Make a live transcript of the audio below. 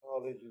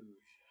Hallelujah.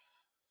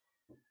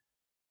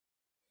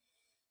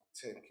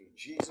 Thank you,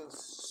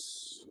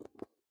 Jesus.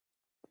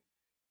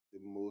 The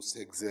most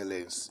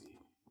excellency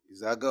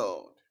is our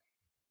God.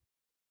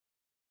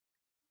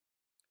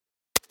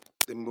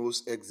 The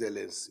most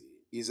excellency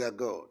is our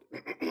God.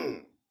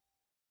 The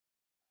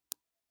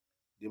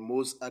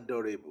most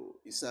adorable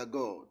is our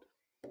God.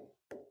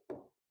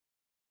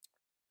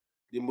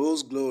 The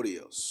most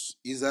glorious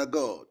is our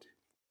God.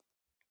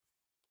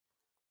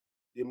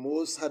 The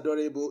most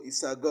adorable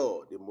is our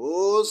God. The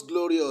most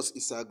glorious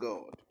is our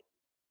God.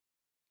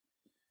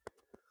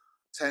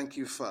 Thank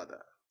you, Father.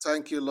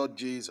 Thank you, Lord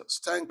Jesus.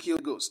 Thank you,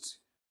 Ghost.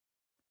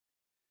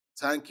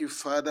 Thank you,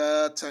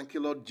 Father. Thank you,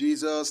 Lord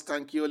Jesus.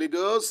 Thank you, Holy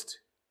Ghost.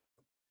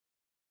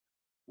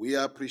 We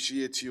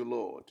appreciate you,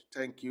 Lord.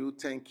 Thank you,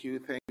 thank you,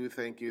 thank you,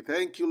 thank you,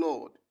 thank you,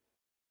 Lord.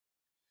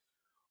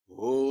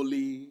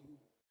 Holy,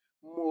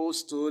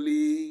 most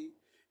holy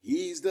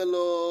is the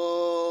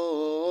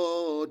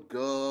Lord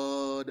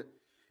God.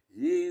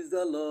 Is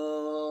the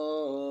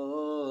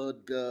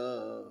Lord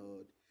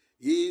God.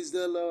 Is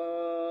the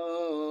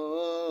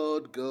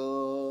Lord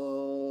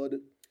God.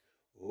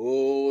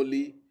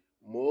 Holy,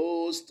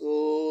 most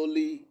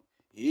holy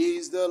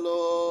is the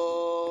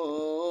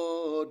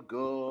Lord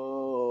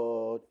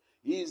God.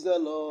 Is the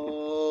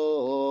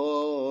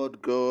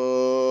Lord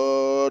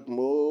God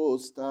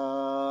most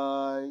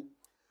high.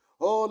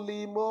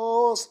 Holy,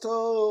 most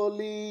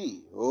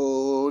holy,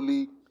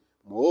 holy,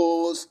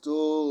 most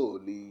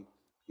holy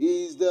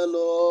is the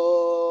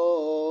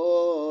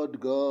Lord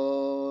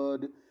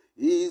God.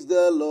 Is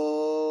the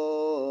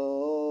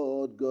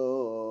Lord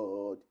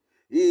God.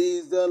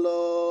 Is the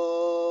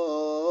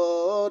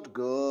Lord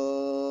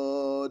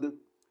God.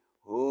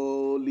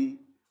 Holy,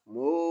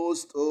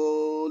 most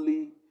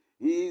holy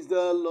is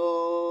the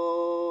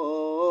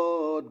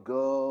Lord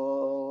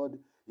God.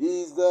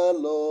 Is the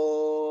Lord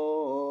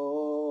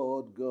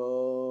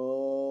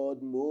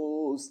God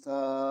most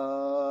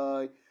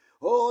high.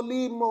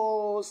 Holy,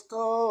 most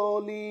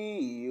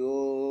holy,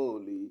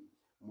 holy,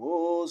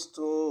 most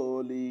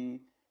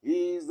holy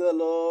is the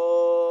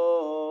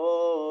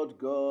Lord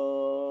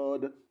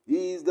God.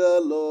 Is the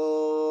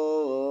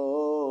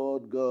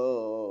Lord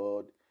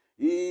God.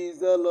 Is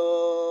the Lord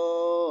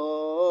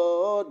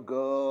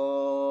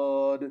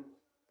God.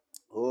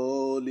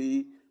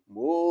 Holy,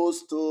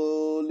 most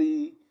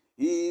holy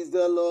is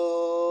the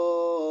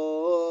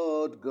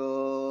Lord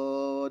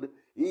God.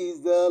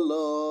 Is the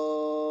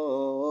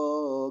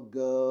Lord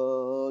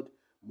God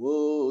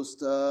most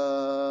high.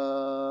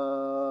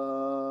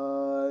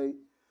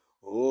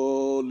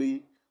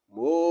 Holy,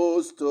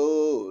 most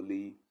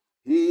holy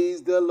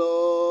is the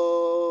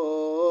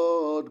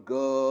Lord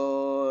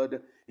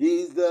God.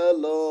 Is the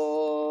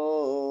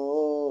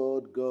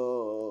Lord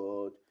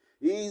God.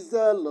 Is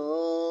the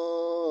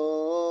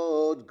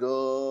Lord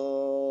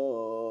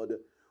God.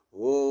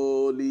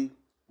 Holy,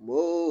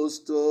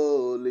 most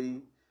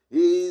holy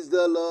is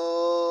the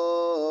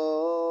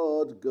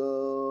Lord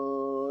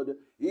God.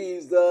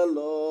 Is the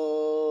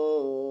Lord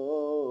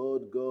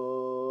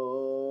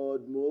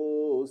God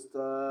most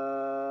high.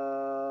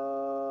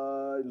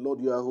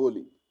 Lord, you are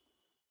holy.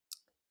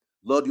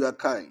 Lord, you are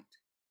kind.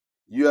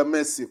 You are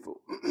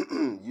merciful.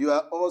 You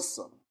are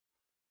awesome.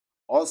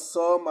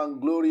 Awesome and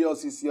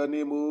glorious is your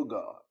name, O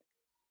God.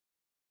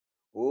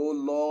 O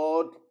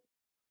Lord,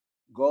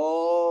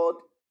 God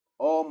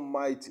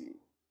Almighty,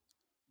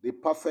 the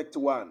perfect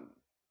one,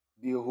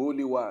 the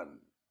holy one,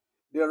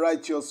 the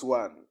righteous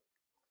one,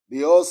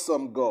 the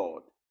awesome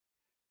God,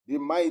 the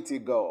mighty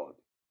God,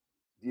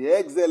 the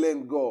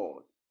excellent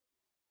God.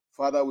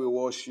 Father, we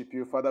worship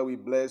you. Father, we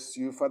bless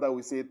you. Father,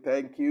 we say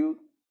thank you.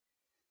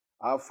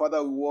 Our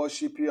Father, we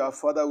worship you. Our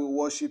Father, we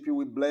worship you.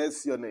 We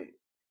bless your name.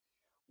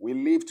 We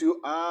lift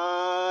you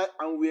high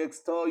and we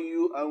extol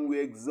you and we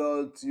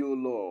exalt you,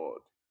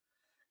 Lord.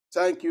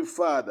 Thank you,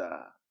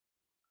 Father.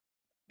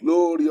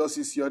 Glorious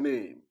is your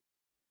name.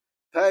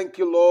 Thank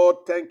you, Lord.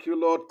 Thank you,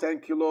 Lord.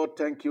 Thank you, Lord.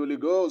 Thank you, Holy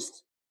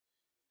Ghost.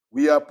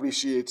 We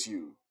appreciate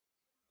you.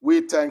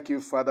 We thank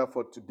you, Father,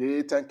 for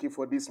today. Thank you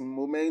for this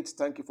moment.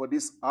 Thank you for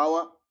this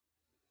hour.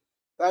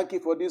 Thank you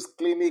for this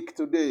clinic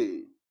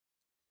today.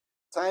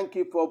 Thank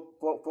you for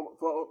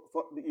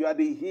you are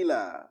the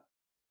healer.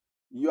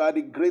 You are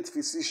the great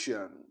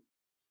physician.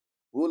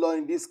 Oh Lord,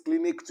 in this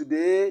clinic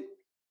today,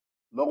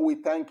 Lord, we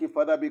thank you,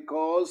 Father,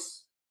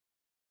 because,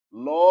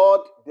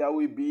 Lord, there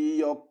will be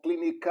your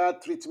clinical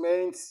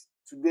treatment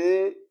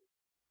today,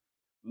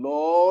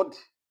 Lord,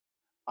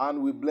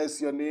 and we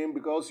bless your name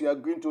because you are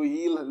going to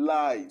heal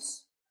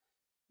lives.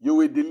 You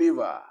will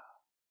deliver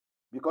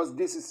because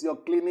this is your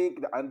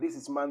clinic and this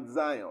is Mount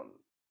Zion.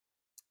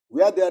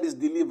 Where there is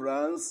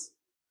deliverance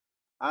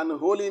and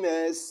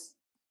holiness,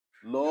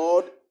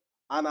 Lord,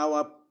 and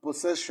our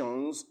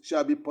possessions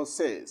shall be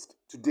possessed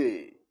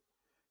today.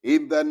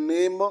 In the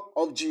name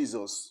of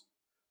Jesus.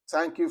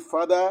 Thank you,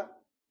 Father,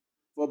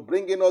 for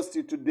bringing us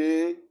to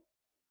today.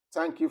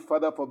 Thank you,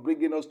 Father, for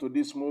bringing us to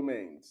this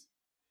moment.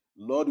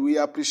 Lord, we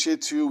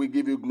appreciate you. We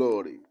give you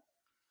glory.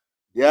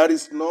 There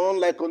is none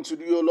like unto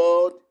you,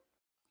 Lord.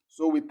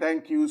 So we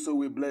thank you, so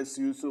we bless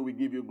you, so we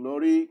give you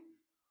glory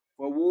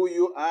for who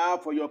you are,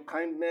 for your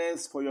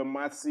kindness, for your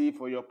mercy,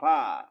 for your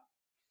power.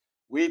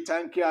 We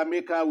thank you, our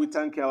Maker. We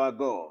thank you, our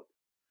God.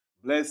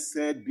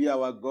 Blessed be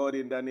our God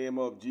in the name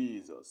of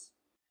Jesus.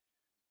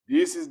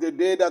 This is the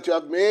day that you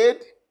have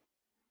made.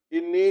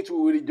 In it we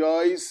will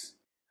rejoice.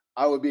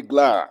 I will be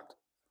glad.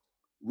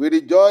 We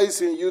rejoice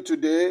in you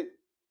today.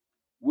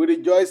 We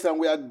rejoice and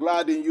we are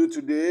glad in you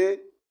today.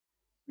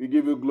 We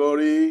give you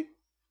glory.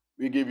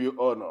 We give you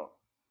honor.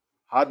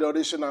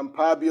 Adoration and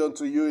power be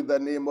unto you in the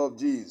name of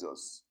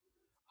Jesus.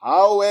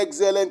 How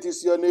excellent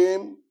is your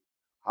name.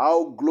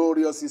 How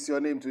glorious is your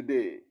name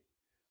today.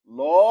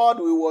 Lord,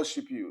 we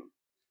worship you.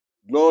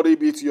 Glory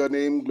be to your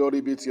name.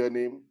 Glory be to your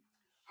name.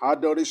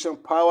 Adoration,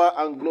 power,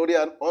 and glory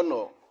and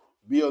honor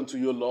be unto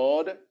you,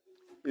 Lord,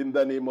 in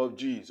the name of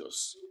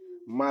Jesus.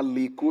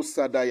 Maliku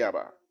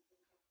Sadayaba.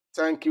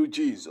 Thank you,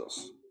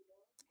 Jesus.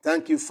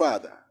 Thank you,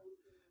 Father.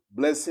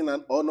 Blessing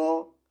and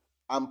honor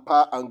and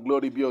power and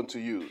glory be unto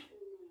you.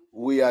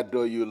 We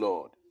adore you,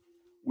 Lord.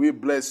 We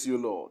bless you,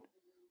 Lord.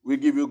 We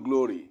give you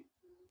glory,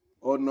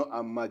 honor,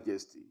 and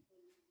majesty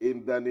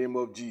in the name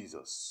of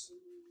Jesus.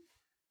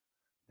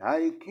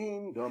 Thy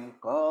kingdom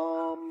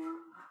come,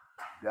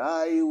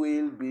 thy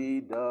will be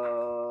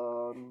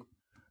done.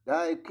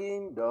 Thy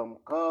kingdom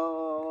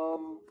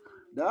come,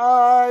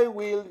 thy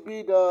will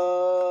be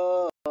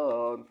done.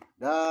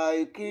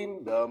 Thy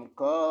kingdom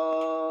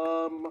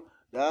come,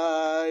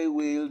 thy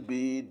will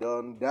be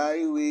done.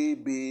 Thy will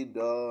be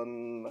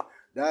done.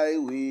 Thy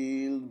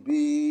will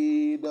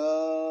be done.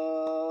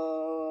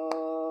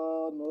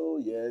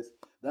 Oh yes,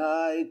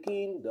 thy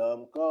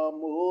kingdom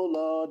come, O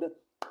Lord.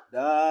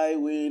 Thy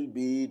will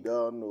be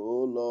done,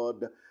 O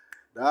Lord.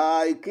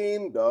 Thy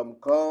kingdom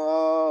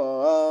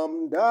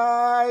come,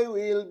 thy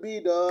will be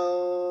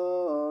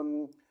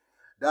done.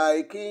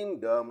 Thy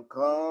kingdom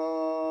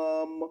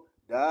come,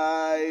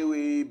 thy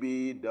will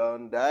be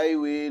done, thy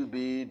will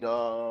be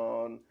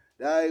done,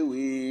 thy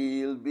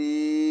will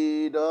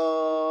be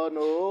done,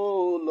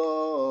 O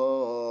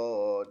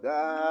Lord.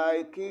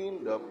 Thy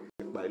kingdom,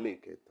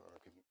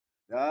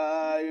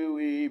 thy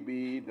will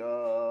be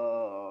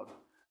done.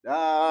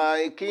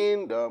 Thy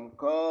kingdom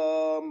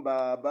come,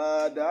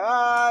 Baba,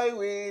 thy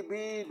will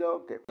be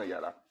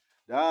done.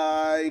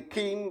 Thy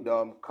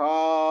kingdom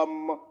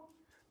come,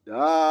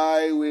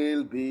 thy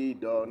will be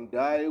done,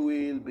 thy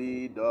will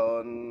be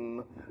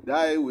done,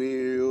 thy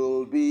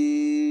will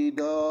be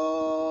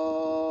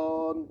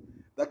done.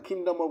 The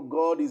kingdom of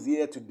God is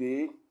here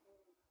today.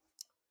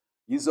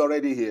 He's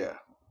already here.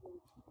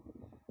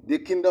 The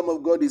kingdom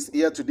of God is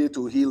here today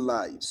to heal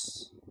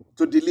lives,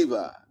 to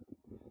deliver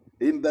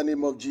in the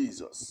name of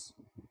Jesus.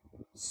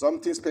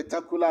 Something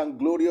spectacular and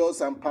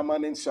glorious and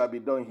permanent shall be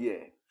done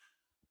here.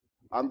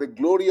 And the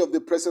glory of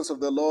the presence of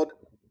the Lord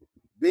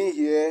being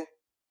here,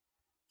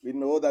 we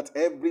know that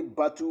every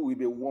battle will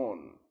be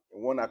won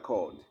in one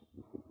accord.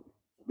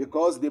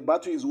 Because the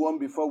battle is won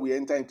before we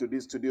enter into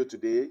this studio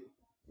today.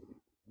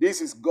 This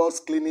is God's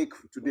clinic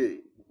today,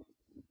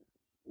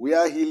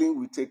 where healing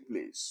will take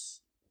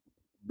place.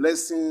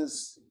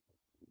 Blessings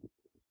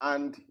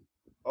and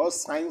all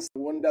signs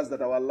and wonders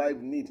that our life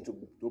needs to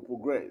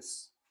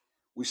progress,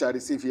 we shall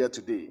receive here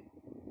today.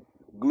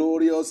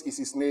 Glorious is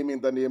his name in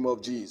the name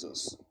of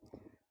Jesus.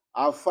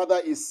 Our Father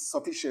is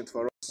sufficient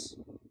for us.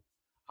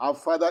 Our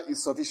Father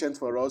is sufficient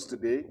for us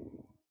today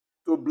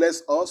to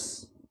bless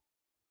us,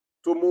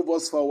 to move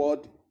us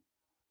forward,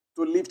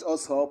 to lift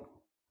us up,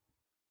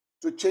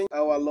 to change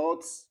our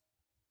lots,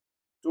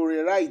 to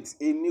rewrite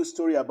a new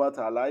story about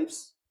our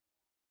lives.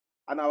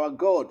 And our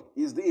God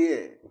is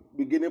here,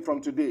 beginning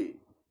from today,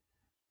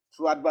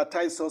 to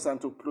advertise us and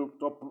to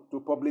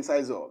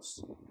publicize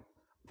us,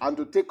 and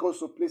to take us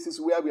to places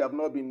where we have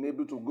not been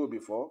able to go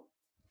before,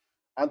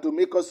 and to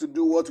make us to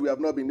do what we have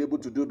not been able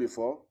to do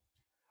before,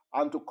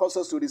 and to cause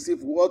us to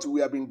receive what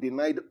we have been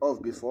denied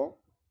of before.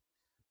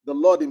 The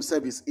Lord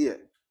himself is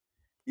here.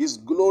 His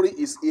glory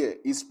is here.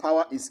 His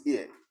power is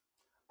here.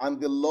 And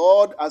the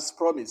Lord has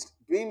promised,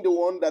 being the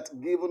one that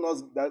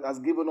has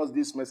given us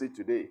this message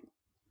today.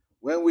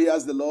 When we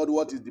ask the Lord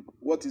what did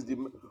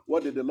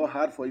the Lord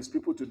have for his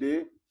people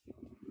today,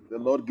 the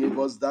Lord gave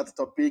us that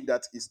topic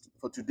that is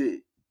for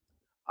today.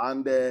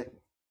 And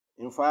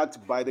in fact,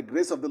 by the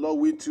grace of the Lord,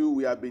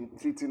 we have been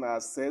treating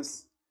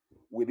ourselves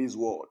with his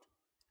word.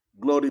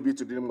 Glory be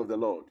to the name of the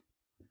Lord.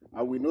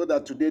 And we know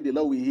that today the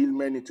Lord will heal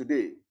many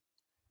today.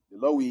 The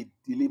Lord will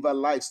deliver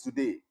lives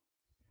today.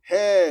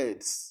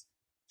 Heads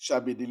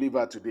shall be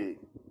delivered today.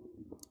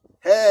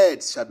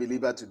 Heads shall be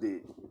delivered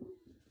today.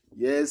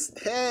 Yes,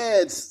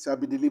 heads shall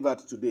be delivered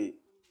today.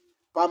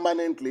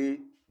 Permanently,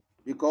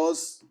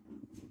 because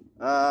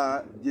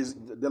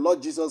the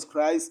Lord Jesus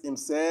Christ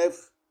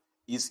himself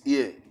is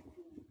here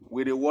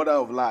with the water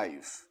of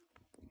life.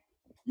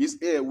 He's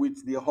here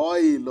with the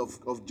oil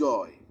of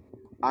joy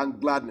and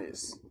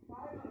gladness.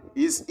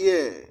 He's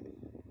here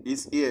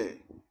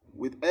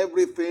with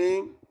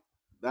everything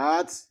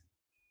that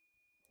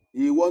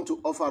he wants to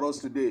offer us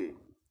today,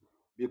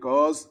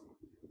 because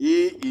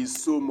he is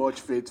so much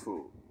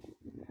faithful.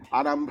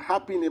 And I'm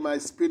happy in my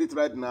spirit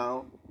right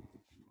now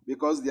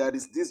because there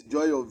is this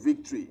joy of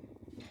victory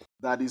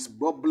that is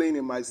bubbling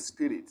in my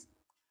spirit.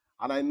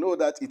 And I know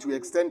that it will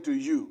extend to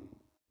you.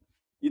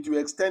 It will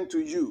extend to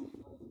you.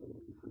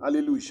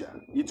 Hallelujah.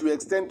 It will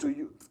extend to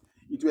you.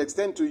 It will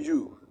extend to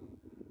you.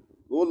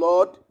 Oh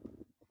Lord,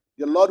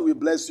 the Lord will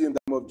bless you in the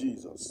name of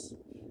Jesus.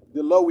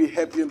 The Lord will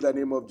help you in the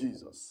name of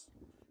Jesus.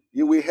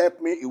 He will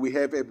help me. He will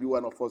help every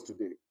one of us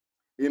today.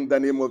 In the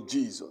name of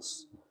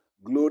Jesus.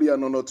 Glory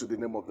and honor to the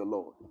name of the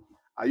Lord.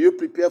 Are you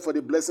prepared for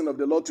the blessing of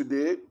the Lord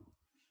today?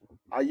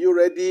 Are you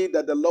ready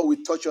that the Lord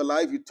will touch your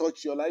life? You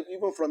touch your life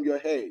even from your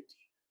head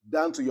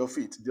down to your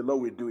feet. The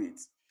Lord will do it.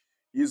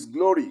 His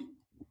glory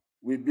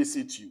will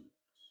visit you.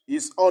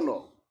 His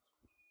honor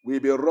will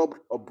be rubbed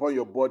upon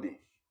your body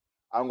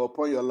and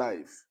upon your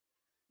life.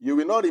 You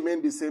will not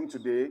remain the same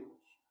today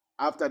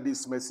after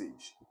this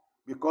message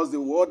because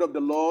the word of the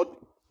Lord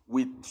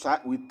will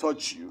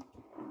touch you,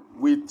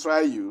 will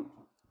try you,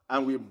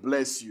 and will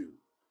bless you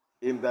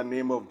in the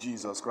name of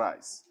Jesus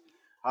Christ.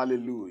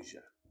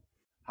 Hallelujah.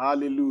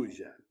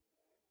 Hallelujah.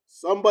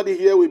 Somebody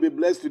here will be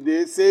blessed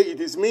today. Say,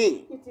 it is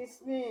me. It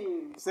is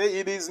me. Say,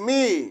 it is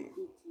me. It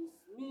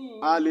is me.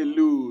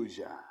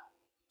 Hallelujah.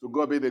 To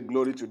God be the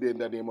glory today in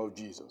the name of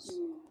Jesus.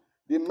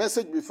 The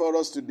message before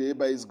us today,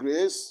 by His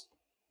grace,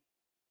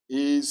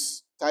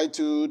 is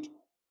titled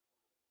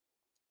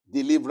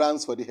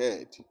Deliverance for the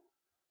Head.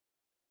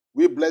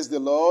 We bless the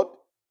Lord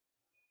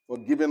for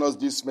giving us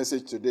this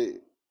message today.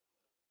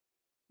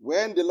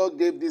 When the Lord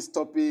gave this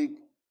topic,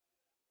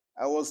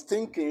 I was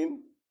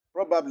thinking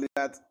probably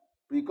that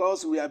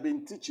because we have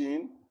been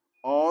teaching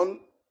on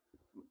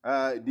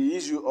the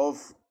issue of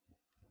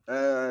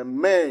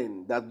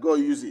men that God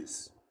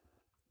uses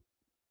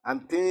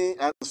and things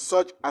and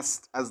such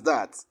as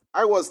that,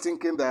 I was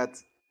thinking that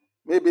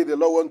maybe the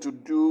Lord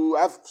want to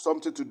have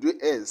something to do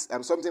else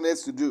and something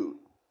else to do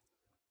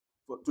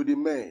to the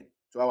men,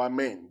 to our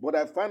men. But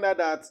I found out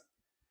that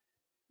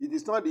it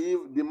is not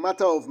the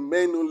matter of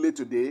men only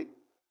today.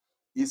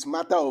 It's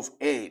matter of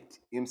head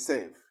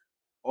himself.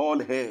 All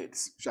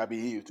heads shall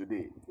be healed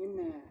today.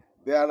 Amen.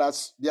 There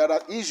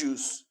are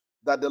issues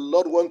that the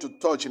Lord wants to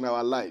touch in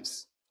our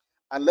lives.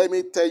 And let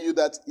me tell you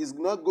that it's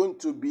not going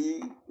to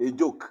be a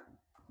joke.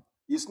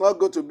 It's not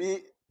going to be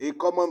a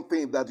common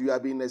thing that you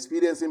have been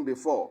experiencing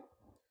before.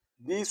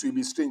 This will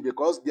be strange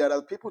because there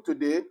are people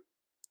today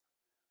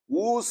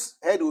whose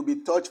head will be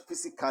touched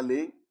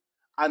physically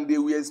and they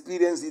will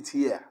experience it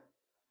here.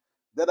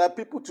 There are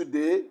people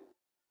today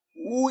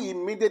who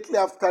immediately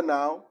after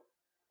now,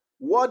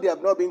 what they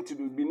have not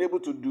been able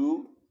to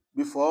do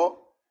before,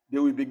 they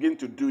will begin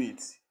to do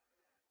it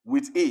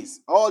with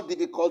ease. All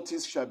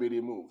difficulties shall be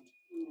removed.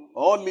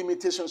 All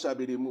limitations shall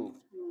be removed.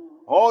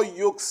 All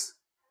yokes,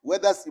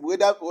 whether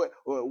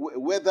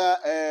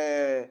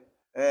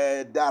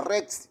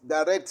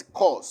direct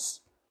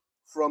cause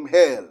from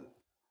hell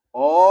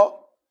or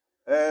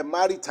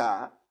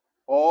marital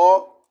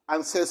or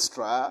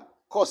ancestral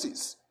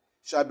causes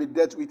shall be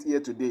dealt with here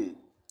today,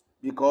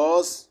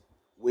 because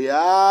we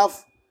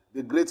have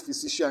the great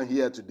physician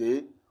here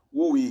today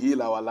who will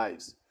heal our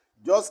lives.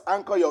 Just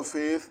anchor your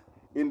faith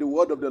in the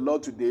word of the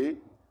Lord today,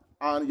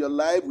 and your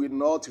life will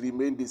not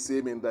remain the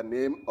same in the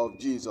name of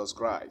Jesus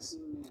Christ.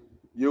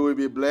 You will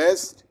be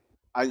blessed,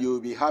 and you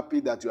will be happy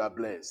that you are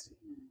blessed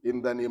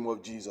in the name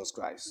of Jesus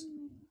Christ.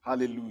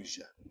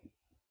 Hallelujah.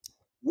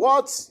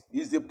 What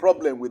is the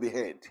problem with the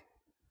head?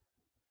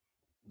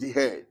 The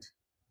head.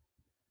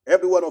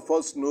 Every one of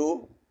us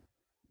know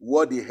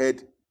what the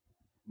head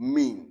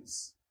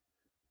means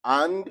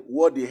and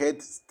what the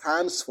head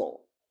stands for.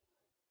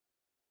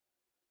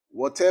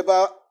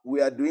 Whatever we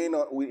are doing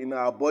in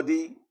our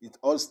body, it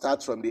all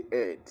starts from the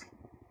head.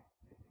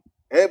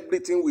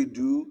 Everything we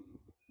do,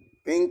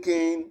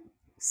 thinking,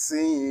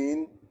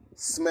 seeing,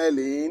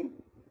 smelling,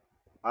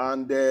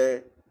 and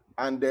all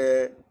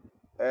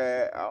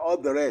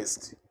the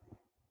rest.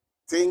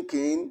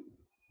 Thinking,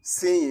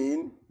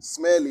 seeing,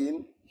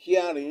 smelling,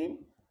 hearing,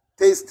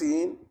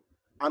 tasting,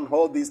 and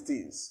all these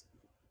things.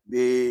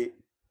 They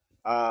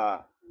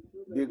are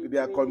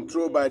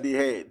controlled by the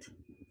head.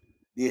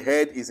 The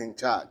head is in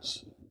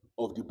charge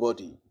of the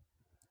body.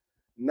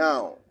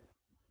 Now,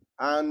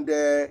 and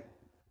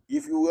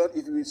if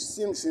you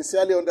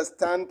sincerely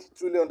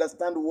truly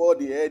understand what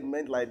the head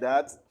meant like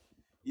that,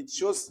 it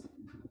shows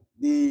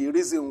the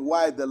reason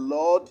why the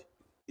Lord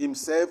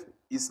himself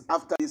is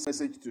after this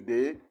message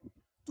today,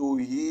 to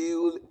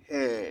heal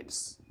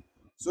heads,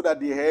 so that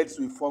the heads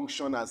will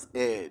function as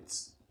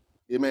heads.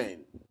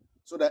 Amen.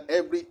 So that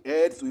every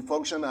head will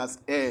function as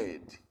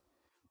head.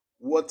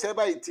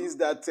 Whatever it is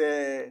that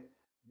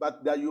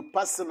you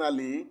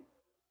personally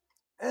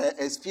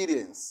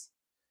experience.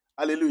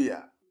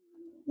 Hallelujah.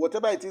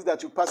 Whatever it is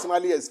that you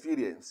personally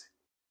experience.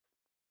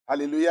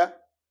 Hallelujah.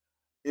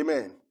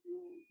 Amen.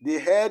 The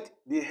head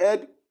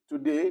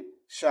today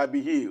shall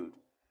be healed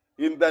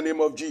in the name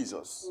of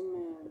Jesus.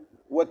 Amen.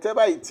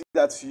 Whatever it is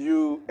that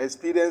you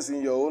experience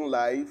in your own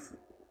life,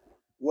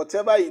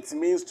 whatever it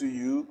means to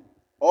you,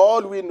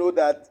 all we know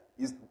that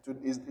is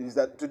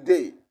that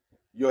today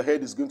your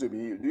head is going to be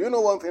healed. Do you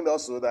know one thing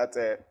also, that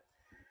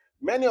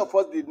many of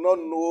us did not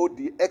know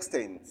the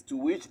extent to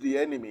which the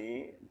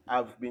enemy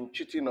have been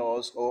cheating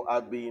us, or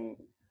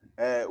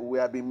we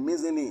have been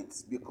missing it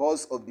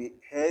because of the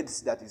head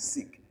that is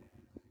sick.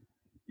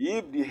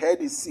 If the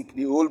head is sick,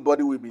 the whole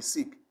body will be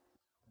sick.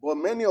 But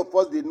many of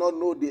us did not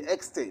know the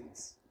extent.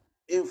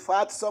 In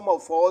fact, some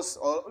of us,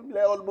 or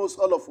almost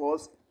all of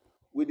us,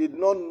 we did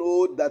not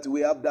know that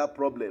we have that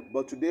problem.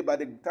 But today, by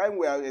the time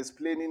we are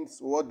explaining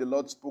what the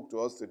Lord spoke to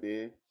us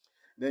today,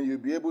 then you'll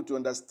be able to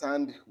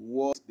understand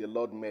what the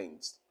Lord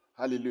meant.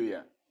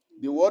 Hallelujah.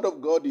 The Word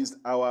of God is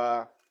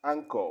our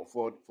anchor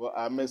for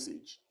our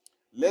message.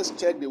 Let's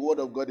check the Word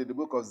of God in the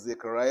book of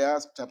Zechariah,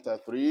 chapter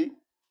 3.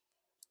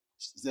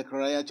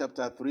 Zechariah,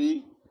 chapter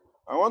 3.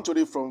 I want to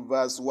read from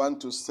verse 1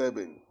 to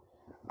 7.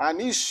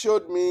 And he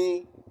showed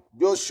me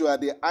Joshua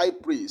the high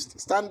priest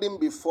standing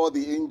before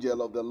the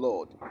angel of the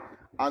Lord,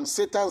 and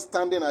Satan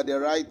standing at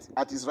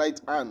his right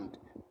hand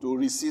to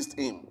resist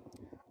him.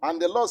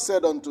 And the Lord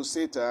said unto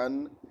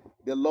Satan,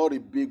 the Lord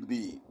rebuke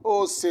thee.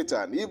 O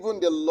Satan, even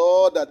the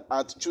Lord that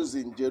hath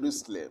chosen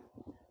Jerusalem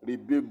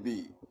rebuke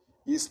thee.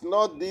 Is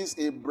not this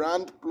a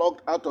brand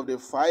plucked out of the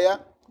fire?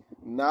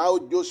 Now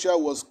Joshua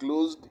was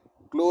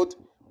clothed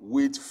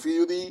with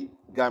filthy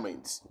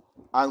garments,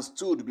 and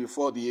stood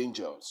before the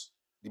angel.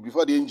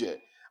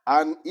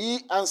 And he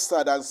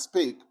answered and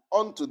spake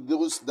unto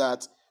those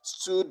that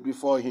stood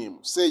before him,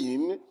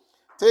 saying,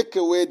 Take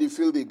away the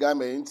filthy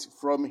garment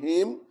from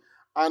him.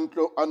 And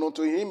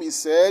unto him he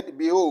said,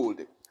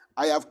 Behold,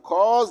 I have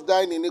caused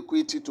thine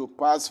iniquity to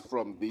pass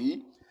from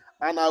thee,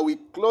 and I will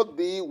clothe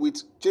thee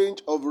with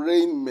change of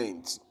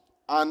raiment.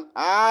 And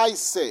I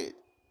said,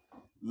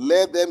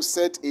 Let them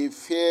set a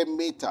fair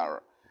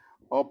mitre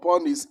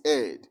upon his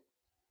head.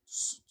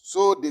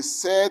 So they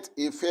set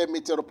a fair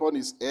mitre upon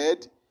his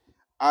head,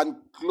 and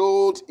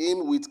clothed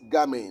him with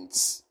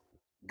garments.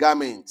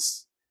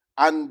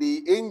 And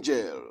the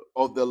angel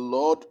of the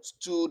Lord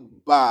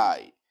stood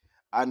by.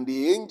 And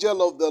the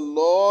angel of the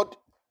Lord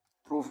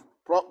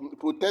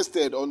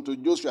protested unto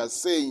Joshua,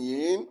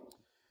 saying,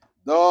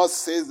 Thus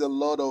says the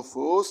Lord of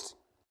hosts,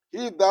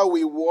 if thou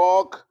wilt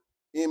walk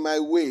in my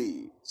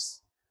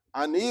ways,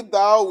 and if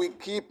thou wilt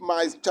keep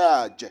my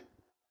charge,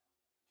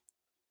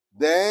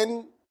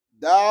 then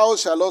thou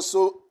shalt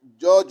also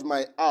judge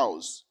my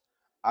house,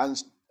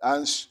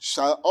 and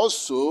shalt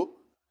also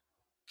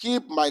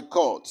keep my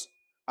courts,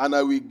 and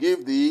I will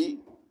give thee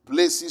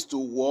places to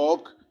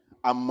walk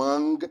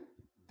among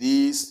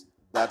these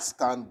that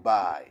stand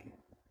by.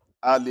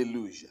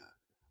 Hallelujah.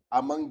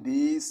 Among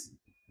these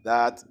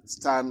that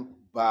stand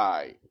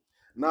by.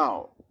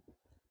 Now,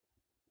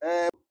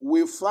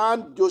 we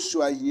found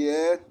Joshua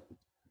here,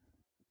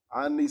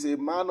 and he's a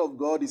man of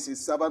God, he's a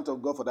servant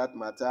of God for that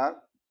matter,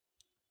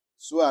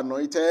 so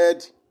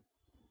anointed,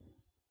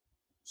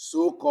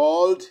 so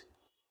called,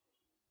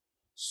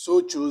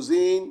 so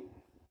chosen,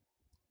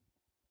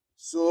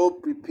 so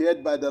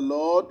prepared by the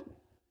Lord,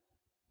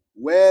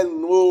 well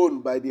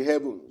known by the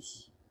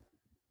heavens.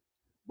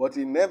 But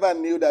he never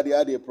knew that he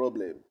had a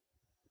problem,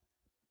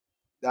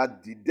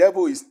 that the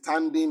devil is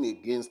standing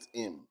against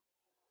him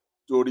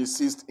to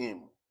resist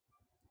him.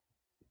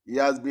 He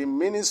has been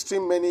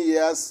ministering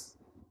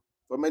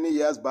for many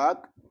years back.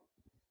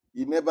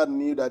 He never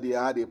knew that he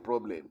had a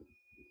problem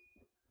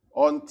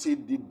until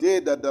the day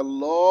that the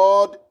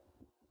Lord,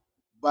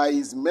 by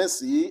his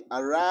mercy,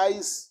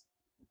 arose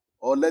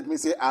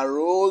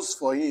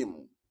for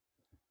him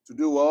to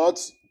do what?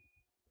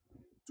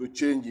 To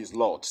change his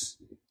lot.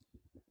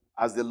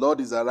 As the Lord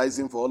is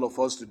arising for all of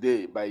us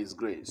today by his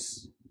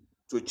grace,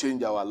 to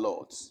change our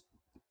lots.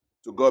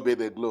 To God be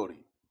the glory.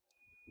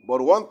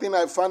 But one thing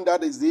I found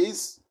out is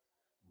this: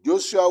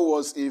 Joshua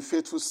was a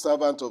faithful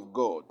servant of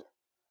God.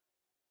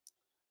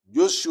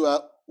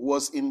 Joshua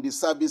was in the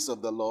service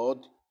of the Lord.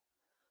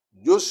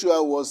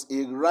 Joshua was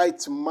a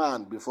right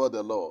man before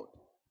the Lord.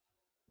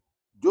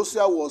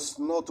 Joshua was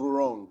not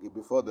wrong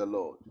before the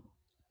Lord.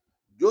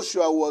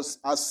 Joshua was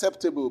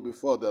acceptable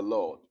before the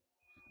Lord.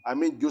 I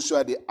mean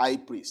Joshua the high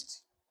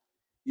priest.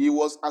 He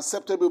was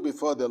acceptable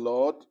before the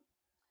Lord,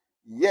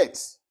 yet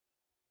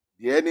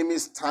the enemy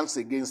stands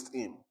against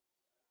him,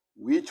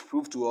 which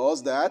proves to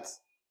us that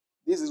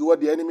this is what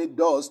the enemy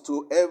does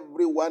to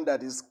everyone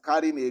that is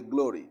carrying a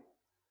glory,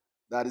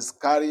 that is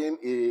carrying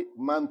a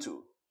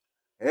mantle,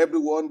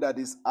 everyone that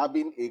is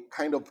having a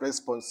kind of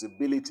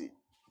responsibility.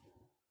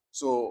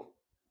 So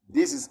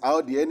this is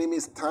how the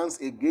enemy stands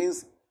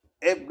against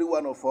every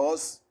one of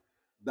us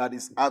that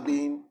is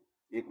having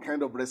a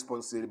kind of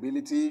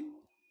responsibility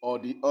or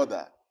the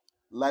other.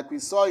 Like we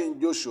saw in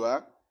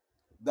Joshua,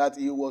 that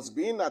he was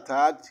being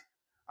attacked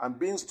and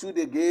being stood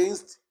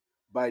against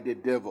by the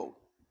devil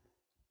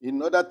in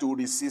order to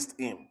resist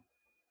him.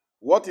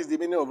 What is the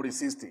meaning of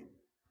resisting?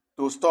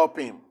 To stop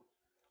him,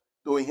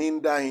 to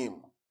hinder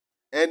him.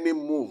 Any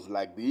move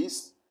like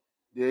this,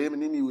 the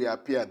enemy will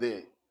appear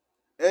there.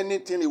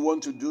 Anything he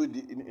wants to do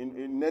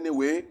in any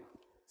way,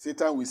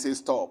 Satan will say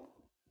stop.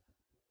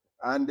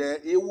 And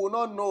he will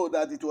not know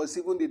that it was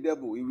even the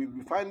devil. He will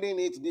be finding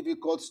it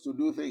difficult to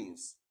do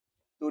things.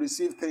 to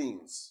receive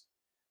things,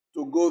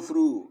 to go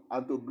through,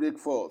 and to break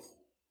forth.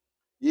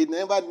 He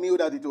never knew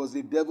that it was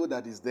the devil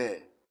that is there.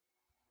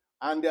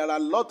 And there are a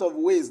lot of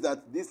ways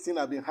that this thing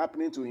has been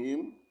happening to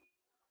him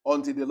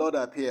until the Lord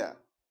appear.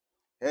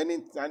 And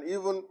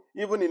even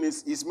in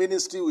his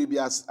ministry will be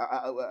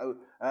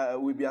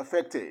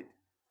affected.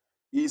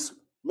 His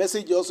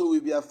message also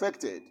will be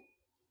affected,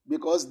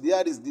 because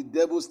there is the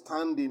devil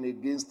standing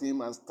against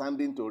him and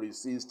standing to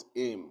resist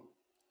him.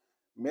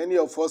 Many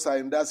of us are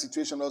in that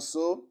situation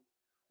also.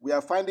 We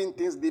are finding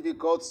things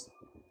difficult,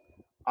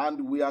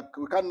 and we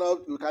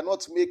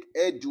cannot make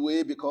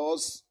headway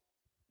because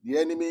the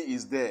enemy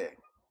is there.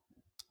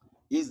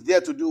 He's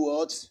there to do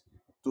what?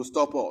 To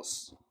stop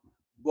us.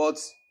 But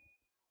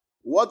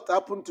what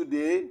happened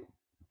today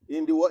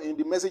in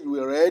the message we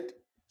read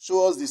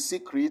shows us the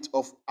secret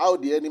of how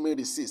the enemy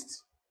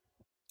resists.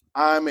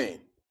 Amen.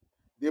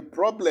 The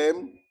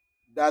problem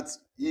that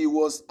he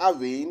was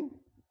having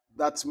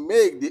that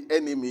made the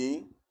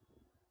enemy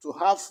to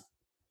have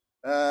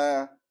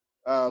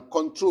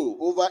control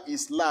over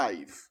his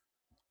life,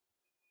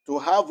 to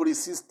have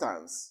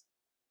resistance,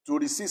 to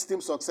resist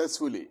him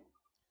successfully.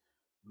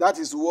 That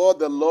is what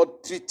the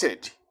Lord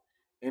treated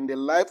in the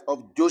life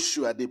of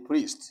Joshua the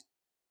priest.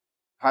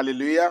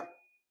 Hallelujah.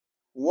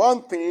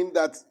 One thing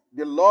that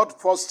the Lord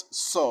first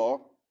saw,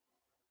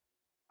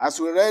 as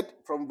we read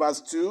from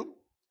verse 2,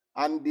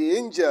 and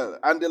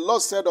the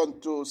Lord said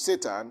unto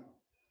Satan,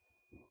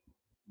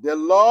 the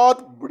Lord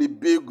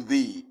rebuke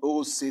thee,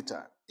 O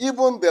Satan.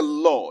 Even the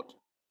Lord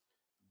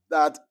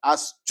that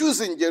has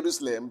chosen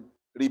Jerusalem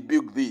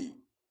rebuke thee.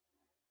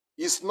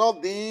 Is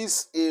not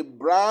this a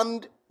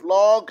brand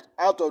plucked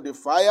out of the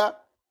fire?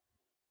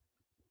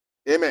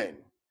 Amen.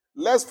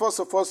 Let's first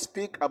of all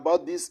speak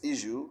about this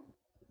issue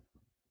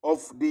of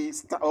the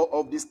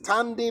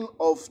standing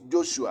of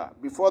Joshua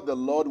before the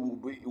Lord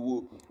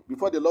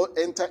before the Lord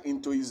enter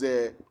into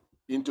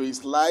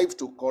his life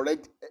to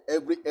correct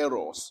every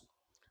errors.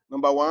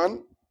 Number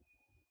one,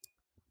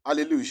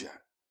 hallelujah.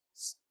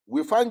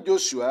 We find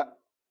Joshua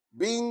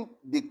being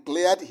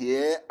declared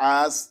here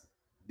as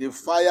the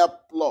fire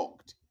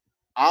plucked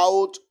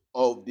out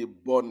of the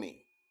burning.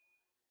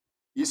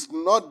 Is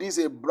not this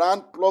a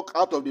brand plucked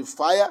out of the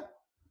fire?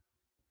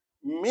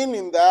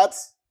 Meaning that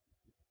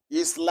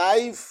his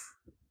life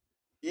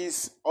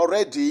is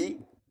already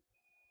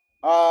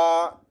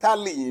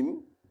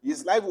tallying.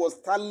 His life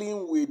was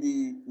tallying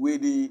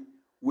with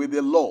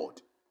the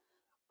Lord.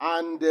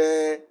 And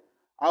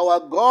our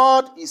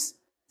God is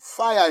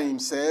fire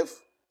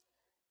himself.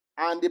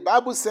 And the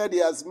Bible said he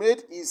has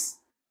made his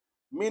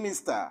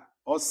minister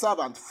or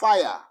servant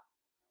fire.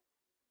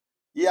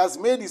 He has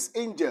made his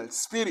angel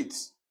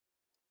spirits.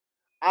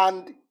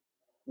 And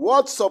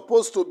what's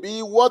supposed to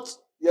be what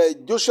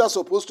Joshua is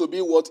supposed to be,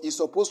 what is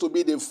supposed to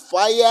be the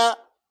fire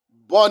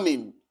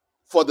burning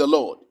for the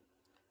Lord.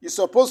 It's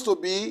supposed to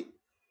be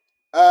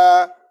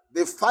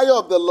the fire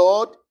of the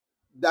Lord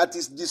that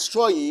is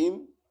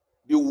destroying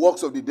the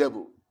works of the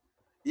devil.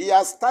 He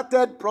has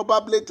started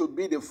probably to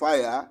be the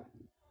fire.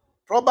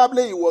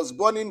 Probably he was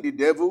burning the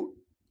devil.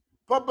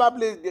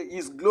 Probably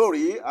his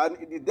glory and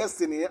the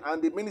destiny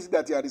and the ministry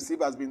that he had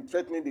received has been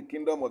threatening the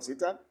kingdom of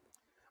Satan.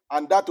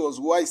 And that was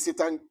why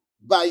Satan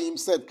by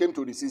himself came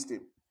to resist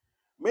him.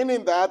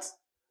 Meaning that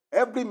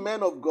every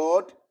man of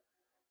God,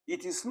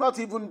 it is not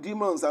even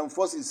demons and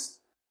forces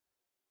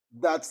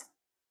that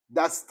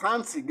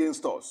stands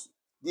against us.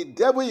 The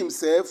devil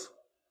himself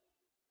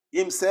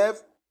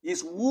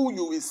is who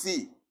you will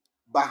see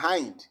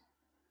behind,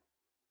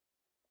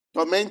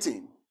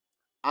 tormenting.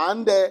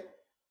 And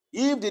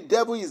if the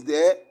devil is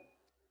there,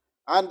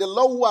 and the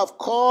Lord who have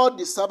called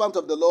the servant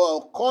of the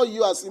Lord, or call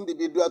you as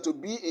individual to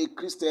be a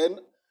Christian,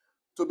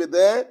 to be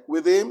there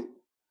with him,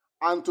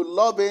 and to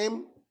love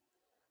him,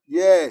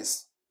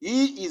 yes,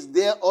 he is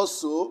there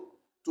also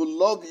to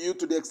love you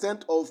to the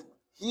extent of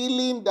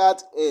healing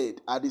that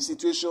head at the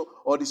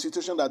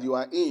situation that you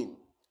are in.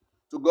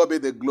 To God be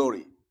the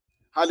glory.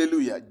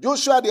 Hallelujah.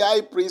 Joshua the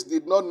high priest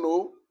did not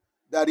know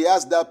that he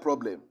has that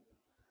problem.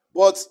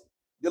 But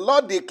the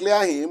Lord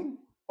declared him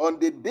on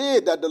the day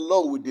that the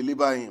Lord will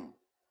deliver him.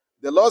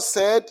 The Lord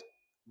said,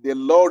 the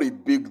Lord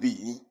rebuke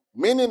thee.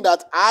 Meaning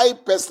that I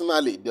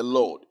personally, the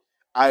Lord,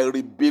 I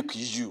rebuke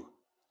you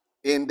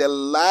in the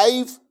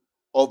life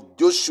of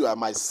Joshua,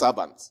 my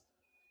servant.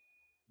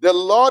 The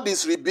Lord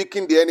is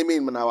rebuking the enemy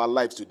in our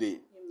lives today.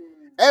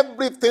 Amen.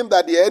 Everything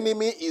that the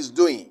enemy is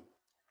doing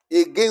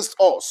against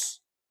us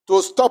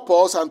to stop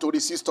us and to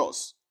resist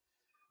us,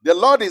 the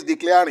Lord is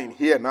declaring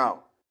here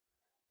now,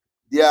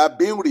 they are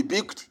being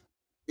rebuked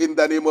in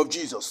the name of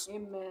Jesus.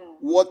 Amen.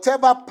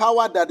 Whatever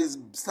power that is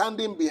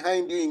standing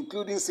behind you,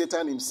 including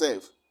Satan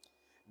himself,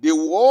 the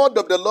word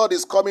of the Lord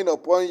is coming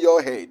upon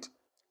your head.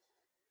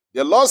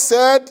 The Lord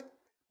said,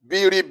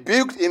 be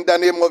rebuked in the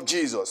name of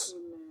Jesus.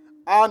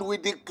 Amen. And we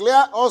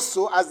declare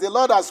also, as the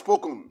Lord has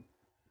spoken,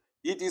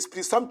 it is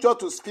presumptuous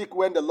to speak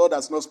when the Lord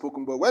has not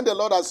spoken. But when the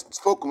Lord has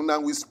spoken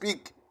and we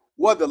speak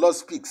what the Lord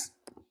speaks,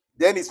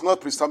 then it's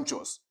not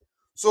presumptuous.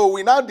 So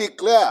we now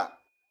declare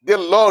the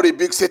Lord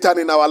rebukes Satan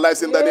in our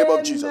lives in the name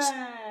of Jesus.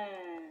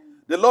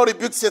 The Lord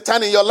rebukes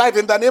Satan in your life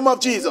in the name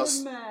of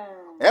Jesus. Amen.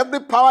 Every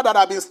power that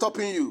has been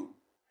stopping you,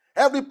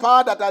 every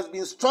power that has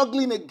been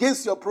struggling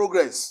against your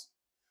progress,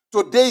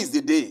 today is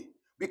the day.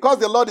 Because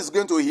the Lord is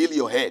going to heal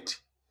your head.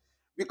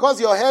 Because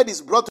your head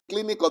is brought to the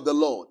clinic of the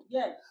Lord.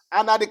 Yes.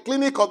 And at the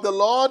clinic of the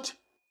Lord,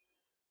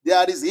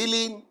 there is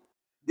healing,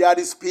 there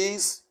is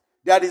peace,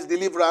 there is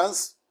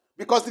deliverance.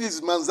 Because this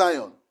is Mount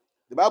Zion.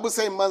 The Bible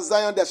says in Mount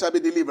Zion there shall be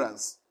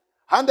deliverance.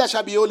 And there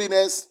shall be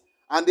holiness,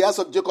 and the house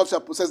of Jacob shall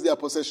possess their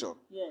possession.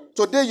 Yes.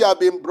 Today you have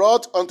been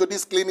brought unto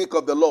this clinic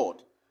of the Lord,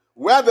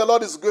 where the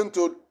Lord is going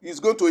to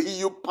heal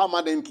you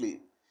permanently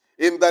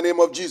in the name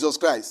of Jesus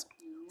Christ.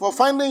 For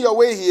finding your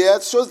way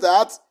here shows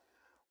that,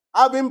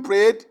 having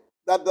prayed,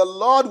 that the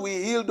Lord will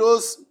heal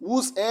those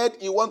whose head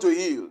he wants to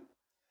heal.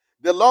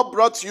 The Lord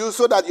brought you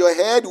so that your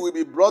head will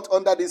be brought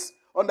under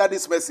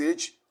this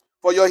message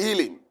for your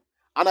healing.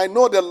 And I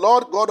know the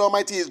Lord God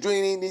Almighty is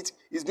doing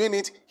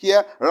it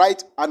here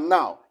right and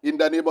now in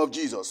the name of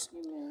Jesus.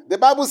 Amen. The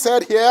Bible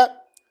said here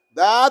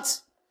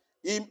that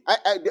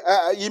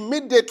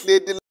immediately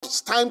the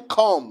Lord's time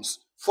comes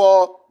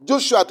for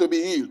Joshua to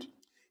be healed.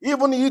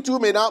 Even he too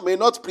may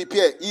not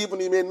prepare. Even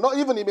he may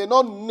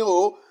not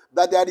know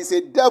that there is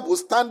a devil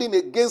standing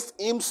against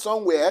him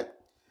somewhere.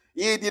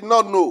 He did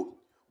not know.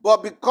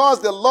 But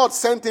because the Lord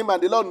sent him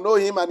and the Lord know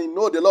him and he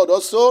know the Lord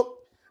also,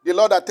 the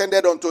Lord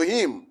attended unto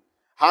him.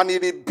 And he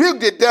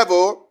rebuked the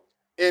devil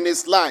in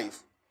his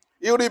life.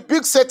 He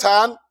rebuked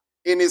Satan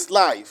in his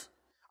life.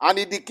 And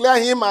he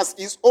declared him as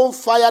his own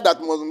fire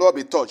that must not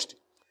be touched.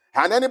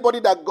 And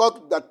anybody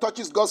that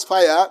touches God's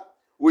fire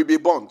will be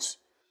burnt.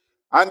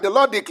 And the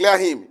Lord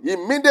declared him.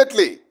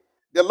 Immediately,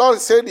 the Lord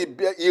said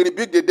he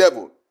rebuked the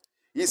devil.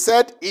 He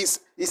said,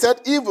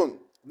 even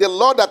the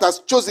Lord that has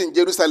chosen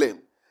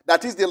Jerusalem,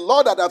 that is the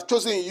Lord that have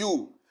chosen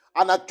you,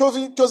 and have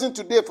chosen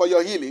today for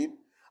your healing,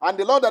 and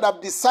the Lord that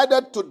have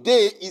decided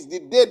today is the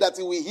day that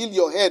he will heal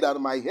your head and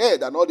my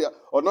head and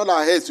all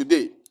our heads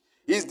today.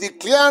 He's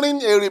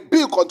declaring a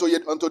rebuke unto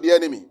the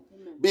enemy.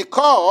 Amen.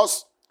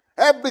 Because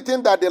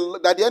everything that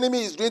the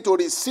enemy is doing to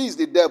resist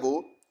the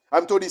devil,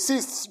 and to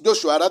resist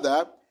Joshua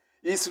rather,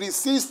 is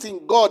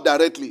resisting God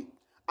directly.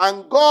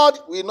 And God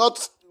will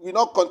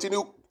not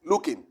continue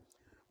looking.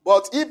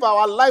 But if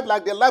our life,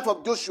 like the life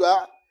of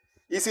Joshua,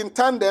 is in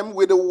tandem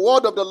with the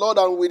word of the Lord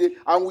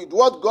and with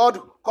what God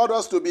called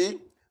us to be,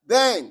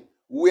 then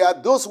we are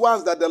those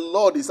ones that the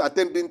Lord is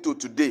attending to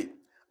today.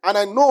 And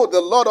I know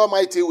the Lord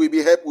Almighty will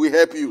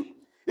help you.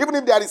 Even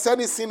if there is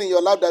any sin in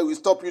your life that will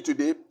stop you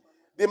today,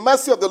 the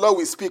mercy of the Lord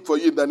will speak for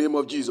you in the name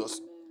of Jesus.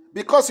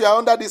 Because you are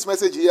under this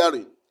message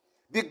hearing,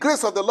 the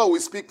grace of the Lord will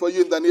speak for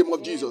you in the name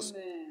of Jesus.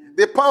 Amen.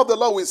 The power of the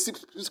Lord will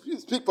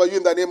speak for you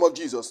in the name of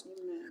Jesus.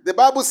 Amen. The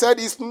Bible said,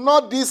 is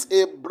not this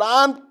a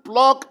brand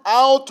plucked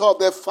out of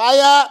the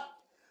fire?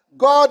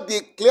 God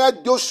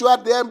declared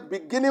Joshua then,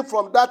 beginning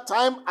from that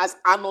time, as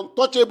an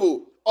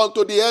untouchable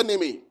unto the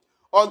enemy,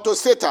 unto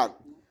Satan.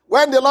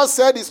 When the Lord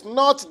said, is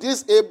not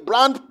this a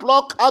brand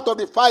plucked out of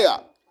the fire?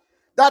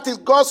 That is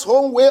God's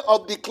own way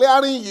of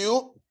declaring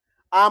you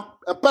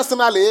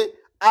personally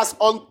as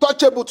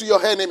untouchable to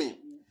your enemy.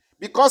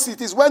 Because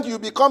it is when you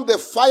become the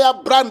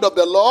firebrand of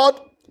the Lord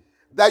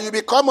that you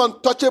become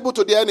untouchable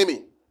to the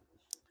enemy.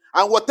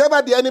 And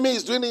whatever the enemy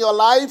is doing in your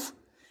life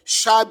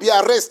shall be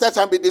arrested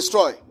and be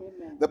destroyed.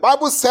 Amen. The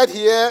Bible said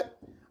here,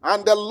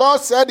 and the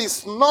Lord said,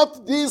 is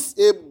not this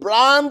a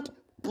brand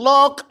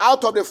plucked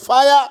out of the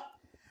fire?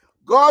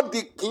 God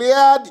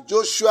declared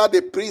Joshua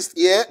the priest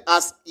here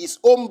as his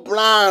own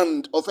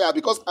brand of fire,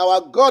 because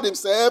our God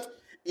himself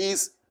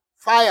is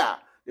fire.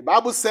 The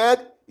Bible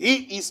said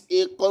he is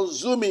a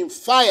consuming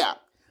fire.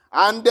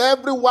 And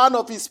every one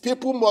of his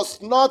people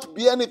must not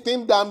be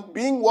anything than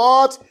being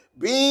what?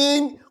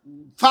 Being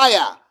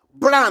fire,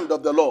 brand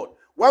of the Lord.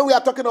 When we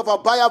are talking of a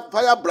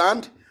fire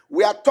brand,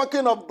 we are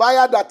talking of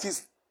fire that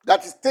is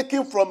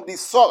taken from the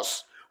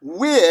source,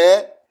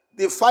 where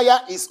the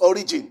fire is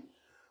origin,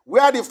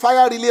 where the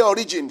fire really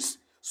origins.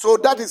 So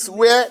that is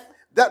where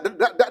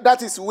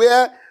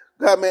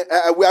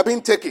we are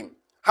being taken.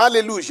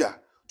 Hallelujah.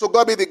 To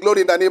God be the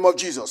glory in the name of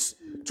Jesus.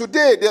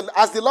 Today,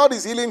 as the Lord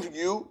is healing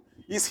you,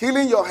 he's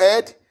healing your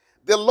head,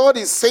 the Lord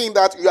is saying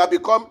that you have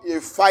become a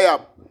fire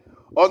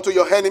unto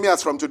your enemy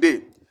as from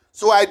today.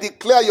 So I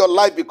declare your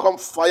life become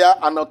fire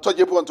and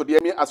untouchable unto the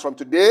enemy as from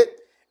today,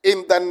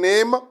 in the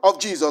name of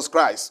Jesus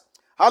Christ.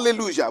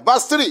 Hallelujah.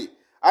 Verse 3.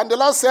 And the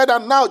Lord said,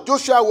 and now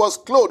Joshua was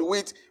clothed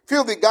with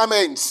filthy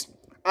garments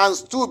and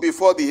stood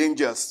before the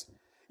angels.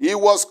 He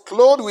was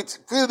clothed with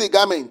filthy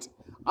garments.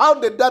 How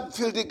did that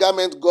filthy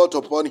garment got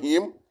upon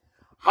him?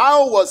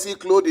 How was he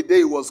clothed the day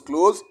he was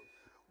clothed?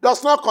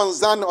 Does not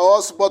concern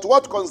us, but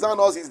what concerns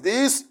us is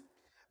this,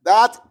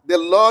 that the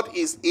Lord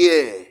is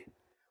here.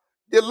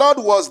 The Lord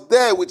was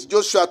there with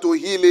Joshua to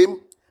heal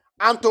him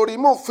and to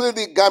remove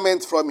filthy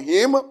garments from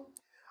him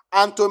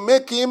and to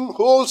make him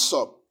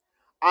wholesome.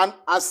 And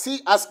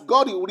as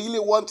God really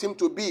wants him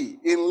to be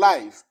in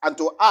life and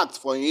to act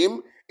for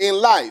him in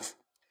life.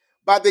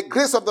 By the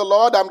grace of the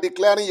Lord, I'm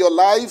declaring your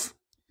life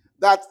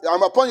that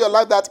upon your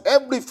life, that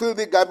every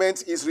filthy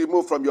garment is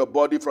removed from your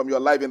body, from your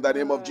life, in the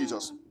name of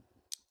Jesus.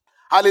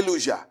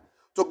 Hallelujah.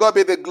 To God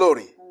be the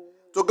glory.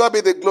 To God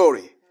be the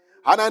glory.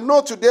 And I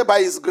know today by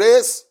his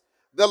grace,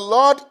 the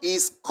Lord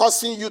is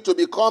causing you to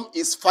become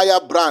his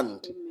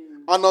firebrand,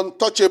 and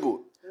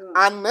untouchable.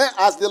 And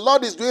as the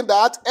Lord is doing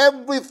that,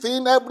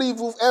 everything, every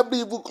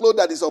evil cloth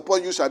that is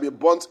upon you shall be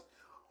burnt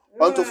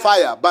unto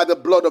fire by the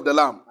blood of the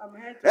Lamb.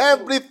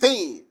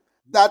 Everything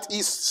that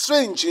is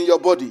strange in your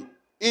body,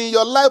 in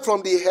your life,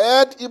 from the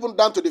head even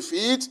down to the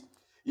feet,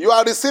 you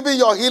are receiving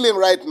your healing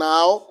right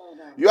now.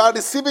 You are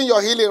receiving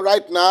your healing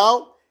right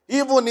now,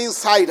 even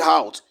inside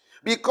out,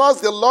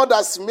 because the Lord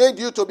has made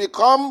you to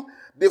become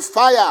the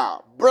fire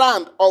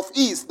brand of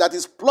His that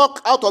is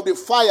plucked out of the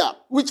fire.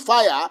 Which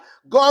fire?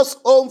 God's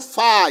own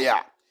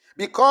fire.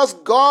 Because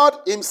God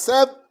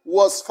himself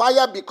was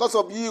fire because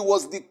of you, he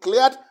was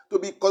declared to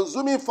be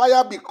consuming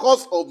fire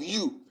because of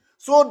you,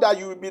 so that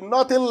you will be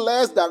nothing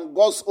less than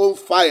God's own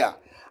fire.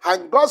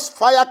 And God's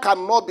fire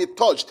cannot be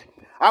touched.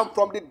 And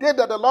from the day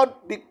that the Lord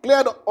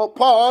declared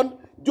upon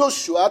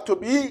Joshua to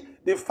be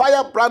the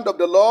firebrand of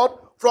the Lord,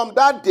 from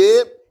that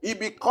day he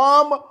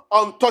became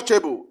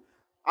untouchable.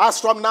 As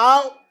from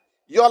now,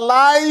 your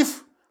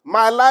life,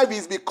 my life,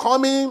 is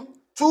becoming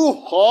too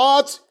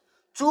hot,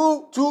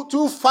 too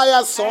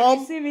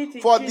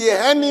firesome for the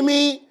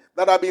enemy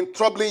that have been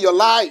troubling your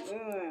life.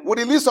 We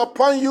release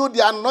upon you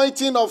the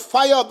anointing of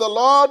fire of the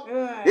Lord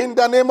in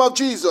the name of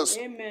Jesus.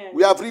 Amen.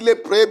 We have really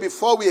prayed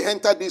before we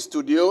entered this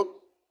studio,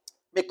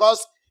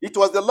 because it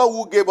was the Lord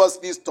who gave us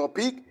this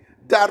topic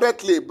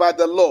directly by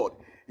the Lord.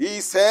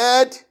 He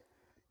said,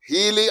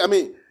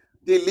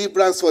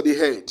 deliverance for the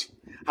head.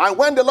 And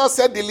when the Lord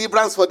said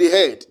deliverance for the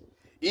head,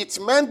 it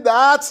meant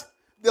that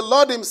the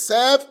Lord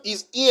himself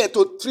is here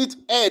to treat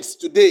heads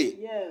today.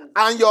 Yes.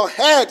 And your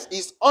head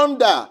is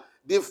under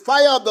the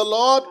fire of the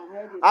Lord,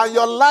 and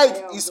your life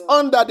is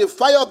under the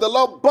fire of the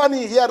Lord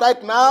burning here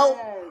right now.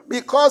 Yes.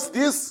 Because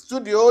this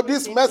studio,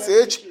 this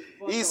message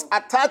is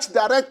attached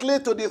directly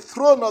to the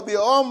throne of the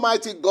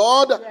Almighty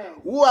God,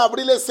 who have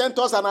really sent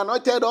us and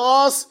anointed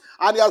us,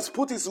 and he has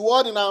put his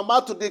word in our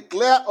mouth to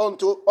declare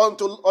unto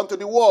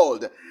the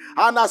world.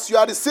 And as you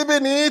are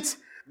receiving it,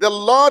 the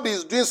Lord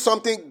is doing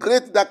something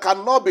great that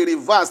cannot be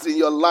reversed in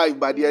your life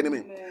by the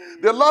enemy.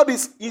 The Lord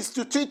is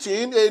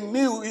instituting a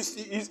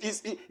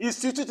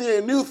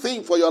new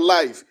thing for your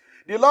life.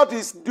 The Lord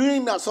is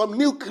doing some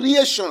new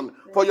creation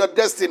for your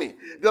destiny.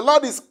 The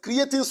Lord is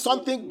creating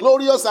something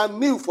glorious and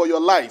new for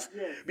your life,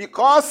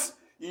 because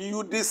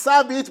you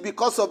deserve it,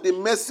 because of the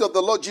mercy of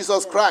the Lord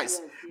Jesus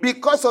Christ,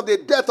 because of the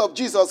death of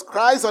Jesus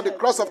Christ on the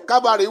cross of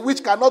Calvary,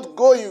 which cannot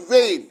go in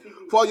vain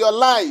for your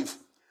life.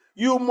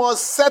 You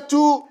must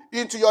settle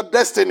into your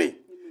destiny.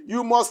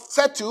 You must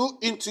settle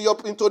into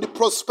the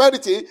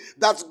prosperity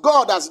that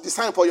God has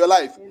designed for your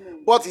life.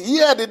 But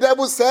here the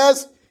devil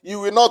says you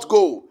will not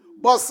go.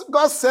 But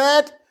God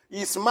said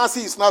his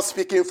mercy is not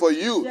speaking for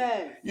you.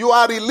 Yes. You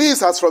are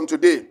released as from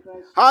today.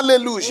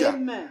 Hallelujah.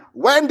 Amen.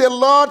 When the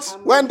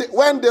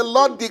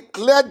Lord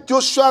declared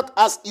Joshua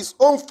as his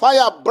own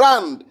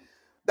firebrand,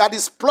 that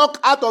is plucked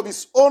out of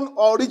his own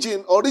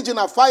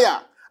original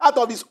fire, out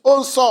of his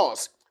own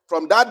source,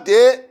 from that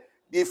day,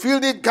 the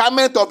filthy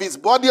garment of his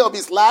body, of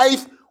his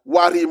life,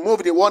 were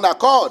removed in one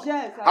accord.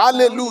 Yes,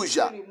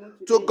 hallelujah.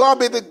 To God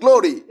be the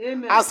glory.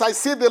 Amen. As I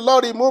see the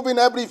Lord removing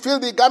every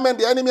filthy garment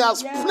the enemy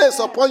has placed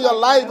upon your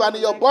life and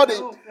your body,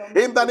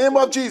 in the name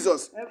of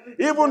Jesus.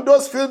 Even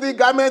those filthy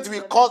garments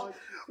we cause,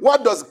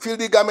 what does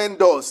filthy garment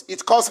does?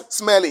 It causes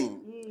smelling.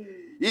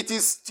 It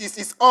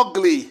is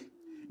ugly.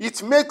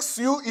 It makes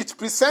you, it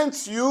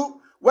presents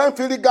you, when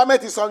filthy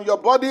garment is on your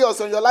body or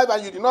on your life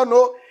and you do not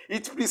know,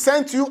 it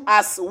presents you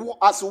as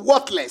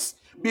worthless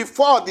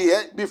before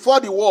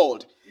the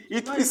world.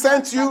 It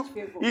presents you.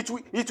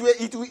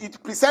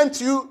 It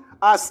presents you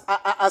as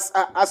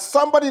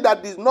somebody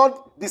that does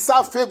not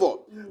deserve favor.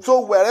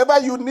 So wherever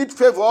you need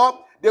favor,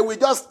 they will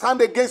just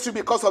stand against you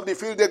because of the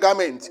filthy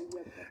garment.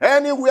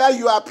 Anywhere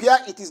you appear,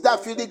 it is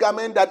that filthy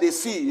garment that they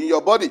see in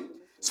your body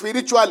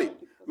spiritually.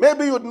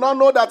 Maybe you do not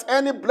know that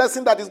any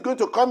blessing that is going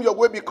to come your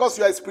way, because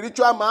you are a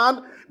spiritual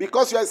man,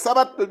 because you are a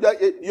servant,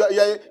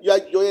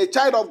 you're a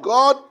child of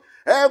God.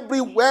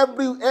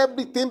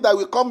 Everything that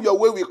will come your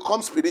way will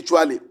come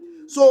spiritually.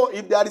 So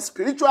if there is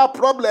spiritual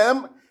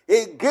problem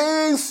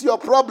against your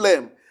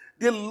problem,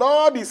 the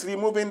Lord is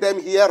removing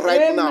them here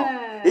right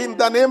now. In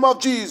the name of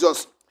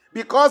Jesus.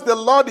 Because the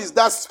Lord is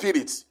that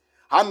spirit.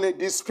 And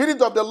the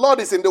spirit of the Lord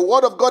is in the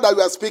word of God that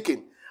we are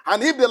speaking.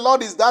 And if the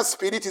Lord is that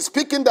spirit, he's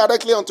speaking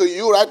directly unto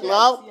you right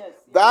now,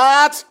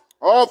 that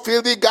all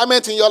filthy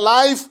garment in your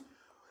life,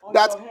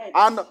 that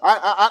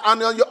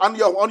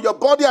on your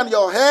body and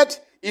your head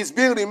is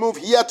being removed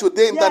here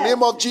today in the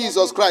name of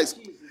Jesus Christ.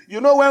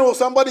 You know, when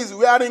somebody is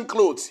wearing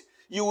clothes,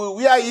 you will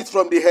wear it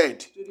from the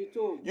head.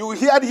 You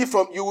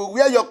will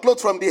wear your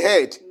clothes from the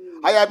head.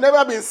 I have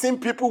never been seen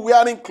people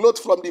wearing clothes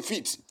from the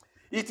feet.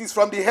 It is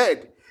from the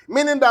head.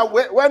 Meaning that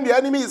when the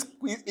enemy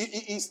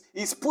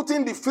is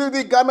putting the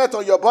filthy garment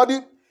on your body,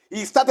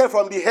 he started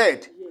from the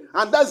head.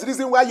 And that's the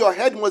reason why your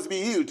head must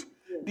be healed.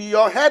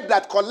 Your head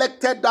that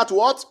collected that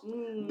what?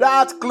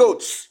 That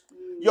clothes.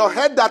 Your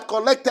head that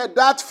collected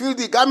that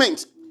filthy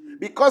garment.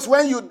 Because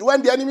when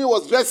the enemy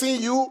was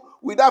dressing you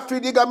with that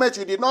filthy garment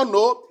you did not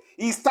know,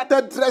 he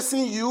started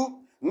dressing you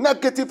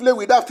negatively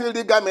with that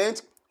filthy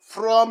garment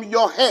from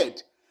your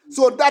head.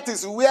 So that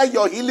is where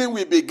your healing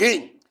will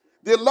begin.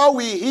 The Lord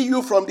will heal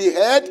you from the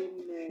head.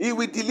 He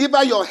will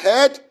deliver your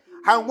head.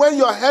 And when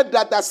your head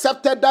that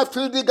accepted that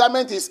filthy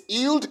garment is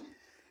healed,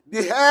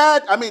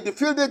 the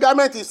filthy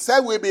garment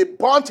itself will be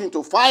burnt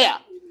into fire.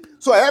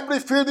 So every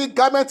filthy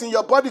garment in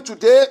your body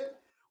today,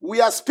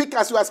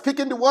 as we are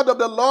speaking the word of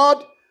the Lord,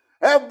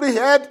 every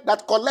head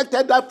that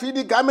collected that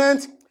filthy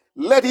garment,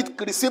 let it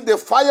receive the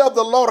fire of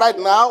the Lord right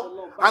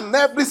now. And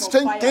every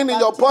strange thing in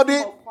your body,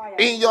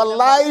 in your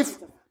life,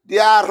 they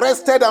are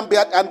arrested and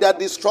they are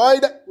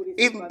destroyed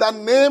in the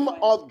name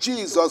of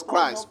Jesus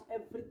Christ.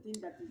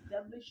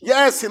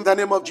 Yes, in the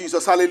name of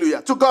Jesus.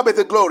 Hallelujah. To God be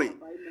the glory.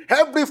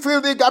 Every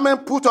filthy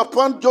garment put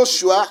upon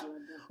Joshua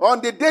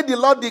on the day the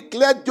Lord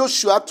declared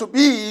Joshua to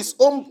be his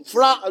own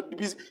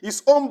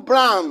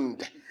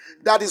brand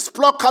that is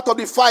plucked out of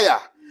the fire.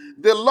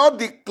 The Lord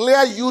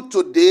declare you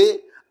today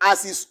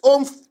as his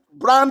own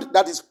brand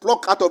that is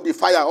plucked out of the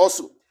fire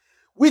also,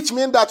 which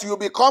means that you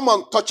become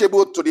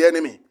untouchable to the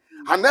enemy.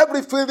 And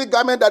every filthy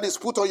garment that is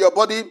put on your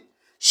body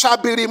shall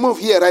be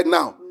removed here right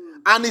now.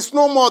 And it's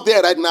no more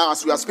there right now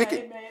as we are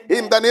speaking. Amen.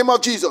 In the name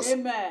of Jesus.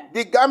 Amen.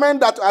 The garment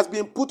that has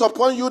been put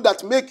upon you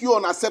that make you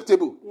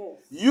unacceptable. Yes.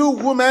 You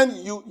women,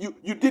 you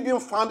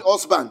didn't find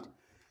husband.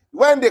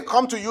 When they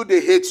come to you, they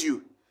hate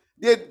you.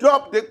 They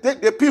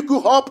pick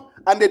you up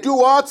and they do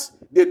what?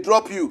 They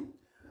drop you.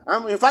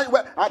 In fact,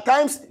 at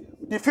times,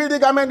 the filthy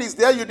garment is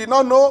there, you did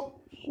not know.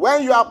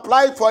 When you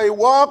apply for a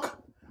work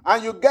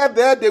and you get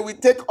there, they will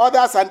take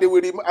others and they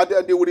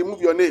will remove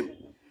your name.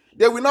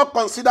 They will not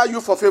consider you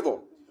for favor.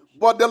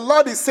 But the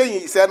Lord is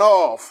saying it's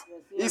enough.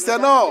 It's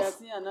enough.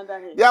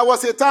 There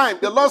was a time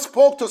the Lord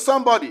spoke to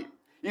somebody.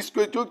 He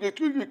spoke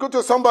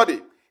to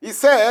somebody. He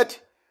said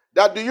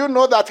that, do you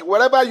know that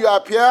wherever you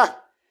appear,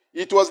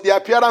 it was the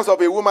appearance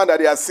of a woman that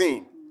they are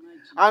seeing.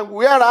 And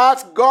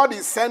whereas God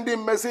is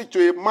sending message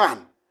to a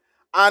man,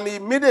 and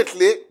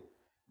immediately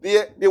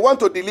they want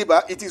to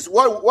deliver, it is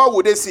what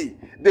would they see?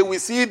 They will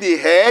see the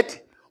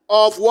head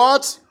of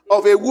what?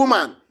 Of a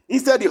woman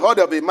instead the head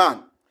of a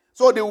man.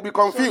 So they will be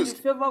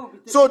confused.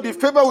 So the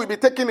favor will be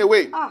taken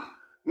away.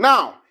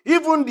 Now,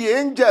 even the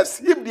angels,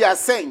 if they are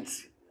sent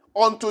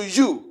unto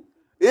you,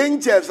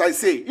 angels I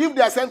say, if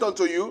they are sent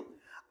unto you,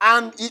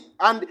 and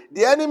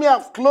the enemy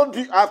have clothed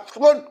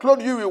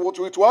you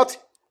with what?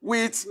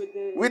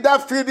 With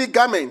that filthy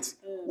garment,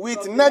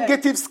 with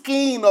negative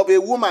skin of a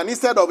woman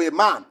instead of a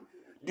man.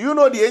 Do you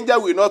know the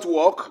angel will not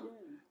walk?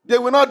 They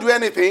will not do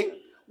anything.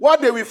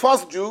 What they will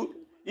first do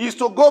is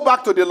to go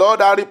back to the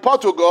Lord and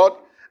report to God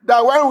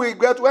that when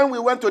we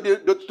went to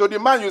the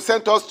man you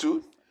sent us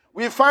to,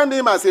 we found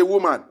him as a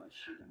woman.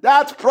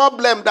 That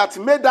problem that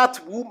made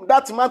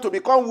that man to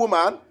become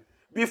woman,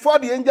 before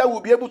the angel will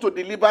be able to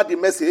deliver the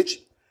message,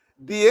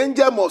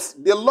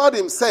 the Lord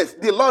himself,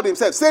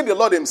 say the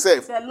Lord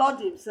himself,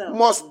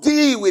 must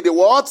deal with the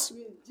what?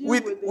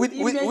 With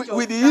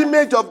the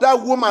image of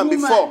that woman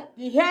before.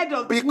 The head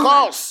of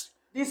because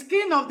the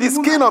skin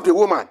of the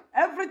woman.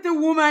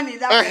 Everything woman is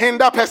that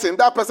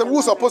that person who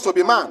was supposed to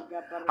be man.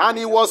 And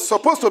he was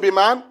supposed to be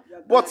man,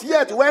 but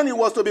yet when he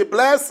was to be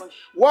blessed,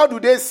 what do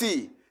they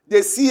see?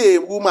 They see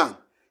a woman.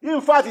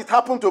 In fact, it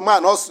happened to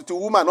woman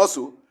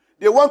also.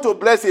 They want to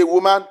bless a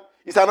woman.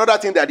 It's another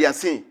thing that they are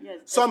seeing. Yes,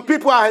 some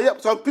people are here,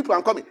 some people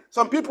are coming.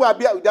 Some people are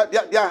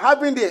they are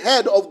having the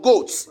head of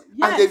goats,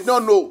 yes, and they did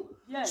not know.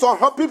 Yes.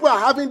 Some people are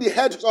having the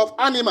heads of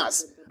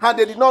animals and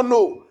they did not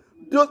know.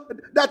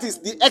 That is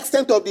the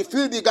extent of the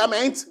filthy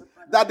garment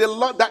that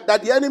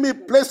the enemy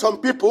placed on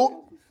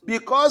people,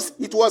 because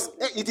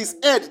it is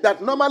head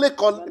that normally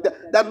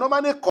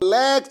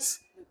collects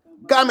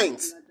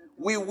garments.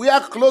 We wear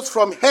clothes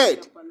from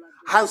head,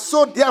 and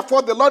so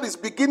therefore the Lord is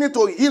beginning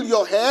to heal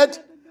your head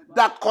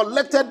that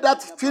collected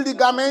that filthy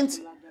garment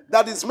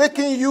that is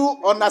making you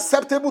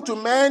unacceptable to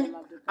men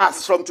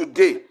as from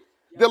today.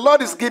 The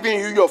Lord is giving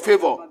you your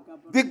favor.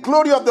 The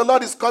glory of the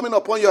Lord is coming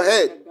upon your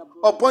head,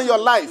 upon your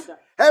life.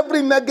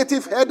 Every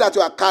negative head that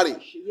you are carrying,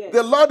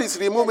 the Lord is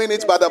removing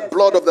it by the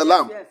blood of the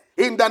Lamb.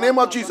 In the name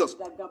of Jesus.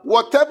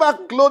 Whatever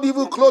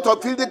evil cloth or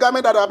filthy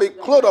garment that have been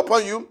clothed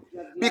upon you,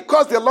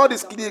 because the Lord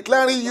is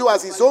declaring you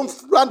as his own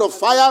brand of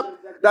fire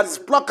that is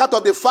plucked out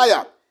of the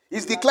fire.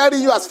 He's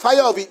declaring you as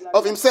fire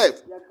of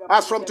himself.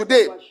 As from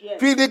today,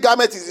 filthy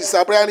garment is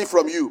disappearing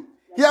from you.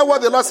 Hear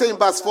what the Lord says in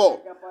verse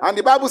 4. And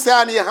the Bible says,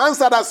 and he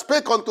answered and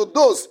spake unto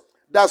those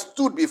that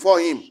stood before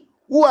him.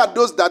 Who are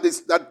those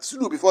that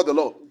stood before the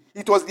Lord?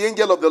 It was the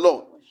angel of the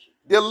Lord.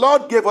 The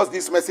Lord gave us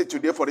this message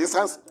today, for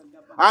instance,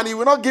 and he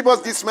will not give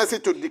us this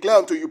message to declare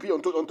unto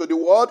the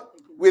world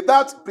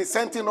without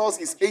presenting us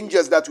his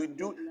angels that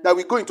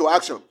we go into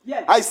action.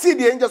 Yes. I see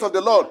the angels of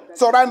the Lord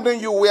surrounding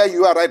you where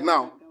you are right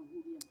now,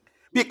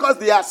 because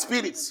they are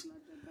spirits.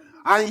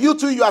 And you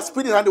too, you are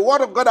spirit, and the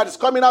word of God that is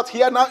coming out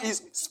here now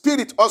is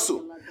spirit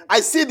also. I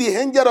see the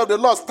angel of the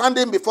Lord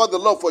standing before the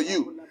Lord for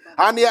you.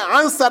 And he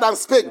answered and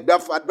spake.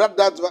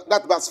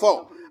 That verse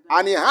 4.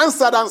 And he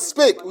answered and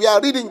spake. We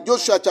are reading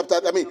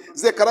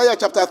Zechariah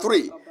chapter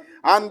 3.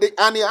 And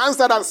he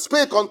answered and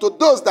spake unto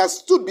those that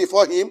stood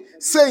before him,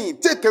 saying,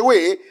 take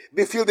away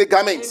the filthy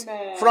garments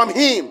from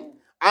him.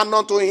 And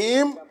unto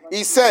him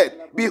he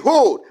said,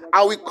 behold,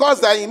 I will cause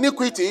thy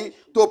iniquity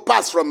to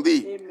pass from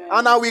thee.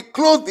 And I will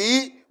clothe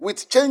thee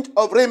with change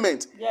of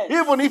raiment. Yes.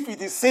 Even if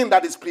it is sin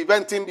that is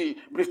preventing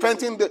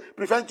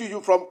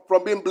you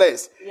from being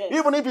blessed. Yes.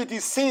 Even if it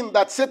is sin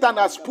that Satan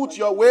has put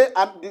your way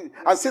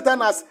and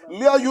Satan has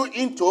lured you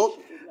into,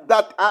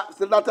 that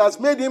has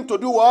made him to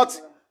do what?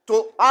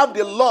 To have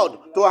the Lord,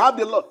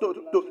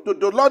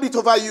 to lord it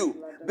over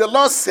you. The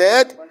Lord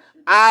said,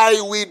 I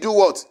will do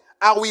what?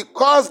 I will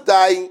cause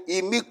thy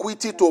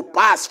iniquity to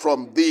pass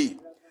from thee.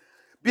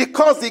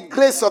 Because the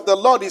grace of the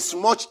Lord is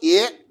much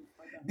here.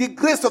 The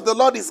grace of the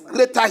Lord is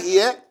greater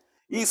here.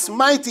 Is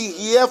mighty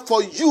here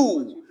for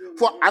you.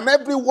 And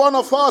every one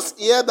of us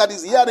here that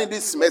is hearing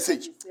this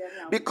message.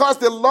 Because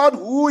the Lord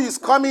who is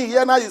coming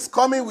here now is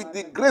coming with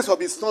the grace of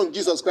his Son,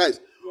 Jesus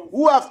Christ.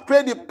 Who have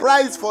paid the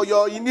price for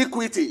your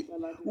iniquity.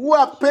 Who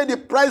have paid the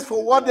price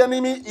for what the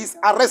enemy is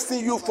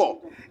arresting you for.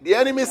 The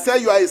enemy said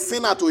you are a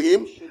sinner to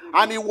him.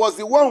 And he was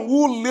the one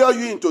who lured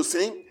you into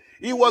sin.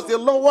 He was the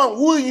one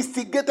who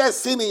instigated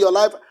sin in your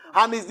life.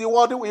 And he's the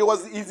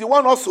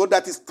one also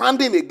that is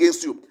standing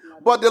against you.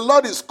 But the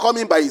Lord is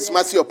coming by his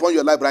mercy upon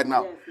your life right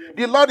now.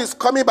 The Lord is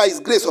coming by his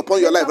grace upon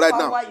your life right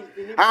now.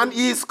 And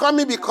he is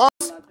coming because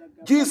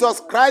Jesus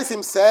Christ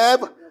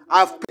himself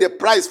has paid the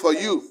price for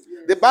you.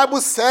 The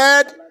Bible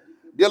said,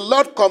 the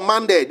Lord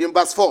commanded in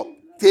verse 4,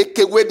 take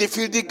away the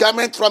filthy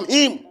garment from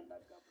him.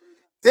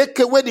 Take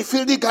away the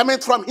filthy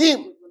garment from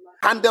him.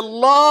 And the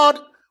Lord,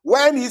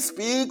 when he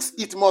speaks,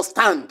 it must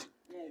stand.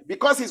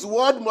 Because his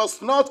word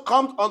must not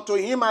come unto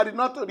him and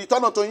not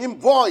return unto him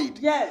void.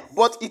 Yes.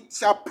 But it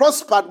shall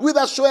prosper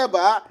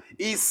whithersoever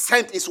he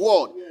sent his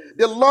word. Yes.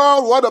 The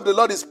word of the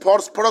Lord is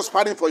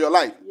prospering for your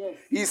life. Yes.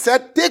 He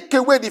said, take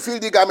away the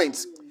filthy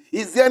garments.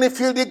 Is there any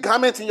filthy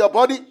garment in your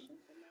body?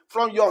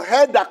 From your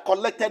head that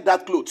collected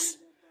that clothes.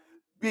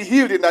 Be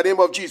healed in the name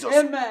of Jesus.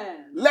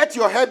 Amen. Let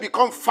your head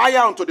become fire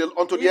unto the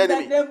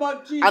enemy. The name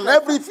of Jesus. And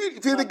every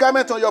filthy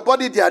garment on your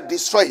body, they are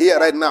destroyed here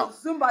right now.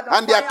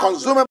 And they are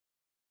consumed.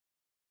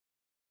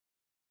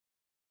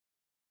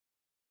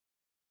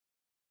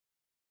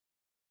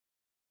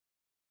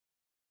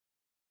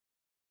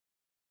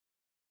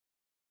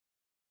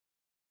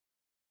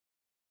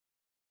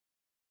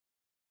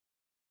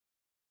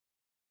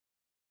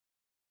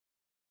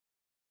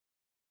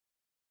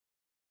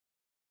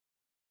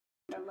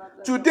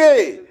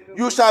 Today,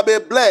 you shall be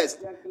blessed.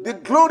 The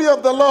glory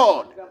of the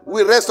Lord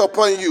will rest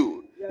upon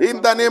you.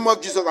 In the name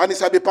of Jesus, and it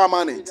shall be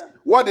permanent.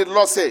 What did the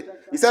Lord say?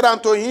 He said,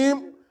 unto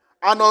him,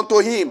 and unto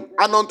him,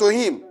 and unto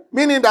him.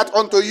 Meaning that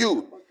unto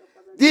you.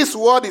 This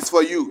word is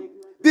for you.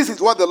 This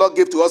is what the Lord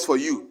gave to us for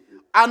you.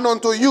 And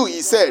unto you,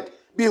 he said,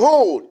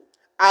 behold,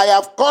 I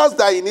have caused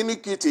thy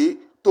iniquity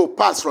to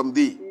pass from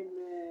thee.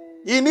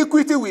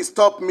 Iniquity will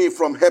stop me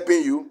from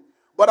helping you.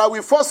 But I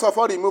will first of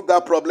all remove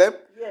that problem.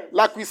 Yes.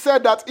 Like we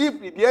said that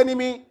if the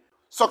enemy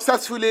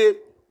successfully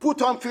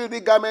put on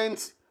filthy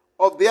garments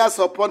of theirs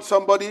upon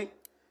somebody,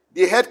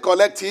 the head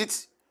collects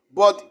it,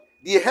 but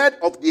the head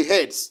of the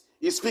heads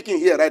is speaking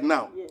here right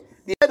now. Yes.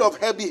 The head of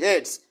heavy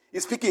heads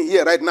is speaking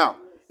here right now.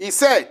 He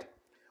said,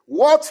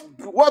 what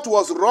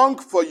was wrong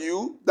for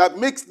you that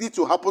makes it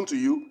to happen to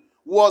you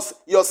was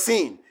your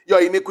sin, your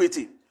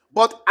iniquity.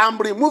 But I'm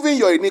removing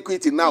your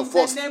iniquity now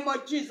first. In the name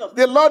of Jesus.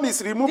 The Lord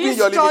is removing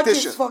your limitation.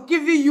 This church is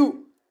forgiving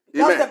you.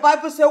 Because the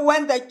Bible says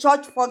when the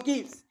church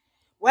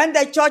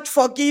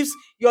forgives,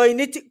 your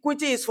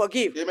iniquity is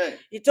forgiven. Amen.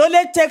 It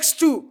only takes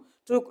two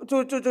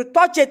to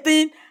touch a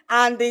thing,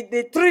 and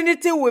the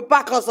Trinity will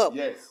back us up.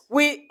 Yes.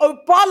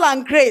 Paul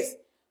and Grace,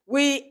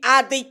 we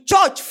are the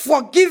church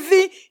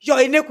forgiving your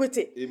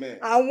iniquity. Amen.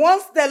 And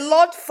once the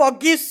Lord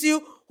forgives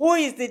you, who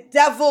is the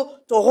devil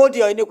to hold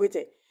your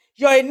iniquity?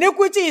 Your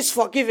iniquity is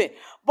forgiven.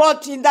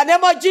 But in the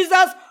name of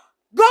Jesus,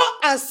 go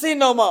and sin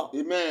no more.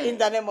 Amen. In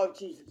the name of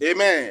Jesus.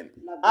 Amen.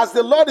 As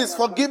the Lord is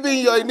forgiving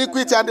your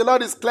iniquity and the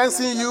Lord is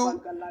cleansing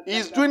you,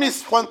 He's doing it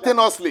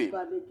spontaneously.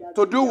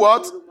 To do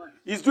what?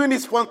 He's doing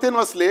it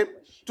spontaneously.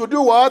 To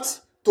do what?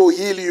 To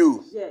heal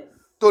you. Yes.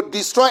 To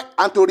destroy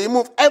and to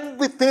remove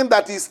everything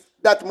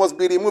that must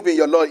be removed in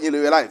your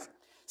life.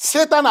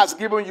 Satan has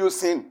given you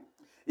sin.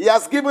 He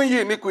has given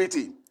you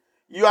iniquity.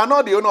 You are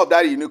not the owner of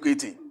that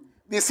iniquity.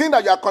 The sin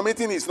that you are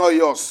committing is not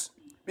yours.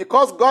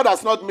 Because God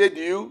has not made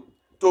you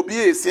to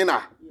be a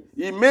sinner.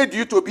 He made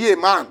you to be a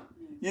man.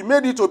 He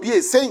made you to be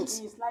a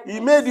saint. He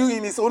made you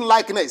in his own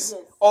likeness,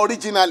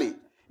 originally.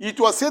 It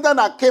was Satan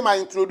that came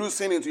and introduced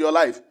sin into your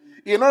life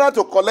in order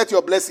to collect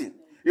your blessing,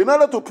 in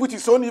order to put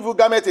his own evil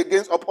garment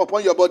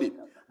upon your body.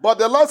 But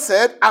the Lord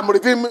said, I'm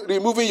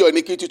removing your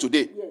iniquity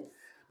today.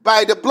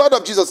 By the blood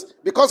of Jesus,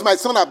 because my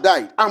son have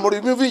died, I'm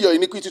removing your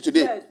iniquity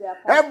today.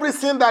 Every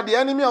sin that the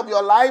enemy of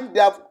your life,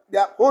 they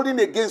are holding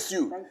against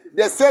you.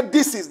 They said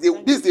this is the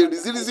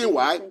reason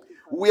why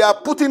we are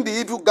putting the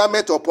evil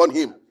garment upon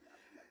him.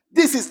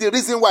 This is the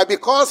reason why,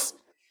 because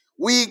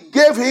we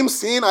gave him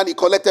sin and he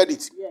collected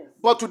it. Yes.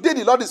 But today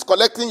the Lord is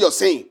collecting your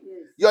sin,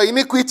 your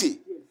iniquity,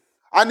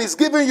 and he's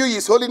giving you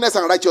his holiness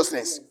and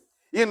righteousness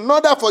in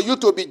order for you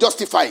to be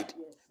justified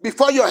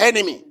before your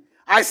enemy.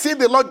 I see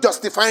the Lord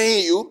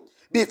justifying you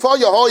before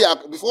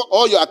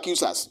all your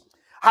accusers.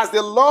 Has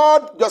the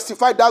Lord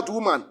justified that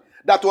woman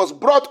that was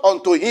brought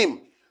unto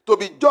him to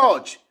be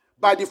judged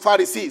by the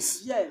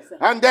Pharisees? Yes.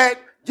 And then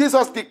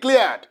Jesus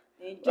declared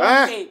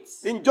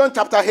in John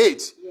chapter 8,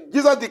 yes.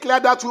 Jesus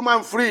declared that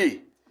woman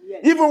free.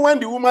 Yes. Even when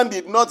the woman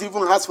did not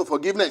even ask for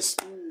forgiveness,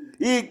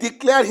 he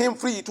declared him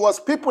free. It was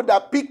people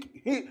that picked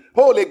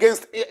hold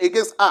against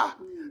her,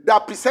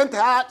 that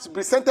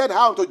presented her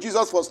unto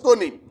Jesus for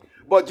stoning.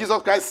 But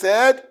Jesus Christ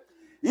said,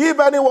 if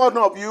any one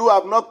of you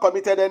have not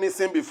committed any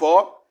sin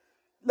before,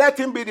 let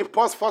him be the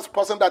first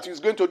person that is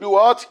going to do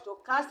what? To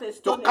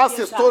cast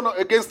a stone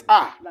against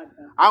her.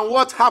 And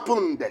what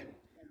happened?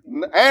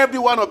 Every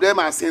one of them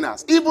are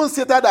sinners. Even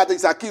Satan that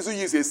is accusing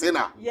you is a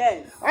sinner.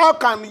 Yes. How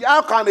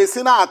can a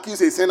sinner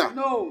accuse a sinner?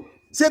 No.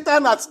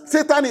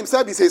 Satan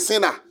himself is a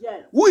sinner.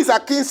 Yes. Who is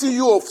accusing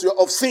you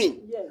of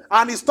sin? Yes.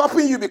 And is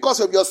stopping you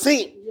because of your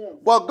sin. Yes.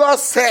 But God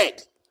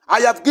said, I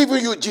have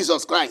given you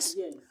Jesus Christ.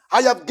 Yes.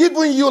 I have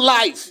given you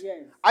life.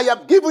 Yes. I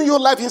have given you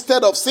life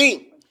instead of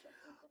sin.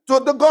 So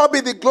the God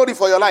be the glory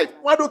for your life.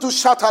 Why don't you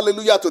shout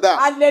hallelujah to that?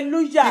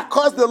 Hallelujah.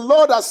 Because the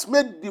Lord has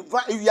made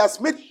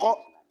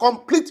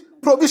complete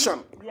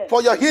provision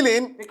for your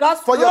healing, because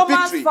for your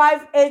victory.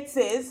 Romans 5:8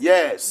 says,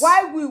 yes,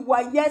 while we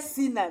were yet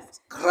sinners,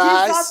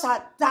 Christ Jesus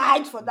had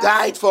died for that.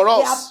 Died for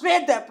us. He had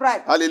paid the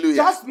price. Hallelujah.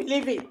 Just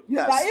believe it.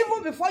 Yes. That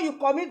even before you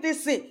commit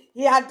this sin,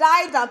 he had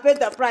died and paid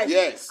the price.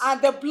 Yes.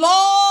 And the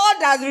blood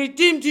has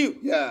redeemed you.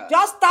 Yeah.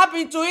 Just tap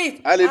into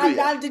it.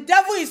 Hallelujah. And the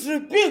devil is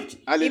rebuked.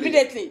 Hallelujah.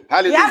 Immediately.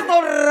 Hallelujah. He has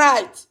no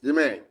right,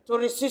 amen, to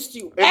resist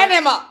you. Amen.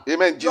 Anymore.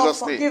 Amen.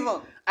 Jesus' name.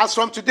 As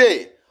from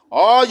today,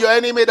 all your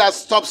enemy that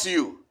stops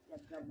you,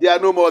 they are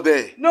no more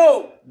there.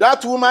 No.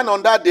 That woman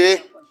on that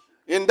day,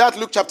 in that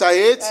Luke chapter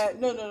 8.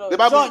 No. The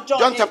Bible,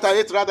 John chapter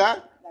 8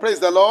 rather. Praise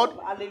the Lord.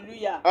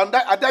 Hallelujah.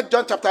 At that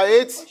John chapter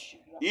 8,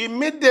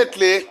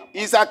 immediately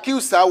his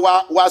accuser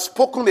was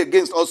spoken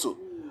against also.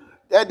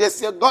 They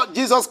said,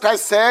 Jesus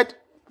Christ said,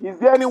 is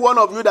there any one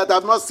of you that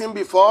have not sinned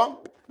before?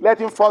 Let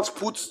him first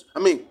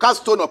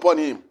cast stone upon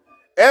him.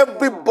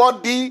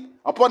 Everybody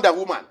upon the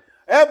woman.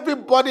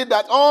 Everybody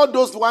all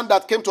those one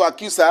that came to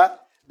accuse her,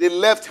 they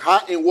left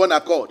her in one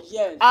accord.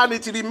 Yes. And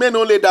it remained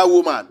only that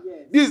woman. Yes.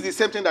 This is the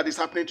same thing that is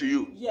happening to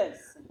you. Yes.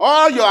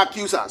 All your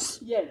accusers.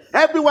 Yes.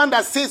 Everyone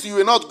that says you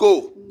will not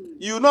go,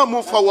 you will not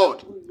move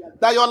forward,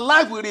 that your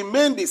life will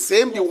remain the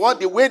same, yes,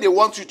 the way they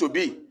want you to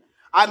be.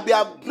 And they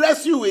have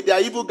dressed you with their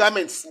evil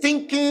garments,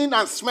 stinking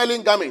and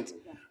smelling garments.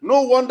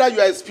 No wonder you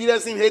are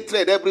experiencing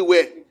hatred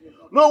everywhere.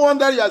 No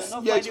wonder you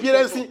are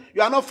experiencing,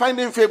 you are not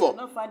finding favor.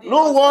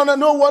 No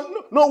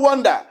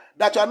wonder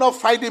that you are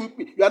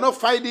not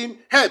finding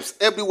helps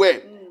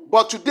everywhere.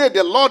 But today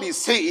the Lord is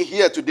saying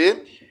here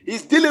today,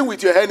 he's dealing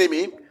with your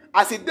enemy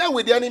as he dealt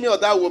with the enemy of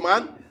that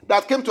woman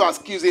that came to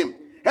accuse him.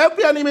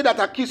 Every enemy that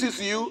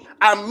accuses you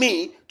and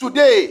me,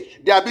 today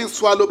they are being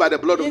swallowed by the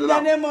blood of the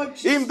Lamb.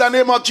 In the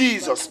name of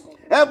Jesus.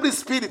 Every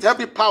spirit,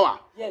 every power,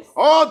 yes,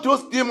 all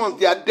those demons,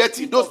 they are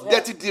dirty. Those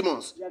dirty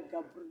demons.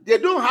 They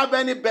don't have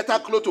any better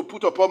clothes to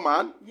put upon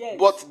man, yes,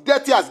 but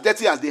dirty as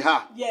they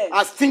are, yes,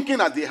 as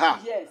stinking as they are.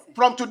 Yes.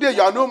 From today,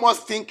 you are no more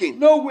stinking.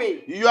 No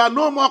way. You are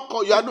no more.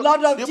 The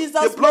blood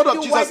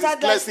of Jesus is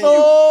cleansing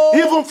you,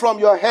 even from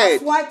your head.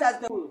 As white as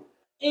the wool.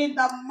 In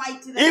the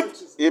mighty name of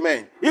Jesus.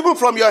 Amen. Even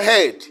from your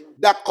head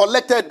that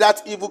collected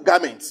that evil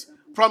garment.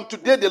 From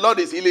today, the Lord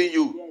is healing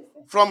you.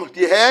 Yes. From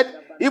the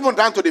head, even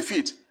down to the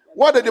feet.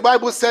 What did the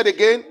Bible said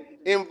again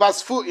in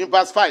verse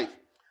 5?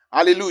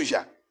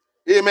 Hallelujah.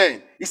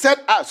 Amen. He said,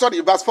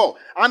 verse 4.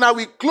 And I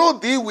will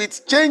clothe thee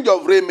with change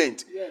of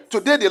raiment. Yes.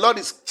 Today the Lord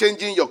is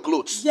changing your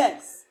clothes.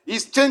 Yes.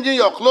 He's changing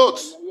your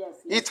clothes. Yes.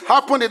 It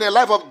happened in the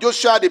life of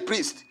Joshua the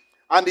priest.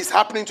 And it's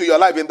happening to your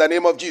life in the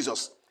name of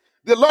Jesus.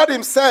 The Lord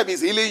himself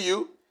is healing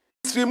you.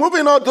 He's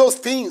removing all those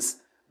things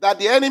that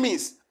the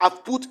enemies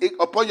have put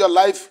upon your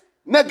life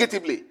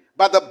negatively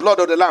by the blood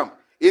of the Lamb.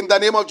 In the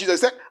name of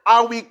Jesus. He said,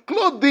 I will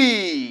clothe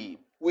thee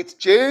with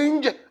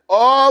change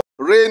of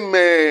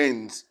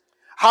raiment.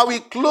 I will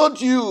clothe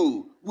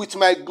you with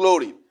my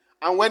glory.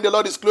 And when the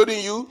Lord is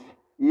clothing you,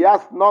 he has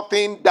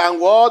nothing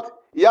than what?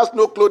 He has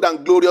no clothes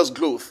than glorious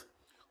clothes.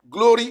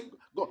 Glory,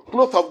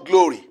 cloth of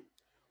glory,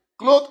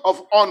 cloth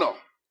of honor,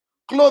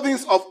 clothing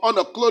of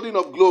honor, clothing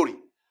of glory,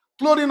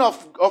 clothing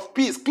of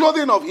peace,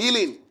 clothing of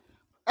healing.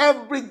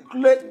 Every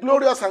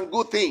glorious and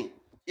good thing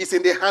is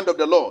in the hand of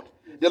the Lord.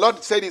 The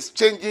Lord said he's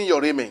changing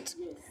your raiment.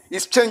 Yes.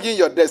 He's changing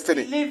your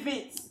destiny. Believe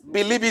it.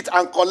 Believe it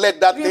and collect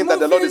that thing that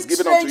the Lord is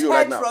giving unto you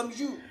right now.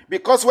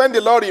 Because when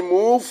the Lord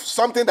removes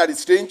something that is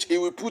strange, he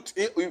will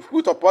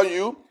put upon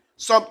you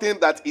something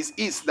that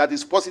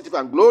is positive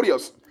and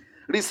glorious.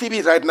 Receive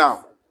it right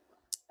now.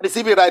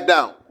 Receive it right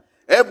now.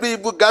 every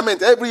evil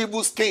garment, every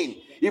evil skin.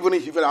 Even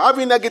if you're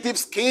having negative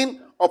skin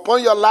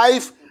upon your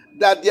life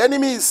that the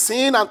enemy is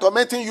seeing and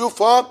tormenting you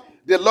for,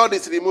 the Lord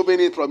is removing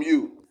it from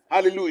you.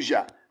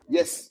 Hallelujah.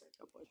 Yes.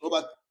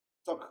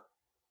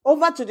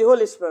 Over to the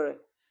Holy Spirit.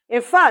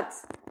 In fact,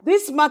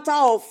 this matter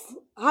of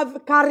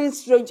carrying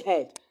strange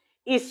head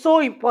is so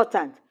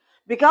important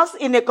because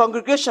in a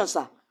congregation,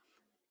 sir,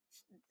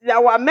 there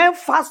were men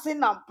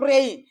fasting and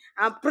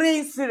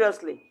praying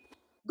seriously.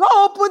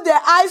 God opened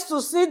their eyes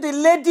to see the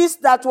ladies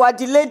that were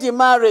delayed in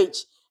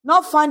marriage,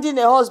 not finding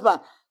a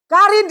husband,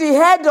 carrying the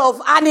head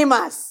of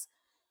animals,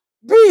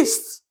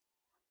 beasts.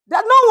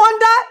 That no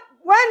wonder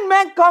when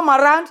men come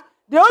around,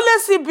 they only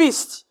see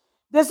beasts.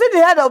 They see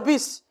the head of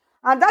beasts.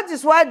 And that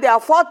is why they are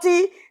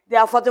 40, they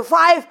are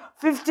 45,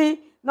 50,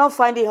 not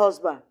finding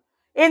husband.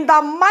 In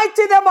the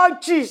mighty name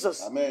of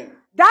Jesus, amen.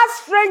 That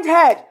strange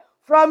head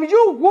from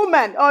you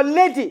woman or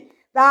lady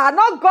that are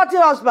not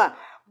gotten husband,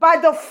 by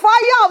the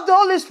fire of the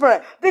Holy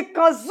Spirit, the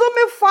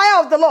consuming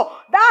fire of the Lord,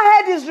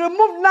 that head is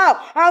removed now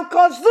and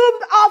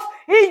consumed off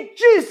in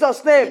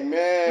Jesus' name.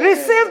 Amen.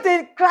 Receive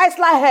the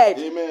Christ-like head.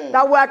 Amen.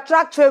 That will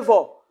attract favor.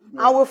 Amen.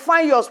 And will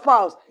find your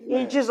spouse. Amen.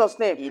 In Jesus'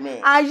 name.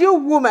 Amen. And you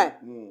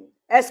woman,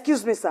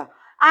 excuse me, sir,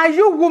 and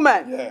you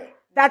woman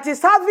that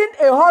is having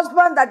a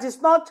husband that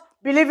is not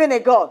believing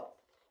in God,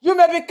 you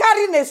may be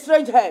carrying a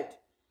strange head.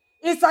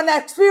 It's an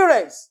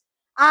experience.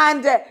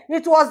 And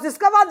it was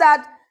discovered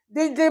that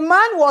the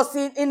man was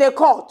in a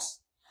court.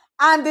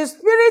 And the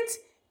spirit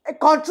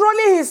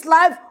controlling his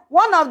life,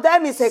 one of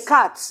them is a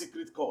cat.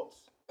 Secret court.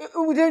 The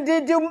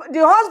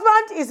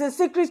husband is a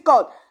secret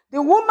court.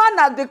 The woman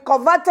had been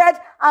converted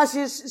and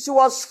she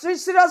was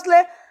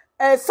seriously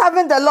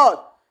serving the Lord.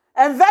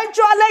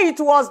 Eventually, it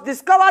was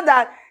discovered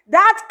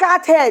that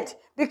cat head,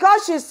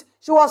 because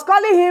she was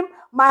calling him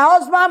my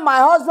husband,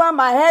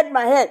 my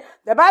head.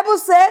 The Bible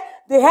says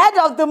the head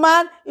of the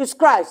man is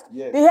Christ.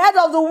 Yes. The head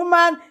of the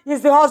woman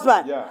is the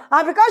husband. Yeah.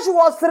 And because she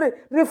was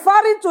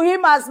referring to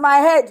him as my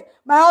head,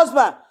 my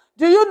husband,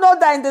 do you know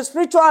that in the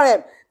spiritual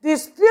realm, the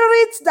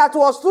spirit that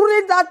was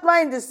ruling that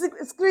man in the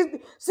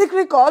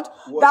secret court,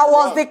 that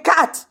was the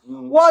cat,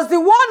 was the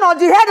one on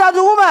the head of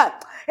the woman.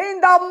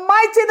 In the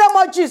mighty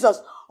name of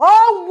Jesus,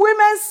 all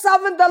women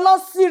serving the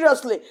Lord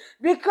seriously,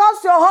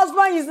 because your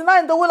husband is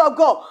not in the will of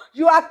God,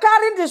 you are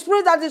carrying the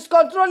spirit that is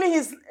controlling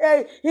his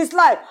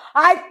life.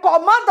 I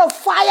command the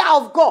fire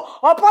of God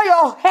upon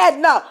your head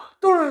now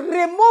to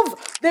remove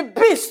the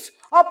beast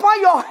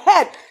upon your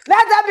head.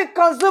 Let them be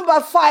consumed by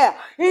fire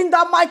in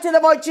the mighty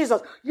name of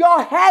Jesus.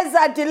 Your heads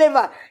are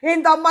delivered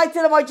in the mighty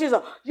name of Jesus.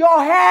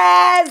 Your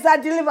heads are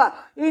delivered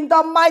in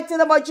the mighty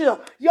name of Jesus.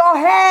 Your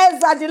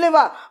heads are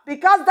delivered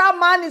because that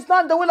man is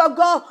not in the will of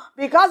God,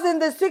 because in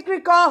the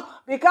secret call,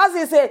 because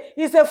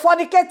he's a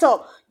fornicator.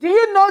 Do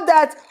you know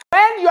that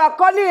when you are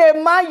calling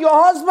a man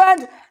your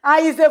husband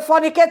and he's a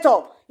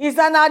fornicator, he's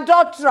an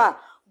adulterer?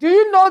 Do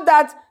you know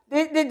that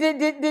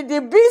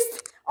the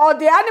beast or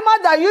the animal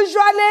that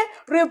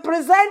usually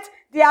represents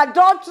the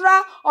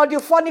adulterer or the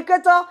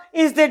fornicator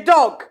is the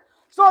dog?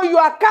 So you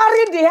are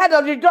carrying the head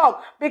of the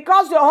dog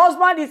because your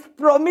husband is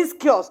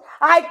promiscuous.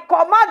 I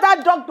command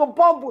that dog to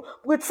burn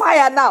with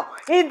fire now.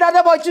 In the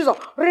name of Jesus.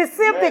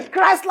 Receive the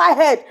Christ-like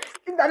head.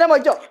 In the name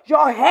of Jesus.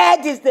 Your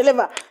head is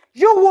delivered.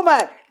 You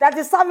woman that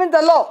is serving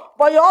the Lord,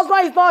 but your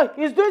husband is not,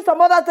 he's doing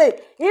some other thing.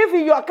 If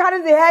you are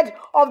carrying the head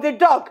of the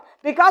dog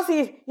because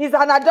he's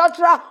an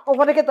adulterer or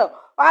fornicator,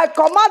 I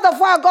command the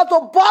fire of God to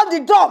burn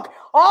the dog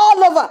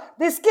all over,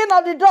 the skin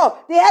of the dog,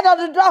 the head of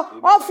the dog,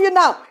 off you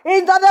now,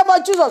 in the name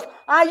of Jesus.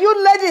 And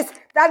you ladies,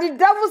 that the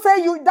devil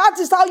say that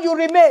is how you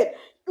remain.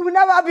 You will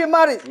never be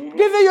married.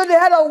 Giving you the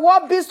head of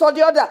one beast or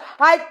the other.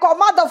 I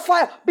command the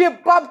fire, be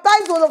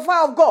baptized with the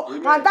fire of God.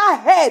 Amen. And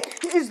that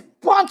head is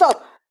burnt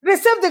up.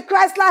 Receive the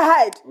Christ-like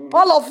head,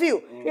 all of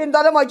you, in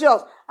the name of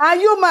Jesus. And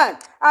you, man,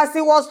 as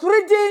he was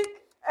reading,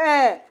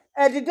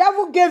 the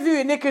devil gave you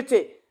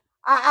iniquity.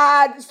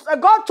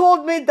 God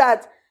told me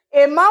that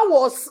a man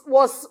was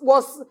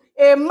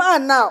a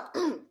man now.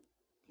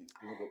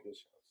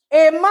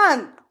 A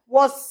man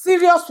was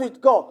serious with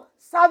God,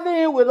 serving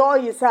him with all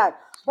his heart.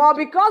 But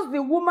because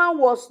the woman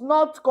was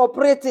not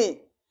cooperating,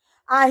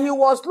 and he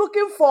was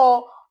looking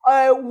for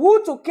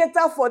who to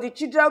cater for the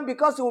children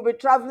because he will be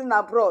traveling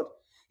abroad,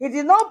 he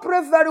did not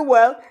pray very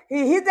well.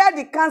 He heeded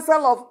the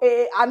counsel of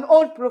an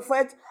old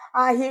prophet,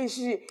 and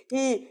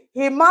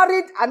he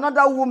married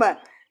another woman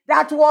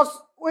that was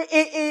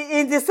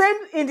in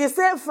the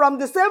same from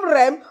the same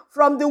realm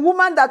from the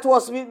woman that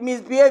was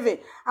misbehaving,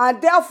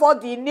 and therefore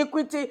the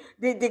iniquity,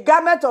 the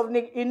garment of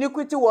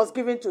iniquity was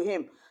given to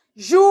him.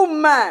 You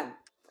man,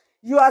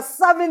 you are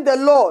serving the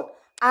Lord,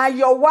 and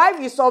your wife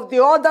is of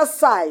the other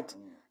side,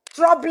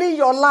 troubling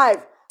your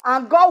life,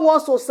 and God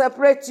wants to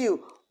separate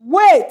you.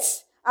 Wait.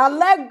 And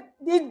let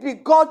it be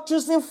God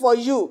choosing for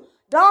you.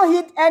 Don't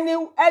hit any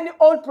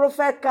old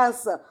prophet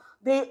cancer.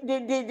 The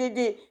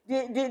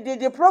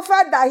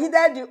prophet that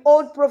heeded the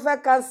old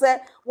prophet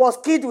cancer was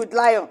killed with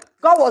lion.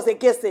 God was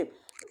against him.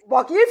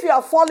 But if you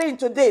are falling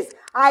into this,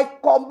 I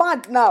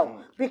command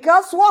now.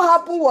 Because what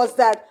happened was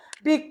that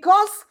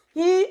because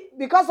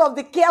because of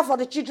the care for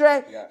the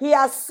children, he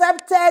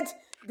accepted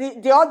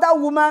the other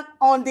woman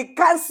on the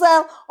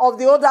counsel of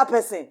the older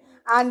person.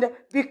 And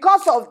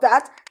because of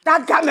that,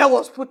 that garment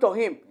was put on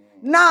him.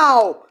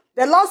 Now,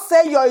 the Lord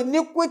said your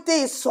iniquity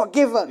is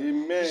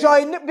forgiven.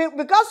 Amen.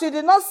 Because you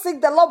did not seek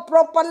the Lord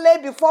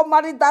properly before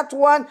marrying that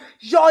one,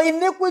 your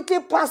iniquity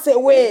pass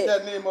away.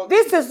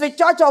 This is the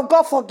church of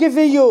God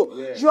forgiving you.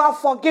 Yes. You are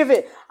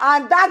forgiven.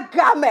 And that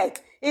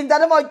garment, in the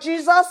name of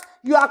Jesus,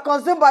 you are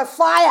consumed by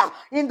fire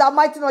in the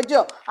mighty name of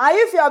Jesus. And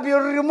if you have been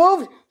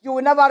removed, you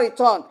will never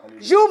return. Amen.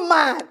 You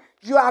man,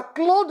 you are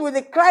clothed with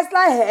the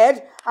Christ-like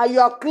head, and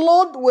you are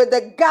clothed with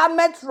the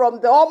garment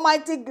from the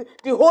Almighty,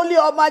 the Holy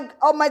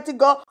Almighty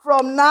God,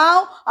 from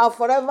now and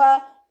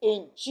forever,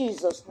 in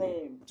Jesus'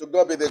 name. To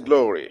God be the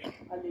glory.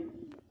 Hallelujah.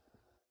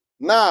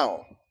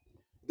 Now,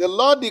 the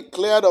Lord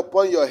declared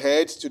upon your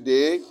head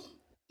today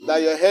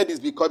that your head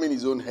is becoming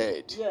his own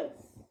head. Yes.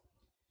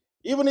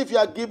 Even if you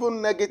are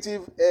given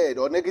negative head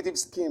or negative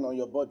skin on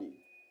your body,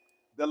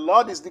 the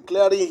Lord is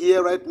declaring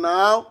here right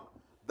now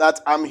that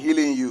I'm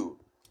healing you.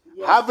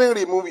 Yes. Having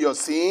removed your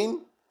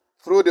sin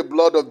through the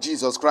blood of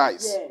Jesus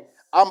Christ. Yes.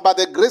 And by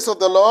the grace of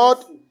the Lord,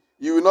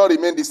 you will not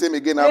remain the same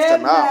again after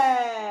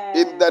now.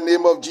 In the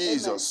name of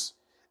Jesus.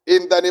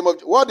 Amen. In the name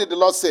of, what did the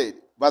Lord say?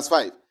 Verse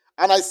 5.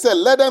 And I said,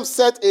 let them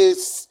set a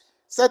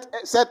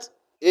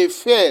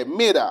fair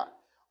mirror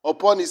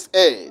upon his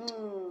head.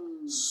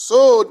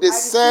 So they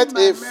set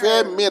a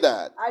fair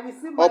mirror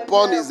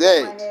upon his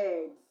head.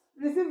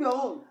 Receive your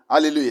own.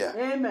 Hallelujah.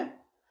 Amen.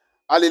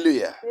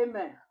 Hallelujah.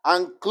 Amen.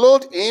 And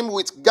clothed him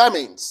with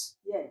garments.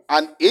 Yes.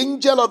 An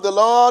angel of the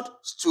Lord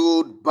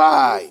stood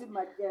by.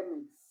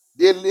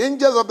 The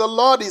angels of the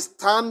Lord is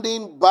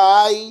standing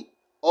by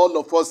all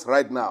of us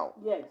right now.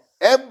 Yes.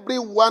 Every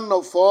one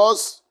of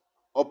us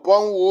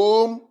upon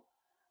whom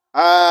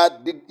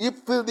the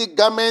filthy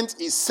garment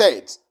is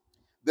set,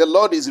 the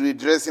Lord is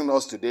redressing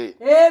us today.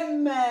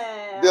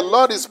 Amen. The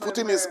Lord is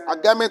putting his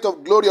garment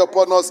of glory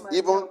upon us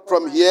even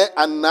from here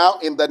and now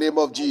in the name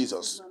of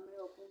Jesus.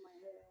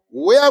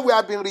 Where we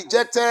have been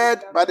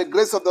rejected, by the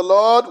grace of the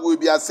Lord, we will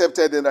be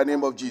accepted in the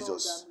name of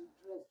Jesus.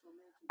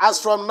 As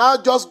from now,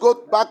 just go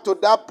back to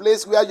that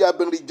place where you have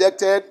been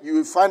rejected. You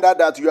will find out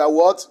that you are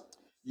what?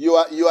 You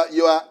are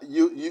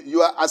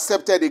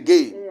accepted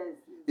again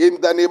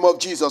in the name of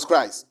Jesus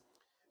Christ.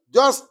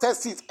 Just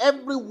test it.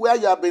 Everywhere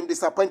you have been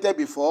disappointed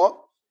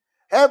before,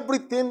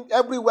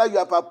 everywhere you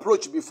have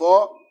approached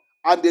before,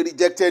 and they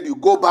rejected you,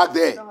 go back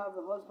there.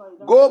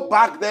 Go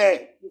back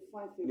there.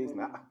 Please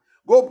now.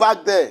 Go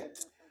back there.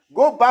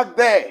 Go back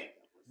there.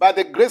 By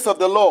the grace of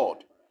the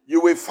Lord,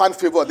 you will find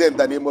favor there in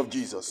the name of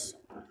Jesus.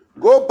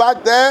 Go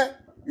back there,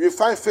 you will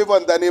find favor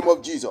in the name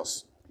of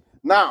Jesus.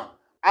 Now,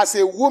 as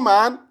a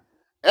woman,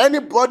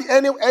 anybody,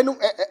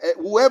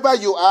 whoever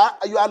you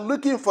are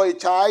looking for a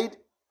child,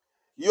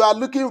 you are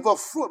looking for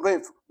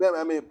fruit,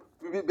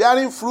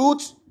 bearing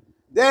fruit,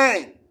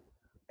 then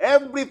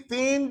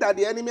everything that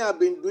the enemy have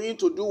been doing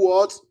to do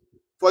what?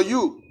 For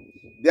you,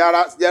 there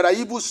are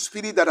evil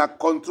spirits that are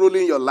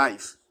controlling your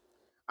life.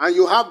 And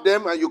you have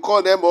them and you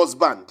call them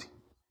husband.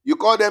 You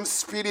call them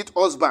spirit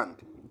husband.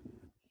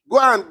 Go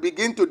and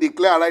begin to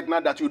declare right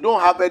now that you don't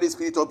have any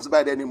spirit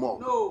husband anymore.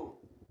 No.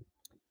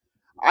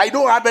 I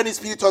don't have any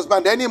spirit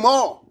husband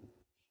anymore.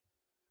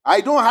 I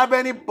don't have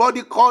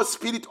anybody called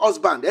spirit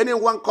husband.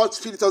 Anyone called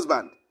spirit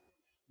husband.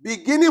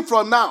 Beginning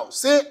from now,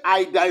 say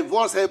I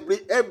divorce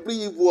every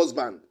evil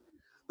husband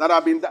that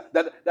have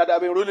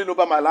been ruling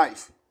over my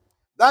life.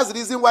 That's the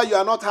reason why you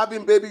are not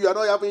having baby, you are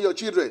not having your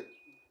children.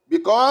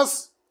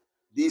 Because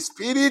the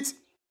spirit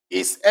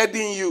is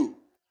heading you.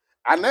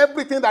 And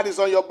everything that is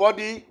on your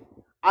body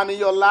and in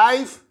your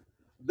life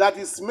that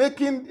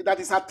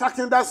is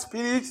attracting that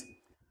spirit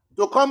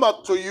to come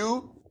up to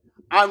you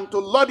and to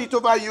lord it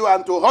over you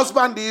and to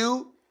husband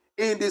you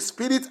in the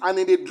spirit and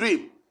in the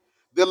dream.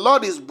 The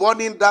Lord is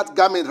burning that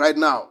garment right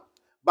now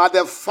by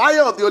the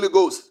fire of the Holy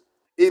Ghost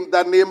in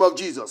the name of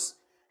Jesus.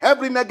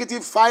 Every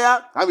negative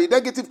fire and the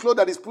negative cloth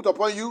that is put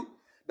upon you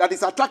that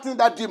is attracting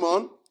that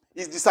demon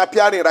is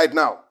disappearing right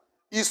now.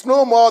 It's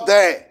no more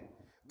there.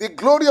 The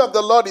glory of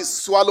the Lord is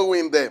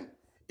swallowing them.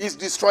 It's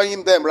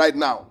destroying them right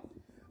now.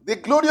 The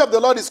glory of the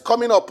Lord is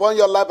coming upon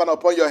your life and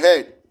upon your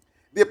head.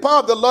 The power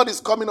of the Lord is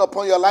coming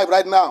upon your life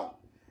right now.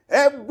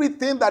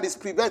 Everything that is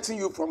preventing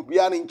you from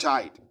bearing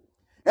child,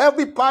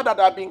 every power that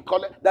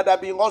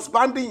have been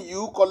husbanding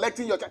you,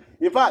 collecting your child.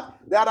 In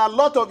fact, there are a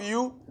lot of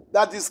you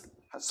that is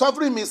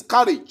suffering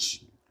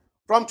miscarriage.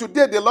 From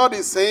today, the Lord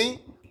is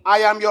saying, I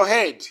am your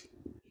head.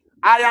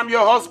 I am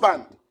your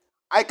husband.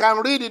 I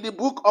can read in the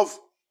book of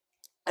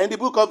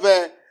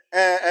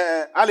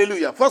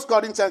Hallelujah. 1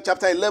 Corinthians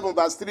chapter 11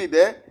 verse 3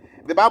 there.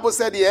 The Bible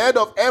said the head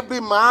of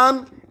every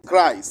man,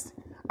 Christ.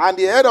 And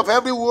the head of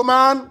every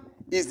woman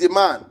is the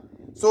man.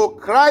 So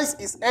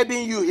Christ is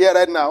heading you here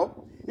right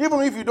now.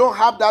 Even if you don't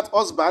have that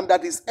husband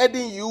that is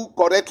heading you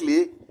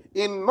correctly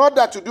in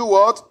order to do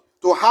what?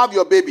 To have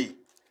your baby.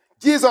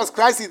 Jesus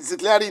Christ is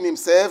declaring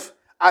himself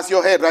as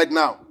your head right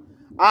now.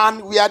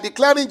 And we are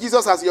declaring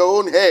Jesus as your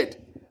own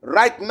head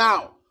right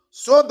now.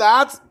 So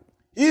that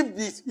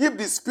If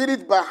the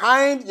spirit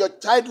behind your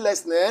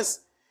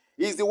childlessness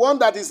is the one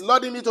that is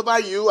lording it over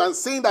you and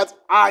saying that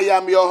I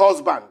am your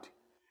husband,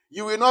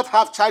 you will not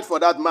have child for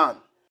that man.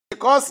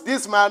 Because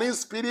this marine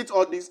spirit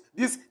or this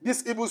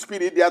evil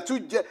spirit,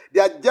 they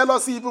are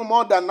jealousy even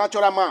more than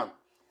natural man.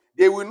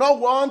 They will not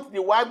want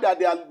the wife that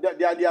they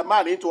are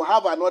marrying to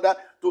have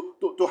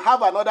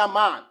another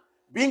man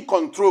being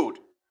controlled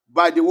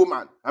by the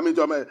woman. I mean,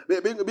 they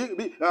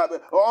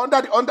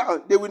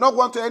will not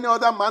want any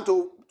other man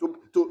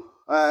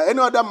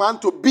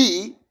to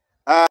be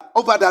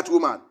over that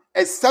woman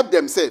except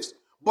themselves.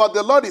 But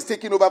the Lord is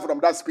taking over from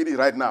that spirit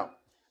right now.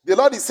 The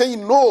Lord is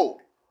saying no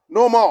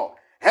more.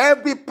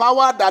 Every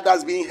power that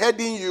has been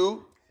heading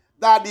you,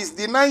 that is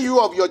denying you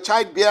of your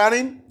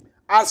childbearing,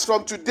 as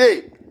from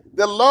today,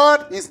 the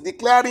Lord is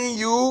declaring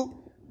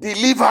you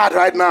delivered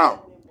right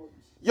now.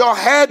 Your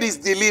head is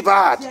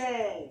delivered.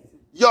 Yes.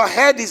 Your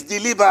head is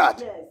delivered.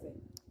 Yes.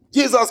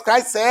 Jesus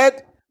Christ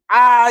said,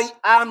 I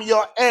am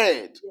your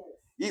head. Yes.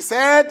 He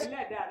said,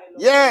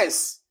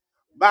 yes,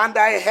 and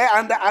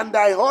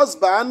thy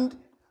husband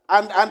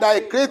and thy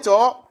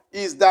creator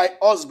is thy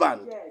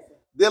husband. Yes.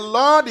 The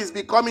Lord is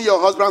becoming your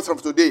husband from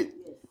today. Yes.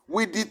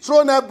 We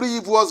dethrone every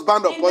evil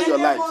husband upon your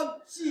life.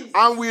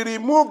 And we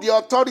remove the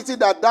authority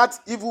that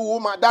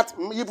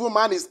evil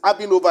man is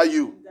having over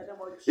you.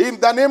 In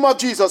the name of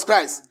Jesus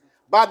Christ.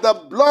 By the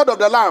blood of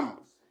the Lamb,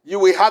 you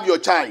will have your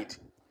child.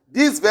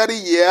 This very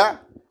year,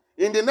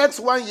 in the next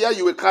 1 year,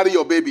 you will carry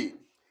your baby.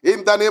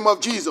 In the name of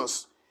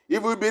Jesus.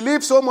 If you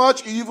believe so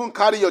much, you even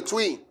carry your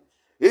twin.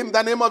 In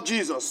the name of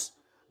Jesus.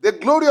 The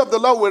glory of the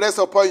Lord will rest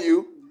upon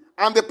you.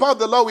 And the power of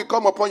the Lord will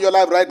come upon your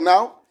life right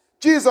now.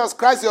 Jesus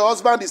Christ, your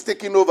husband, is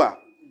taking over.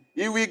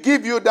 He will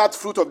give you that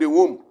fruit of the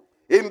womb.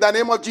 In the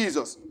name of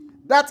Jesus.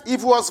 That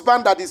evil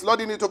husband that is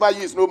lording it over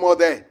you is no more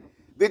there.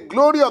 The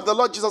glory of the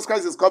Lord Jesus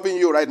Christ is covering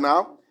you right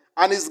now.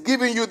 And is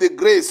giving you the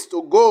grace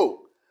to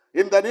go.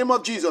 In the name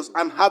of Jesus.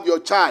 And have your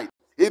child.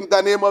 In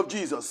the name of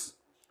Jesus.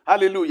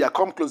 Hallelujah.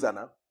 Come closer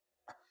now.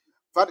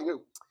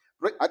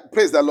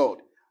 Praise the Lord.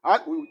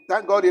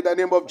 Thank God in the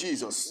name of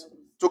Jesus.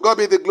 To God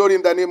be the glory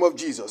in the name of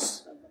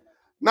Jesus.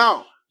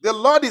 Now, the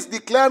Lord is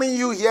declaring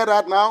you here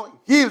right now,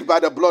 healed by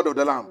the blood of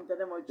the Lamb.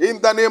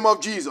 In the name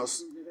of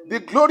Jesus. The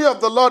glory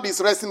of the Lord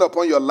is resting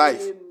upon your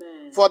life.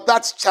 Amen. For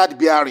that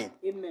childbearing.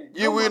 Amen.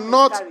 You will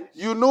not,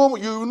 you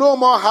no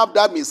more have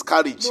that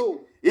miscarriage.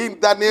 No. In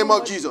the name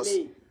of Jesus.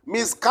 Delay.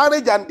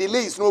 Miscarriage and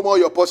delay is no more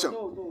your portion.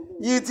 No.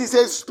 It is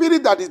a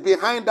spirit that is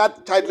behind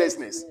that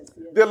childlessness. Yes.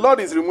 The Lord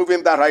is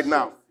removing that right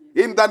now.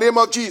 In the name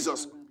of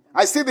Jesus.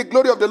 I see the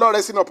glory of the Lord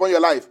resting upon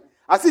your life.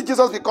 I see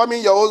Jesus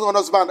becoming your own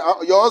husband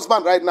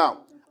right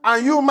now.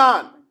 And you,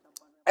 man,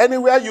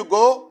 anywhere you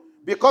go,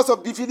 because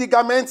of the filthy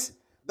garments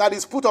that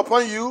is put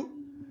upon you,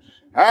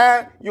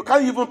 you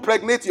can't even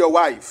pregnate your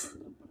wife.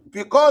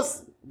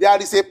 Because there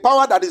is a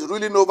power that is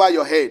ruling over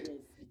your head.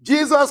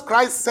 Jesus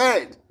Christ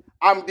said,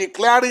 I'm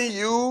declaring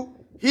you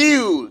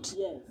healed.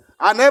 Yes.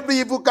 And every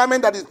evil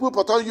garment that is put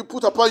upon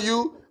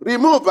you,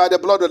 removed by the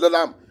blood of the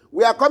Lamb.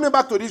 We are coming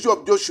back to the issue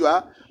of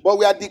Joshua, but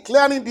we are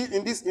declaring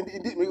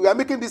we are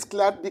making this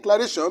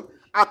declaration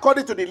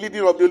according to the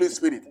leading of the Holy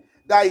Spirit.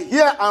 That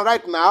here and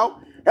right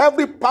now,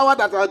 every power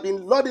that has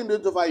been lording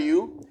over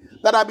you,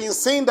 that have been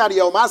saying that they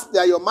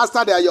are your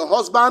master, they are your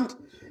husband,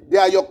 they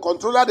are your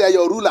controller, they are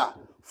your ruler.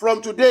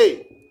 From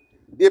today,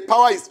 the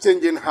power is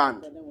changing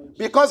hand.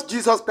 Because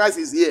Jesus Christ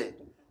is here,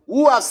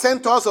 who has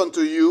sent us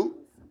unto you,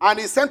 and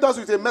he sent us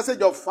with a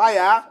message of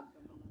fire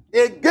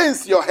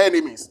against your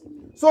enemies.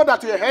 So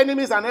that your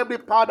enemies and every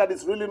power that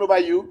is ruling over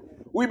you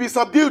will be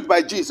subdued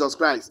by Jesus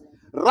Christ.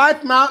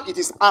 Right now, it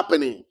is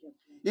happening.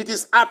 It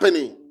is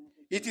happening.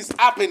 It is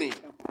happening.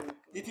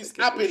 It is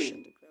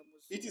happening.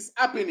 It is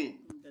happening.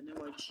 In the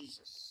name of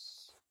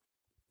Jesus.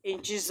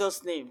 In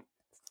Jesus' name.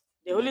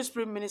 The Holy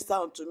Spirit ministered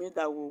unto me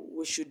that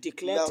we should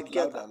declare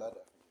together.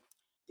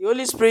 The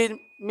Holy Spirit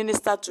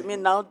ministered to me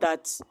now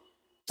that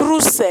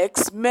through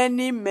sex,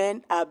 many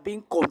men are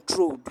being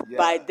controlled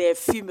by their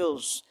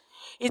females.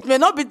 It may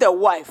not be the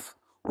wife.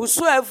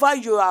 Whosoever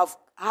you have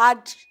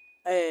had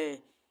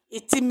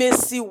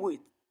intimacy with,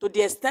 to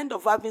the extent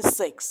of having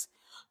sex,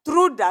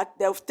 through that,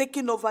 they have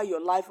taken over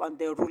your life and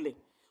they're ruling.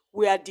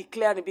 We are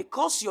declaring,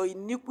 because your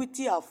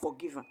iniquity are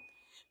forgiven,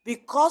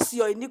 because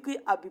your iniquity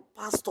are be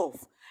passed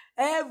off,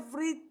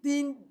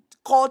 everything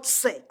called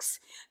sex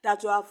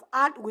that you have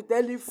had with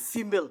any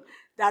female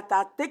that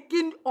are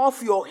taken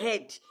off your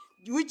head,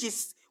 which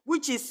is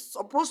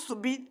supposed to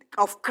be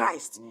of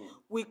Christ.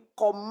 We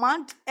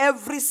command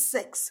every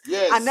sex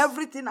and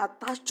everything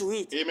attached to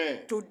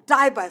it to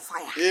die by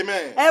fire.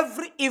 Amen.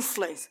 Every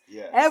influence,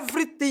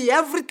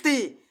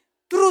 everything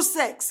through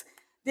sex,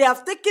 they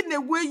have taken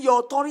away your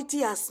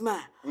authority as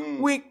man.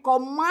 We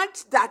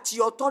command that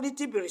your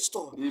authority be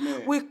restored.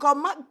 Amen. We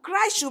command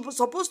Christ should be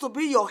supposed to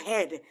be your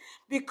head.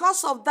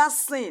 Because of that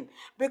sin,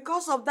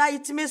 because of that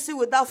intimacy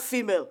with that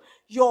female,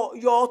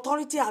 your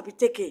authority will be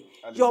taken.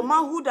 Hallelujah. Your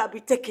manhood will be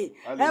taken.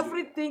 Hallelujah.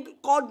 Everything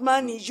called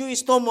man in you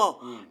is no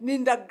more.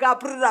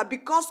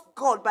 Because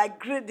God, by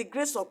the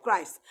grace of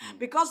Christ,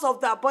 because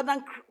of the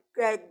abundant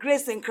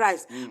grace in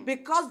Christ.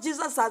 Because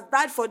Jesus has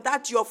died for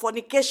that, your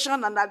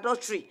fornication and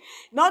adultery,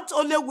 not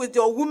only with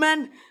your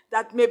woman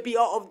that may be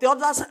of the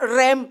other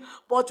realm,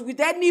 but with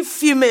any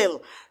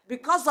female.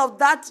 Because of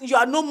that, you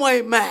are no more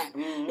a man.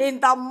 In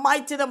the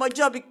mighty name of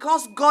Jesus,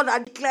 because God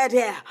had declared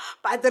here,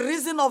 by the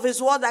reason of his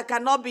word that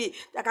cannot be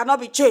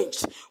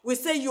changed, we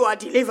say you are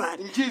delivered.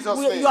 In Jesus'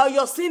 name.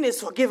 Your sin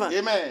is forgiven.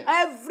 Amen.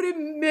 Every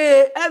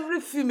male, every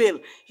female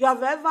you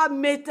have ever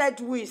mated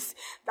with,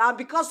 that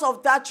because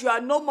of that, you are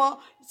no more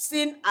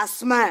seen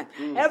as man.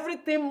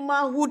 Everything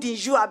manhood in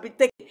you have been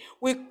taken.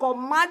 We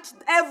command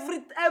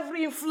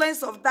every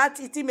influence of that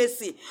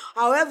intimacy,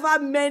 however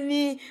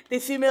many the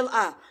female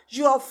are.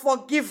 You are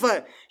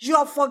forgiven. You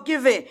are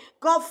forgiven.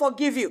 God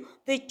forgive you.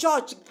 The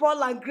church,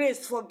 Paul and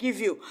Grace forgive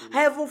you.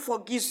 Heaven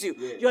forgives you.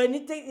 Yes. Your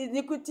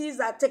iniquities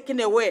are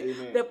taken away.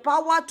 Amen. The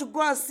power to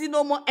go and sin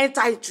no more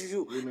enter into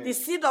you. Amen. The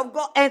seed of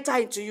God enter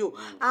into you.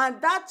 And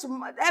that's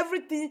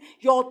everything,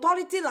 your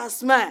authority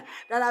as man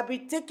that have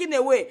been taken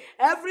away.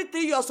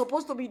 Everything you're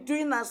supposed to be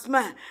doing as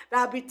man that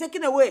have been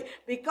taken away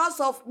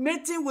because of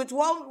mating with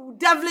one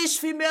devilish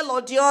female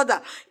or the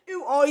other.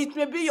 Or it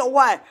may be your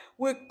wife.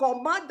 We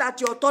command that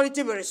your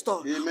authority be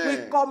restored.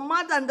 Amen. We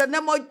command in the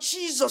name of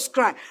Jesus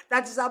Christ,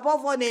 that is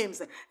above all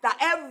names, that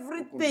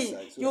everything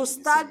you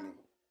start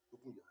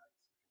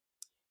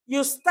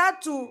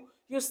to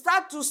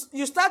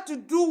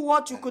do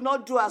what you could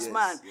not do as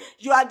man. Yes.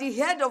 You are the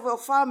head of your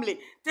family.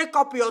 Take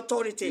up your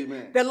authority.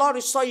 Amen. The Lord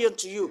is showing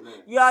to you. Amen.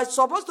 You are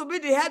supposed to be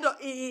the head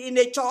in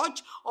a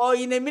church or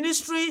in a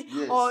ministry,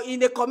 yes, or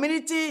in a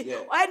community,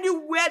 yes, or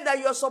anywhere that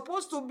you are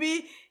supposed to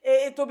be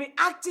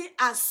acting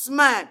as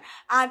man.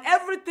 And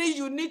everything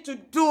you need to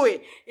do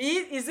it.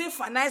 Is it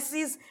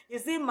finances?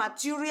 Is it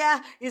material?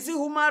 Is it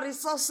human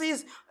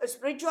resources?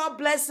 Spiritual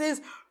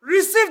blessings?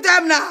 Receive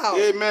them now.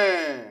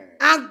 Amen.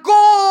 And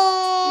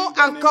go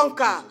and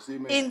conquer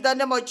in the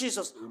name of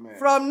Jesus. Amen.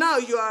 From now,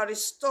 you are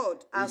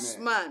restored as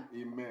man.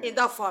 Amen. In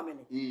that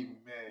family. Amen.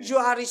 You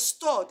are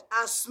restored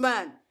as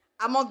man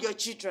among your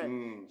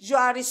children. You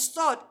are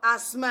restored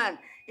as man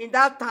in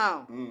that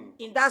town,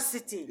 in that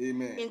city,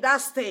 amen, in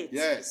that state,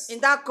 yes, in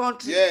that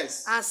country.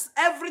 Yes. As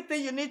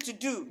everything you need to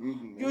do,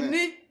 you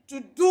need to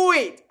do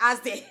it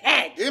as the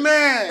head.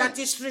 Amen. That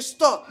is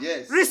restored.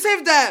 Yes.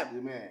 Receive them.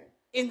 Amen.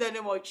 In the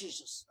name of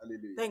Jesus.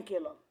 Hallelujah. Thank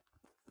you, Lord.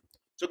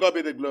 To God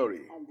be the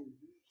glory. Hallelujah.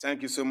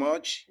 Thank you so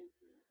much.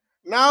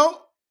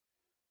 Now,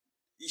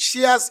 she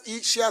has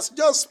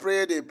just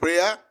prayed a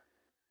prayer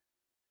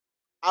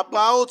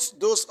about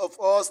those of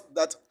us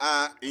that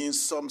are in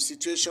some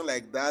situation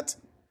like that.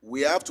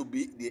 We have to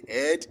be the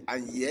head,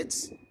 and yet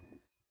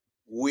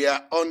we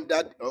are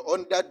under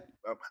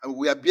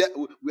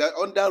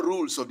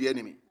rules of the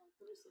enemy.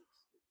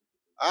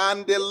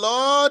 And the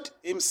Lord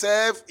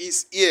himself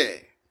is here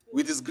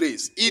with his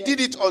grace. He did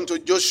it unto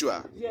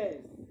Joshua. Yes.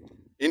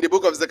 In the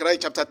book of Zechariah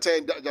chapter 3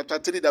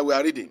 that we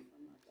are reading.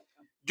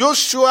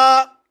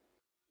 Joshua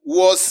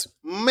was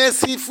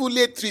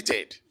mercifully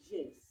treated.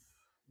 Yes.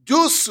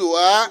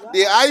 Joshua,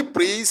 the high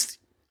priest,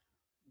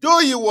 though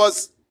he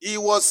was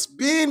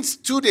being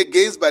stood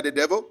against by the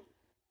devil,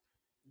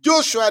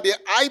 Joshua, the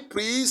high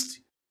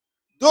priest,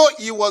 though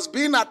he was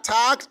being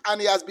attacked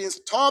and he has been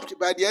stopped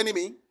by the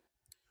enemy,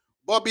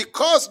 but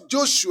because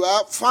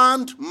Joshua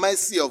found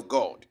mercy of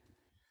God,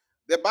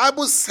 the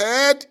Bible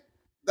said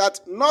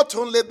that not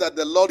only that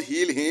the Lord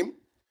healed him,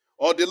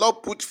 or the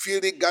Lord put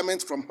filthy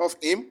garments from off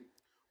him,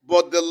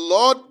 but the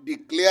Lord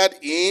declared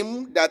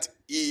him that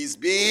he is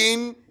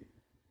being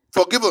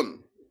forgiven.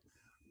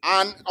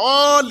 And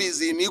all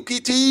his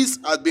iniquities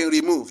have been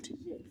removed.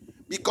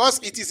 Because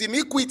it is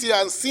iniquity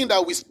and sin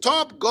that will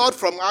stop God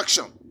from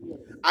action.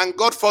 And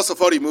God first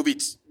of all remove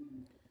it.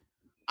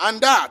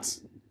 And that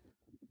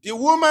the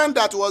woman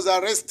that was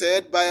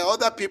arrested by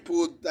other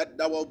people that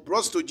were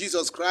brought to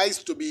Jesus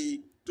Christ to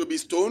be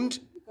stoned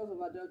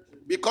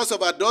because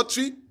of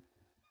adultery,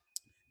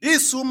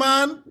 this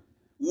woman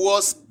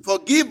was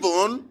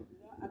forgiven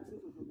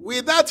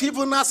without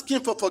even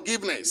asking for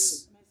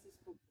forgiveness.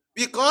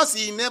 Because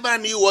he never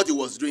knew what he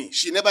was doing.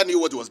 She never knew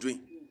what he was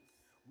doing.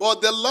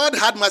 But the Lord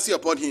had mercy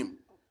upon him.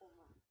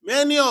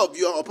 Many of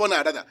you upon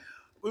her rather.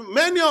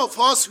 Many of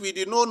us, we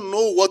did not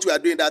know what we are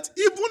doing. That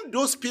even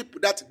those people,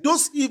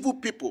 those evil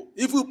people,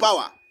 evil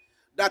power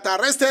that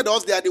arrested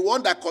us, they are the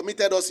one that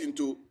committed us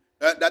into,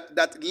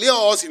 that lay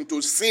us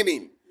into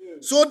sinning.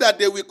 Yes. So that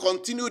they will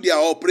continue their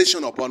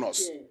operation upon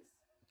us. Yes.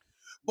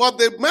 But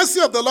the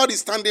mercy of the Lord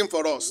is standing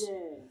for us. Yes.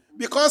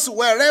 Because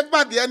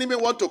wherever the enemy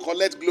want to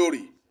collect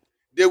glory,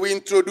 they will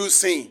introduce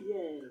sin.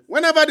 Yes.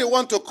 Whenever they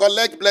want to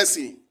collect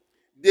blessing,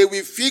 they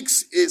will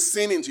fix a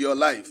sin into your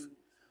life.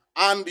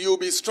 And you'll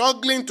be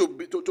struggling to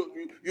be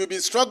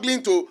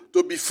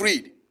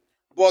freed.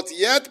 But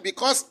yet,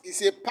 because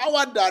it's a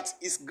power that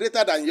is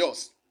greater than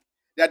yours,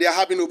 that they are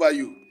having over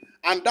you.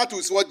 And that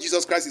is what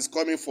Jesus Christ is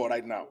coming for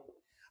right now.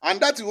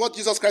 And that is what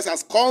Jesus Christ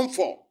has come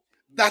for.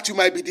 That you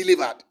might be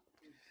delivered.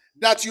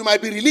 That you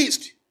might be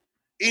released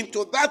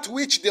into that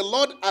which the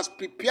Lord has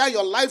prepared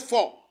your life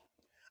for.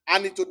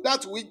 And into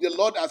that which the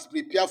Lord has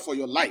prepared for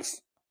your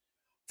life.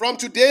 From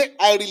today,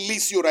 I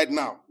release you right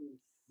now.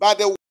 By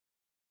the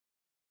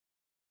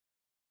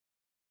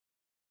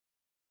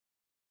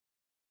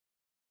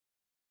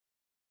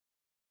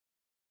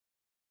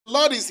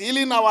Lord is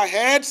healing our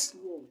heads,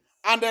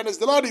 and then as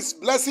the Lord is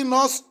blessing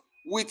us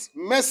with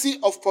mercy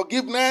of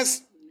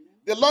forgiveness,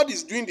 the Lord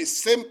is doing the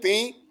same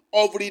thing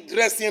of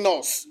redressing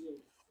us,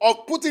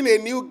 of putting a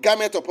new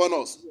garment upon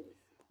us.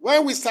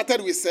 When we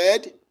started, we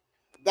said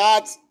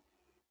that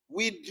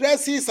we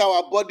dresses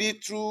our body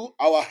through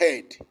our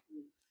head.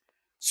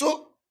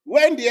 So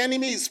when the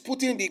enemy is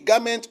putting the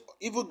garment,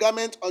 evil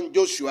garment on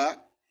Joshua,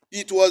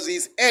 it was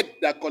his head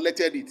that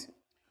collected it.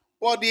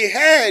 But the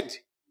head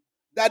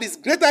that is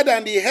greater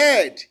than the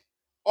head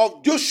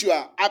of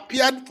Joshua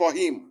appeared for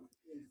him.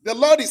 The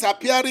Lord is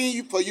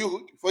appearing for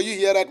you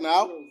here right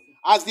now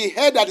as the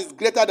head that is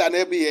greater than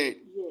every head,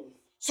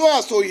 so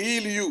as to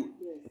heal you.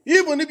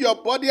 Even if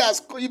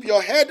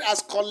your head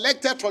has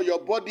collected from your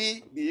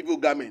body the evil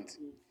garment,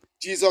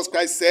 Jesus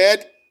Christ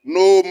said,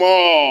 "No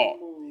more."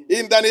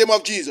 In the name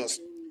of Jesus,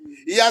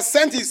 He has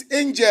sent His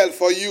angel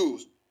for you.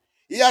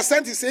 He has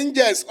sent His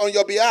angels on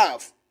your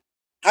behalf.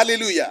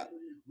 Hallelujah.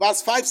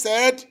 Verse 6,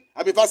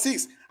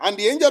 and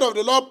the angel of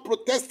the Lord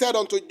protested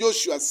unto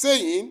Joshua,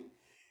 saying,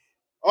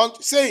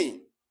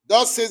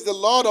 thus says the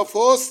Lord of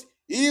hosts,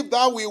 if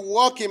thou wilt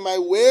walk in my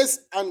ways,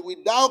 and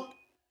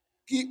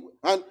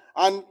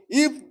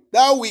if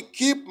thou wilt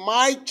keep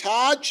my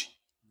charge,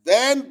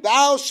 then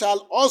thou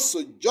shalt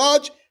also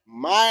judge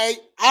my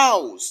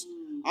house,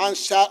 and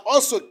shalt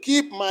also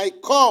keep my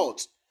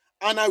court,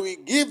 and I will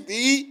give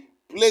thee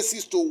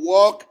places to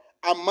walk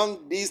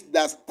among these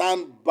that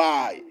stand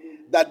by.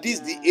 That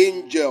is the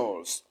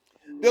angels.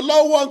 The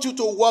Lord wants you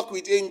to walk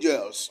with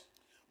angels.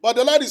 But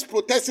the Lord is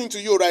protesting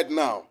to you right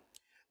now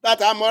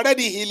that I'm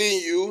already healing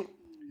you.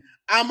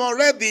 I'm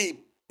already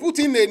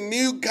putting a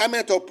new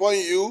garment upon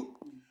you.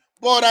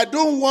 But I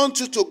don't want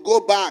you to go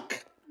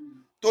back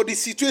to the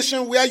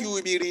situation where you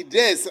will be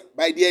redressed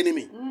by the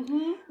enemy.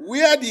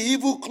 Where the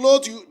evil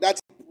clothes that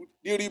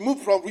you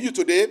remove from you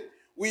today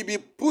will be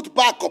put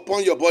back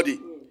upon your body.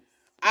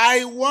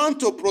 I want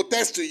to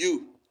protest to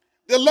you.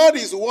 The Lord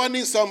is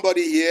warning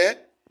somebody here,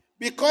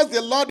 because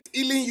the Lord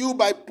is healing you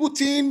by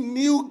putting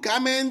new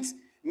garments,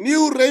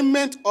 new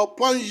raiment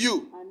upon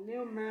you.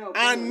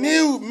 And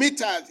new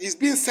mitres is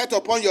being set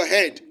upon your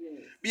head.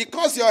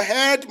 Because your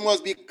head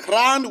must be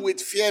crowned with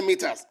fear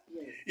mitres.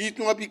 It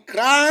must be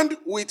crowned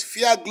with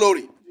fear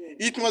glory.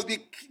 It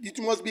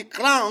must be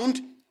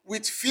crowned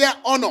with fear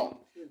honor.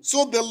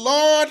 So the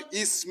Lord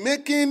is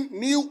making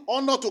new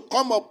honor to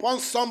come upon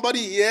somebody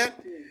here.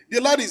 The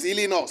Lord is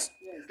healing us.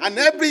 And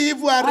every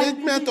evil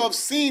arrangement of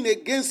sin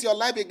against your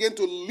life again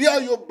to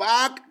lure you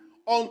back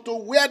onto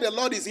where the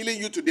Lord is healing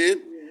you today,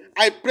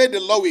 I pray the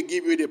Lord will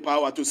give you the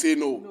power to say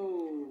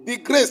no. The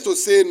grace to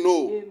say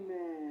no.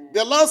 Amen.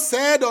 The Lord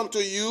said unto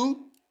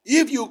you,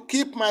 if you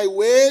keep my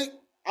way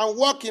and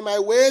walk in my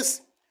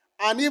ways,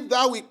 and if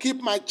thou will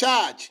keep my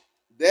charge,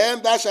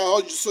 then thou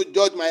shalt also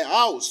judge my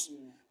house.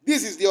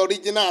 This is the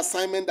original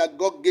assignment that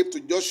God gave to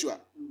Joshua,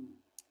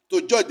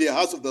 to judge the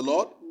house of the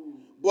Lord.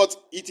 But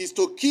it is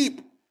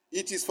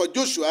for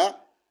Joshua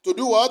to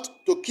do what?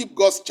 To keep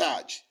God's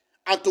charge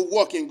and to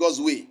walk in God's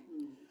way.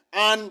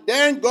 And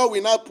then God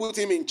will now put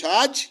him in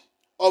charge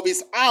of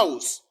his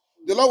house.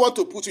 The Lord wants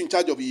to put you in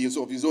charge of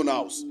his own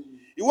house.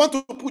 He wants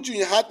to put you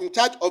in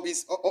charge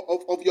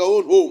of your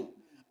own home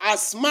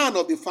as man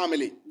of the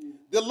family.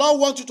 The Lord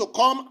wants you to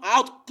come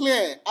out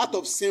clear out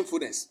of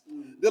sinfulness.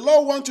 The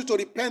Lord wants you to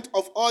repent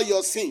of all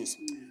your sins.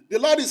 The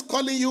Lord is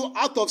calling you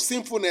out of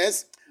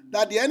sinfulness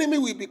that the enemy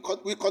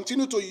will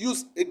continue to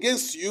use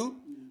against you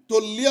to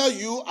lure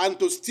you and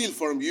to steal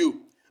from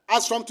you.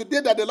 As from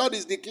today that the Lord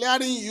is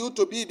declaring you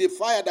to be the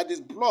fire that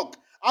is plucked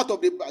out of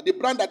the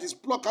brand that is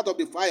plucked out of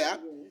the fire,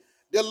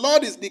 the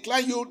Lord is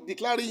declaring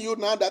you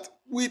now that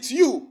with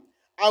you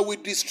I will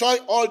destroy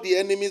all the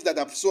enemies that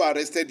have so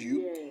arrested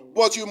you.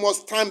 But you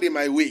must stand in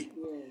my way.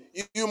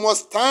 You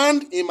must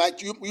stand in my.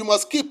 You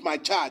must keep my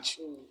charge.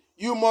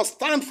 You must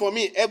stand for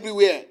me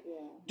everywhere.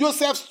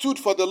 Joseph stood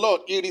for the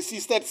Lord. He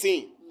resisted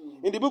sin.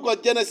 In the book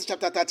of Genesis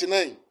chapter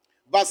 39,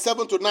 verse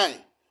 7 to 9,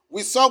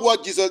 we saw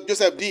what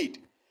Joseph did.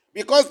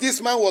 Because this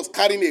man was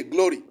carrying a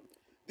glory.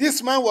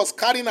 This man was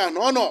carrying an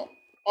honor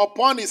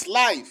upon his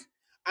life.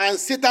 And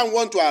Satan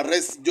wanted to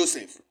arrest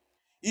Joseph.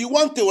 He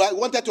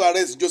wanted to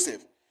arrest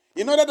Joseph.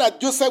 In order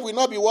that Joseph will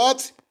not be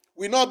what?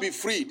 Will not be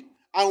freed.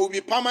 And will be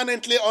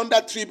permanently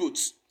under tribute.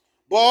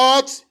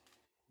 But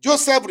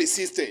Joseph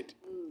resisted.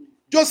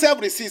 Joseph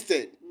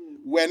resisted.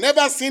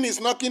 Whenever sin is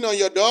knocking on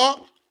your door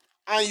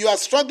and you are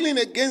struggling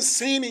against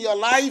sin in your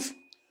life,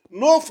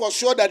 know for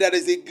sure that there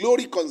is a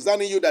glory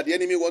concerning you that the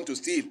enemy wants to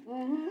steal.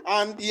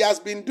 And he has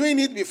been doing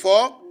it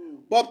before.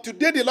 But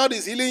today the Lord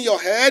is healing your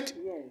head.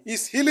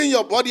 He's healing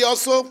your body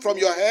also from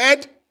your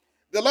head.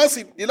 The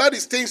Lord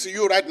is saying to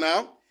you right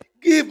now,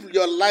 give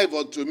your life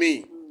unto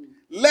me.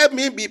 Let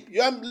me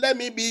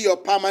be your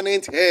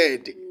permanent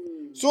head.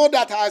 So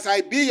that as I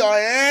be your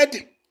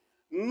head,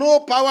 no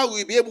power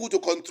will be able to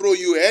control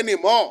you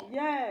anymore.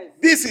 Yes.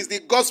 This is the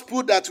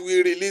gospel that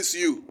will release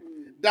you.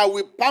 that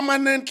will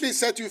permanently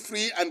set you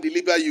free and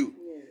deliver you.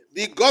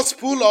 Yes. The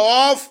gospel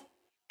of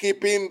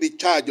keeping the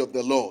charge of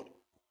the Lord.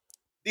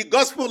 The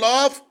gospel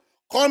of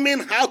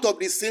coming out of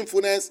the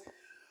sinfulness.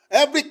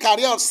 Every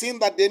career of sin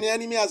that the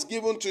enemy has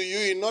given to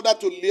you in order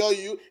to lure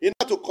you, in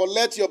order to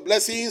collect your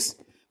blessings,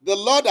 the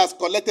Lord has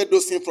collected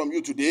those things from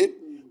you today.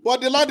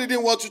 But the Lord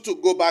didn't want you to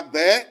go back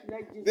there.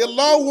 The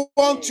Lord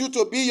wants you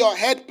to be your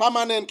head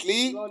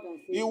permanently.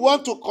 He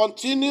wants to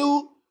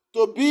continue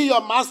to be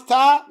your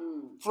master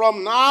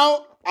from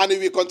now, and he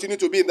will continue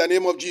to be in the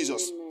name of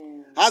Jesus.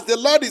 As the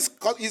Lord is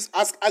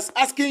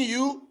asking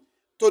you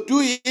to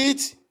do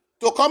it,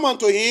 to come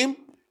unto him,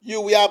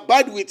 you will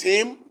abide with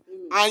him,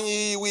 and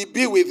he will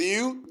be with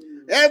you.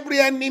 Every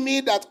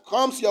enemy that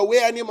comes your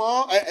way any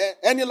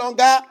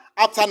longer,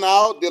 after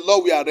now, the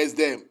Lord will arrest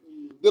them.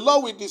 The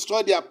Lord will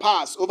destroy their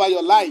past over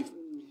your life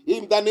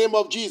in the name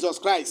of Jesus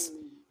Christ.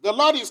 The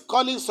Lord is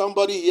calling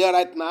somebody here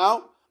right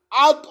now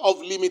out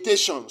of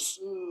limitations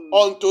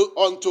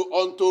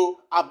onto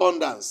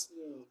abundance,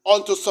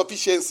 onto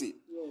sufficiency.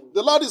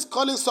 The Lord is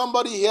calling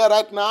somebody here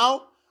right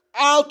now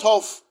out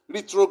of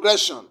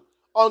retrogression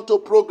onto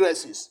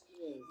progresses.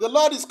 The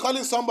Lord is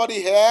calling somebody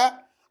here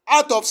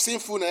out of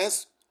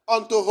sinfulness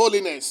unto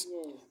holiness.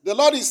 The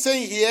Lord is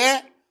saying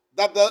here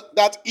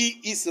that he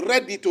is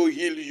ready to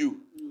heal you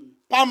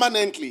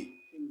permanently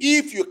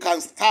if you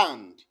can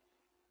stand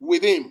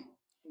with him,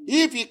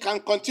 if he can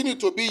continue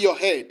to be your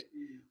head.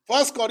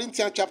 1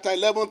 Corinthians chapter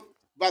 11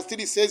 verse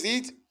 3 says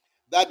it,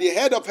 that the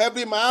head of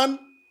every man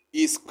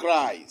is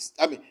Christ.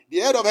 The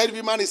head of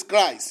every man is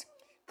Christ.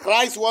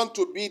 Christ wants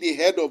to be the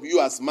head of you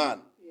as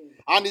man.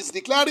 And is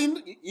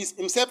declaring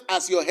himself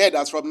as your head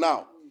as from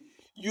now.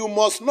 You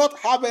must not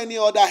have any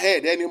other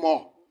head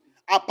anymore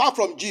apart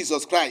from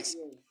Jesus Christ.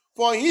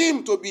 For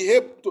him to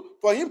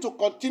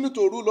continue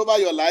to rule over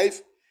your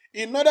life,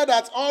 in order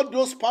that all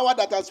those power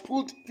that has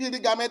put filthy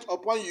garment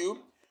upon you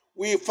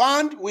will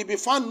be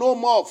found no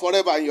more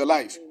forever in your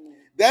life.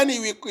 Then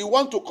he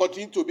want to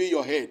continue to be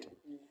your head.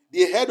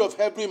 The head of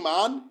every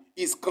man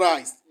is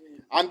Christ.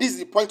 And this is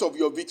the point of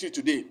your victory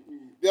today.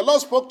 The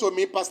Lord spoke to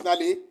me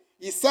personally.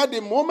 He said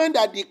the moment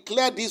I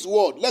declare this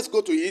word, let's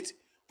go to it.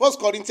 1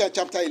 Corinthians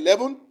chapter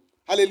 11.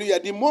 Hallelujah.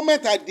 The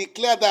moment I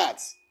declare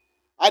that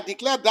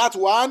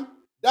one,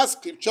 that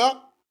scripture,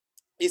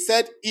 he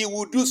said he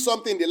will do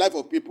something in the life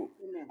of people.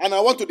 Amen. And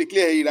I want to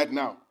declare it right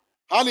now.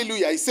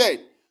 Hallelujah. He said,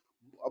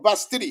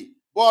 verse 3,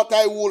 but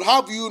I will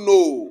have you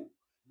know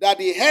that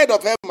the head of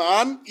every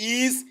man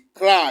is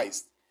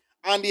Christ,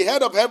 and the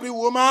head of every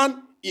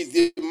woman is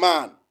the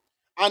man,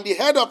 and the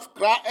head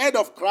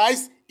of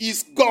Christ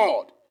is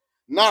God.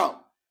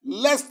 Now,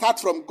 let's start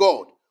from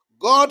God.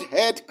 God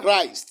had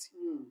Christ.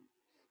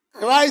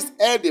 Christ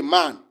held the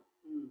man.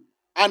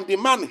 And the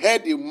man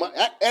held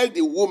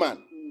the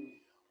woman.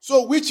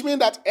 So, which means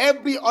that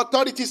every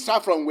authority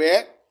starts from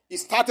where? It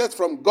started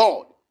from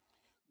God.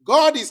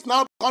 God is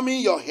now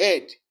becoming your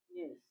head.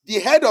 The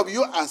head of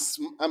you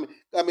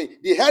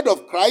the head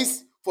of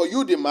Christ for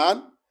you, the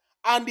man,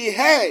 and the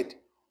head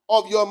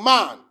of your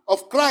man,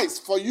 of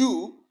Christ for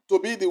you to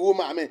be the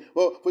woman.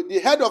 For the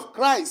head of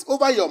Christ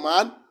over your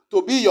man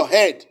to be your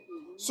head.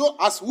 So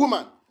as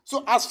woman,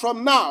 so as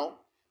from now,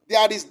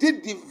 there is this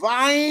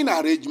divine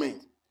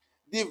arrangement,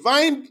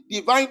 divine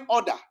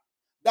order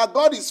that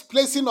God is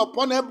placing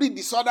upon every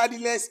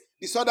disorderliness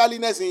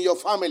in your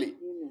family.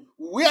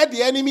 Where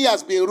the enemy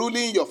has been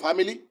ruling your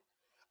family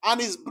and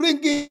is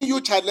bringing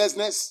you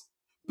childlessness,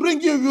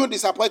 bringing you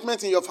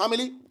disappointment in your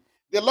family,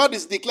 the Lord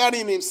is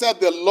declaring himself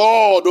the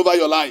Lord over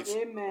your life.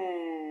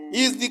 Amen.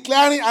 He is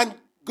declaring, and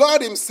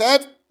God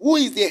himself, who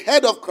is the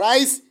head of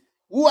Christ,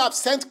 who have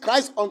sent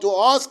Christ unto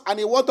us, and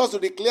he wants us to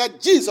declare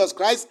Jesus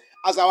Christ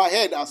as our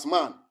head, as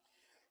man.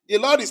 The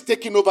Lord is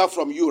taking over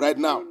from you right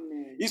now.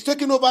 Amen. He's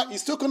taking over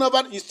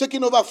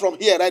from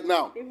here right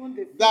now. Even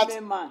the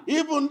female man.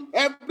 Even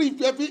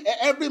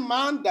every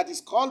man that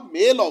is called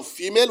male or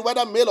female,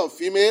 whether male or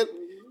female,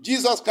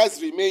 Jesus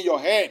Christ remain your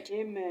head.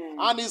 Amen.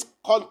 And is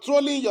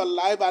controlling your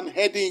life and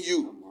heading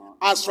you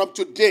as from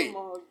today.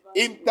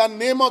 In the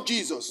name of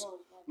Jesus.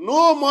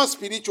 No more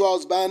spiritual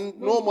husband,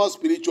 no more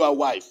spiritual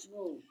wife.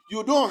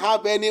 You don't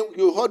have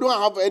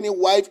any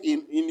wife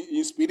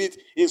in spirit.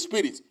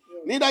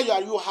 Neither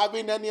are you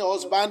having any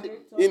husband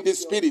in the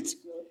spirit.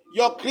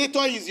 Your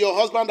creator is your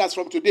husband as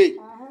from today.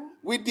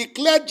 We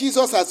declare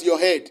Jesus as your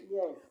head.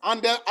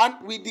 And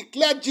we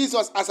declare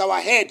Jesus as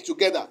our head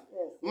together.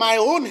 My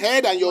own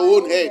head and your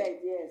own head.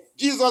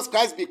 Jesus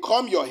Christ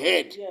become your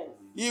head.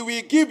 He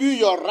will give you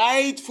your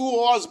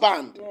rightful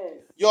husband.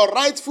 Your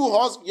rightful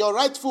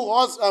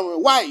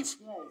wife.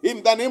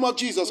 In the name of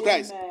Jesus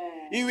Christ.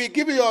 He will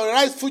give you your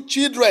rightful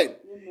children.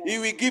 He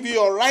will give you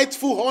your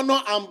rightful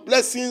honor and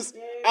blessings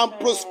and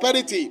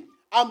prosperity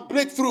and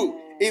breakthrough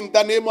in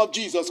the name of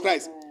Jesus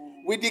Christ.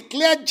 We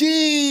declare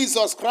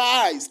Jesus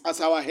Christ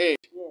as our head.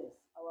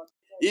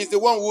 He is the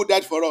one who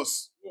died for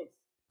us.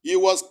 He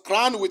was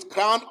crowned with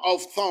crown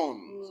of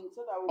thorns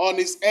on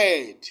his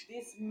head,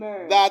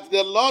 that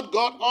the Lord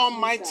God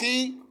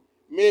Almighty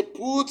may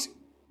put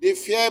the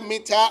fair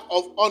meter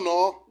of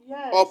honor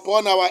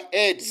upon our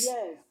heads,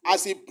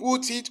 as he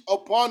put it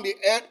upon the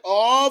head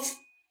of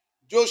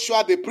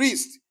Joshua the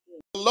priest.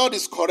 The Lord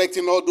is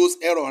correcting all those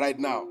errors right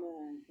now.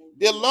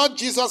 The Lord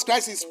Jesus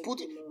Christ is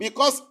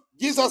because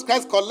Jesus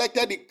Christ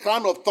collected the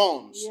crown of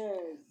thorns.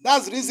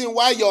 That's the reason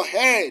why your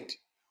head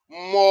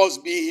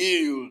must be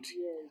healed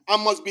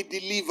and must be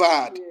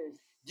delivered.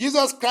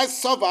 Jesus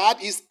Christ suffered,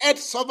 his head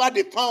suffered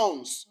the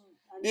thorns.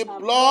 The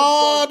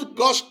blood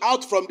gushed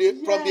out from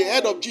the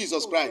head of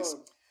Jesus Christ.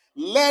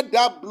 Let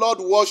that blood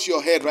wash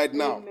your head right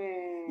now.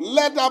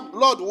 Let that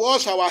blood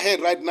wash our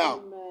head right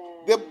now.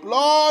 The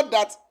blood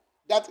that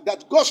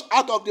gushed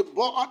out of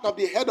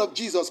the head of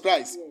Jesus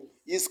Christ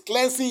is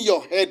cleansing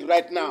your head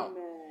right now.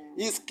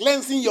 He's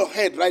cleansing your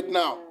head right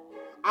now.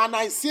 And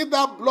I see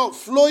that blood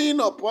flowing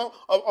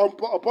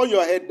upon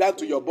your head down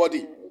to your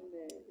body.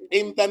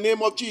 In the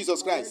name of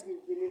Jesus Christ.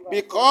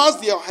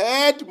 Because your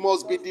head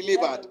must be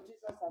delivered.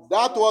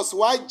 That was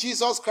why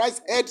Jesus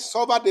Christ's head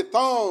suffered the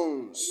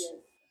thorns.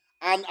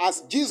 And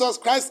as Jesus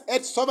Christ's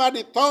head suffered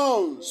the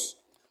thorns,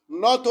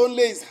 not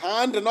only his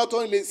hand, not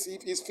only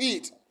his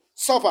feet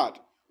suffered,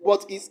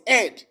 but his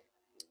head.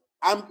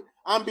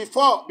 And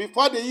before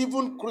they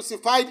even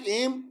crucified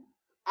him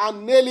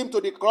and nailed him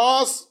to the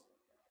cross,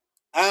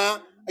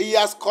 he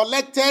has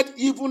collected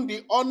even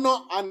the honor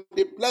and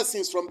the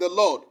blessings from the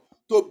Lord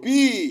to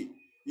be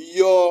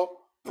your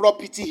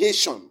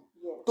propitiation,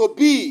 to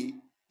be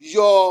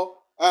your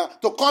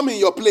to come in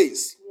your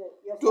place,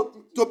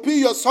 to be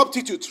your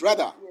substitute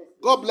rather.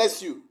 God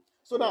bless you.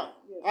 So now,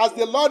 as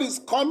the Lord is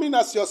coming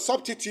as your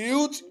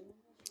substitute,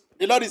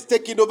 the Lord is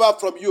taking over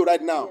from you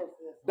right now.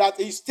 That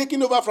is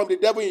taking over from the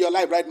devil in your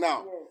life right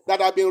now.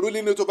 That have been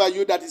ruling it over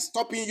you, that is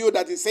stopping you,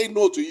 that is saying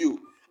no to you.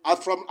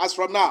 As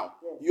from now,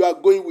 you are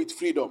going with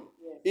freedom.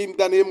 In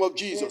the name of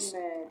Jesus.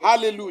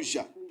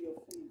 Hallelujah.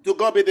 To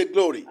God be the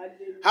glory.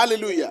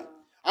 Hallelujah.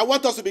 I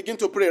want us to begin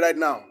to pray right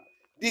now.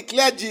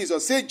 Declare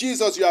Jesus. Say,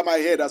 Jesus, you are my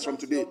head as from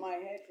today.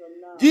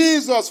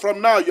 Jesus,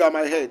 from now, you are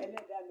my head.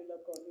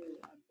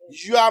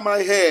 You are my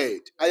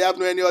head. I have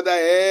no any other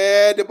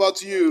head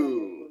but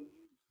you.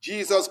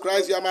 Jesus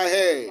Christ, you are my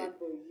head.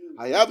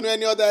 I have no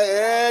any other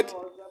head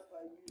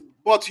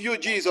but you,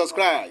 Jesus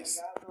Christ.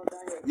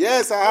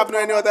 Yes, I have no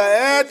any other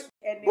head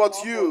but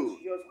you.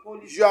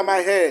 You are my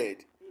head.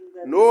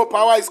 No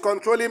power is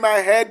controlling my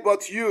head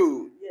but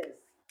you.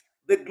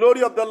 The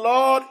glory of the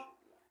Lord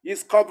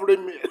is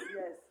covering me.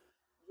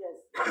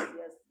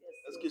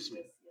 Excuse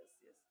me.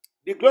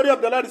 The glory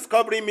of the Lord is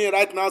covering me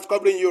right now, it's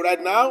covering you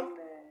right now.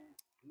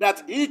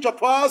 That each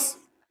of us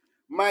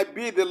might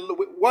be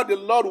what the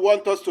Lord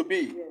wants us to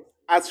be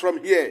as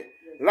from here.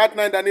 Right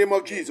now in the name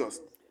of Jesus.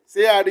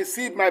 Say, I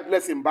receive my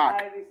blessing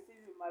back.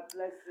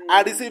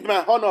 I receive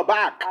my honor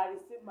back.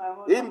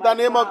 In the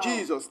name of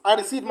Jesus. I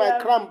receive my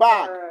crown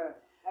back.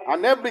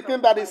 And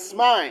everything that is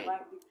mine.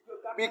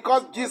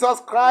 Because Jesus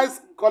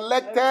Christ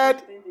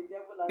collected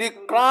the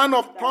crown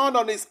of thorn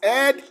on his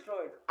head,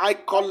 I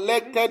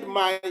collect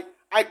my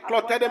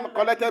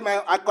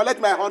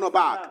honor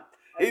back.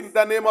 In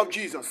the name of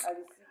Jesus.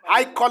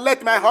 I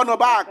collect my honor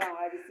back.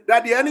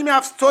 That the enemy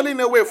have stolen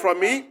away from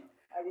me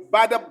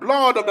by the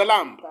blood of the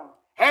Lamb.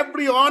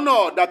 Every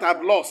honor that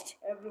I've lost.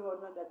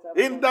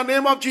 In the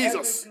name of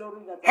Jesus.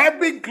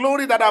 Every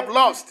glory that I've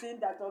lost.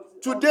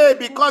 Today,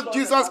 because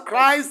Jesus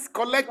Christ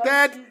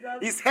collected,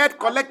 his head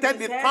collected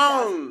the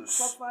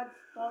thorns.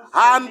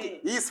 And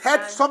his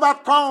head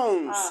suffered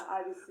thorns.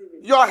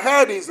 Your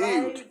head is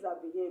healed.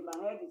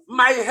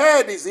 My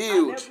head is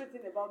healed.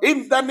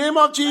 In the name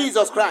of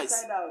Jesus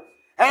Christ.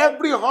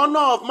 Every honor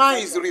of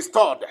mine is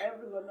restored.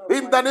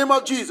 In the name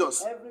of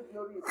Jesus.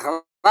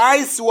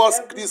 Christ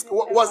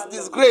was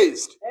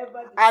disgraced.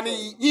 And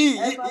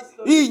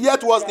he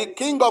yet was the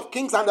King of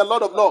kings and the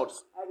Lord of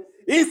lords.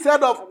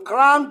 Instead of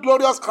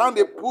glorious crown,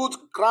 they put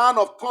crown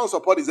of thorns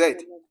upon his head.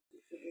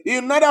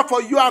 In order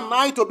for you and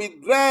I to be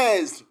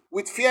dressed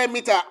with fear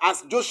meter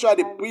as Joshua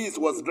the priest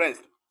was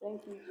dressed.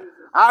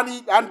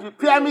 And the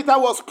fear meter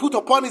was put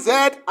upon his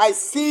head. I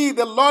see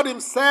the Lord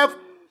himself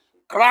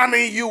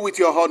crowning you with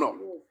your honor.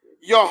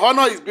 Your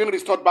honor is being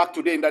restored back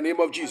today in the name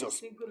of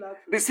Jesus.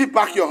 Receive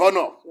back your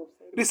honor.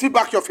 Receive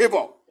back your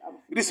favor.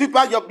 Receive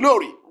back your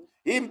glory.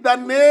 In the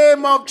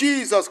name of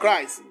Jesus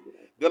Christ.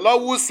 The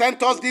Lord who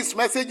sent us this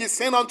message is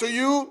saying unto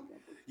you,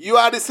 you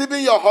are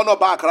receiving your honor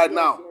back right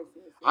now.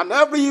 And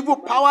every evil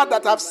power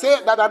that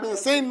have been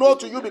saying no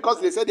to you because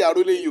they said they are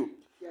ruling you.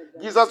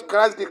 Jesus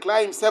Christ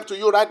declared himself to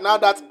you right now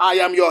that I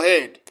am your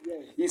head.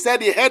 He said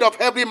the head of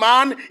every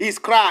man is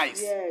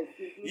Christ.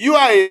 You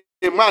are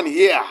a man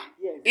here,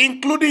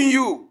 including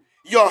you.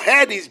 Your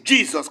head is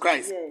Jesus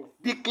Christ.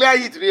 Declare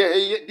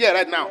it here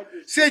right now.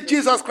 Say,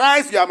 Jesus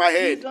Christ, you are my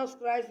head. Jesus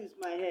Christ is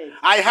my head.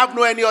 I have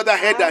no any other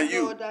head than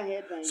you.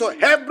 So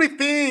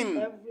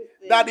everything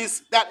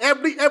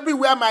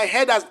everywhere my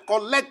head has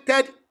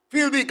collected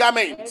filthy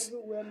garments.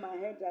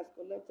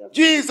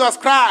 Jesus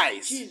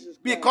Christ,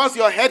 because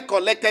your head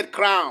collected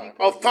crown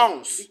of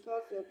thorns,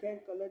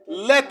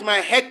 let my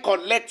head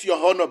collect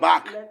your honor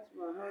back.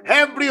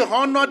 Every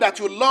honor that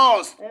you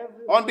lost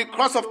on the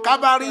cross of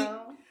Calvary,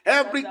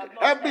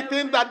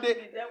 everything that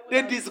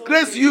they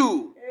disgrace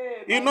you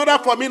in order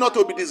for me not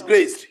to be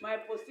disgraced.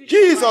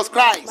 Jesus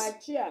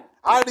Christ,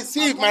 I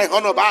receive my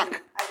honor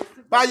back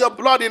by your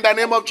blood in the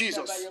name of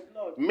Jesus.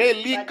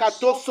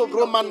 Melikato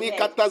sovromani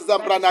kata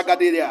zambrana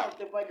gaderia.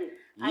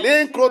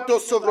 Lenkroto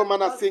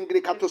sovromana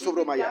singri kato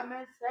sovromaya.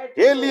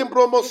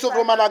 Elimbromo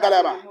sovromana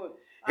galaba.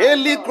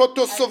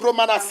 Elikroto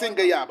sovromana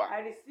singayaba.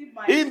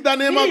 In the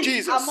name of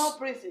Jesus.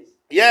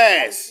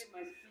 Yes.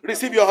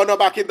 Receive your honor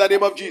back in the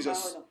name of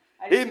Jesus.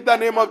 In the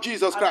name of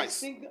Jesus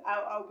Christ.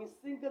 I'll be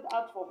singled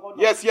out for honor.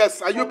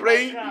 Yes. Are you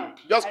praying?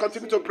 Just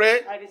continue to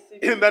pray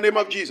in the name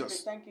of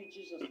Jesus. Thank you,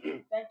 Jesus.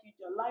 Thank you.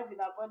 Your life in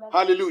abundance.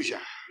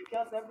 Hallelujah.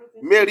 Because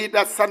everything. Mary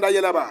that Sanda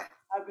Yelaba.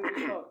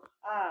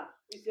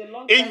 It's a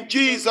long in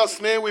Jesus'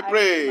 name we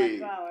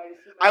pray.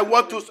 I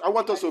want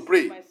us to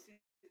pray.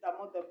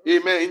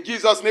 Amen. In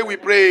Jesus' name we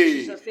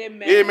pray.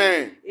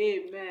 Amen.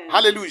 Amen.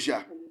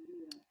 Hallelujah.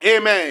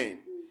 Amen.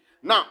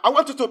 Now, I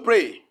want you to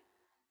pray.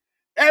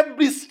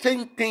 Every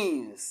strange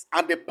things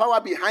and the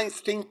power behind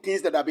strange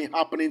things that have been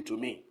happening to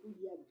me.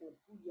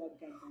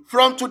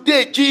 From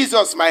today,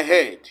 Jesus, my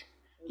head,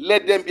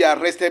 let them be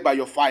arrested by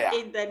your fire.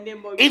 In the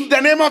name of In the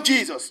name of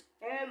Jesus.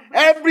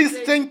 Every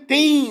strange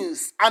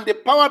things and the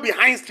power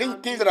behind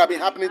strange things that have been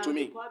happening to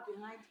me.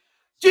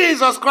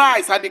 Jesus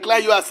Christ, I declare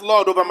you as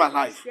Lord over my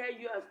life.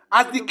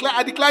 I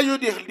declare you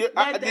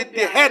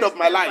the head of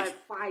my life.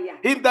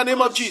 In the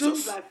name of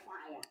Jesus.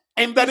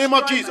 In the name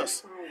of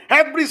Jesus.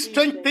 Every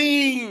strange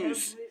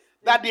things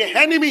that the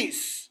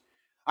enemies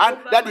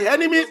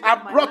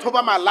have brought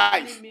over my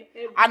life,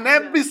 and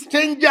every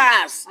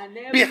strangers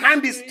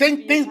behind the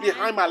strange things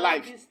behind my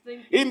life.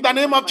 In the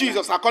name of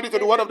Jesus, according to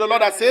the word of the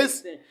Lord that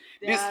says,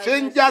 the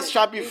strangers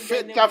shall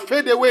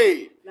fade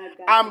away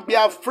and be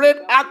afraid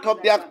out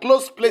of their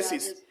close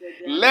places.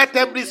 Let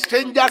every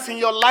strangers in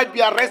your life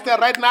be arrested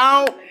right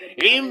now.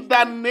 In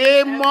the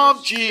name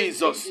of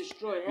Jesus.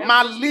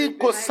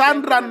 Maliko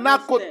Sandra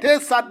Nakote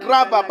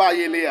Sadrava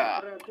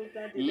Bayelea.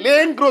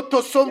 Lengro to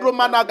Sombro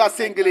Managa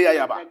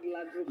Sengeleayaba.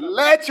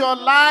 Let your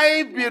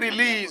life be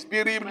released.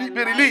 Be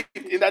released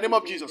in the name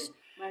of Jesus.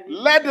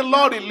 Let the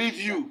Lord relieve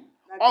you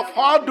of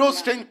all those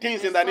strange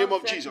things in the name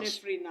of Jesus.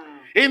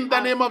 In the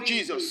name of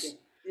Jesus.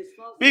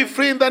 Be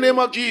free in the name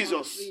of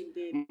Jesus.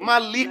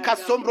 Malika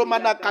Sombro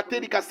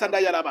Manakaterika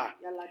Sandayaraba.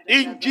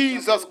 In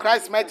Jesus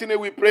Christ's mighty name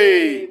we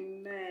pray.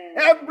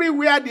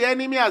 Everywhere the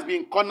enemy has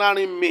been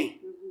cornering me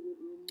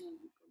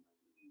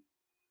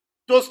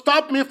to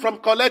stop me from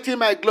collecting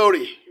my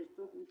glory,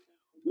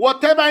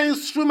 whatever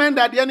instrument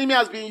that the enemy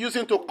has been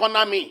using to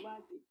corner me,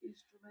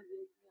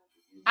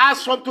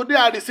 as from today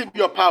I receive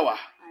your power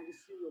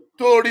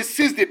to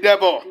resist the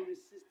devil.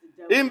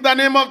 In the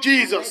name of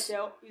Jesus.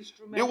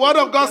 The word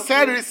of God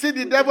said, resist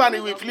the devil and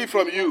he will flee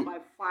from you.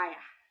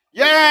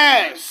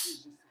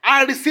 Yes.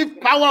 I receive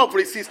power of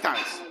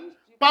resistance.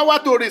 Power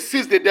to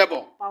resist the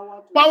devil.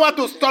 Power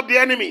to stop the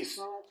enemies.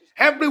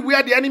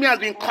 Everywhere the enemy has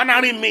been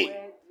cornering me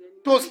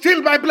to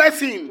steal my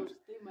blessing.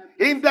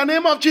 In the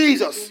name of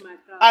Jesus,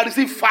 I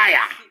receive fire.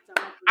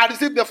 I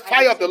receive the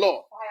fire of the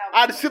Lord.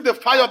 I receive the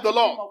fire of the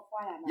Lord.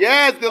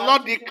 Yes, the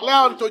Lord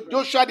declared unto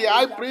Joshua the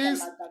high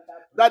priest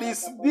that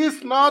is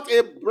this not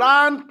a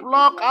brand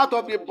plucked out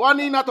of the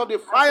burning, out of the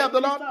fire of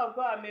the Lord?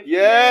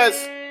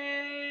 Yes.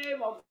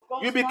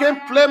 You became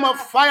flame of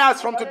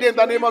fires from today in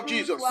the name of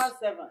Jesus.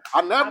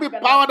 And every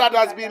power that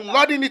has been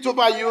lording it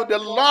over you, the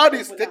Lord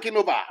is taking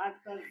over.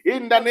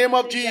 In the name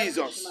of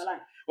Jesus.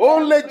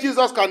 Only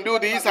Jesus can do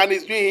this, and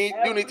he's doing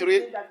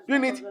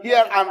it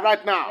here and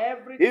right now.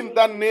 In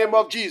the name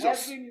of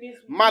Jesus.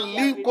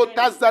 Malinko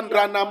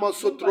tazandrana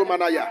mosotro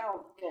manaya.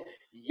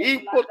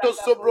 Linko to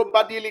sobro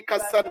badili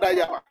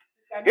kasandaya.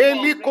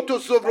 Eliko to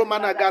sobro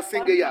managa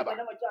singeyaba.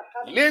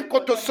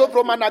 Linko to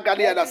sobro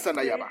managalia la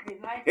sandayaba.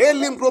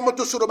 Elimbromo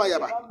to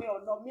sorobayaba.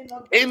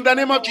 In the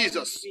name of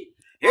Jesus.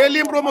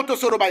 Elimbromo to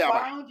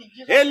sorobayaba.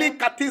 Eli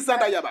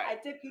katizandayaba.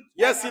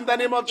 Yes, in the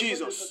name of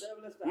Jesus.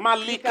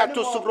 Malika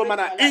to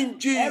sobromana. In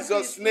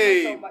Jesus'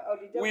 name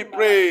we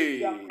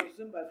pray.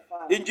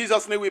 In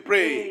Jesus' name we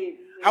pray.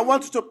 I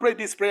want you to pray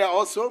this prayer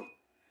also.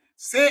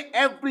 Say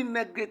every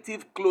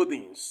negative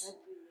clothing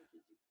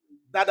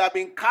that I've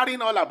been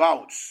carrying all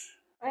about.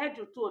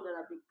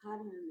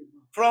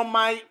 From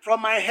my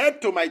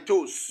head to my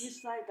toes.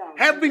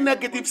 Every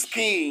negative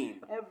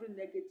skin.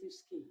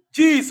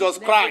 Jesus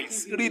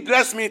Christ,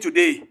 redress me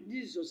today.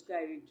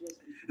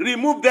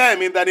 Remove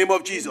them in the name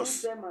of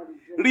Jesus.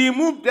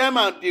 Remove them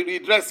and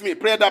redress me.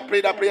 Pray that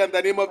prayer in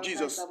the name of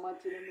Jesus.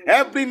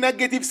 Every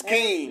negative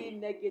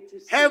skin,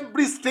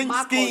 every strange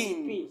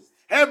skin,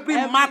 every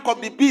mark of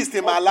the beast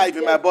in my life,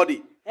 in my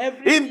body,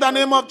 in the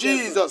name of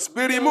Jesus,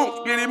 be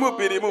removed, be removed,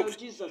 be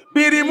removed.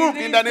 Be removed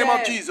in the name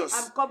of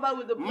Jesus.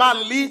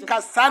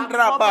 Malika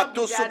Sandra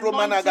Bato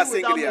Sobromanaga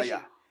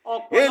Singleaya.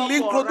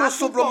 Elinkroto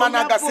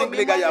Sobromanaga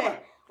Singleayaba.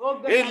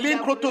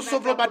 Elinkroto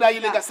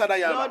Sobromadayilega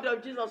Sadayaba.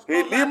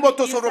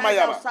 Elimboto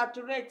Sobromayaba.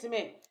 Saturate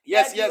me.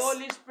 Yes, yes.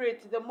 Holy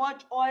Spirit, the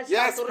much oil.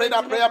 Yes, pray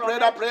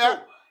that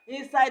prayer.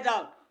 Inside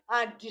out.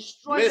 and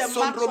destroy the marks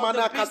of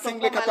the beast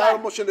upon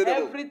my life.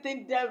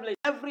 Everything devilish,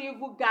 every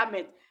evil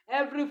garment,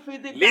 every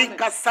filthy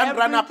garment,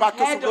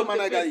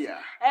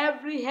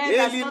 every head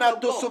that's not of God, you are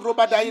destroyed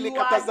by the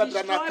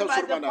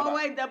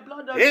power in the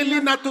blood of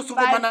Jesus,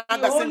 by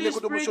the Holy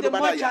Spirit, the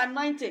much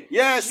anointing.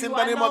 Yes, in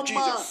the name of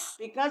Jesus.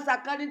 Because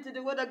according to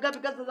the word of God,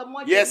 because of the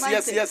much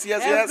anointing,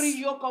 every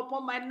yoke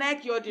upon my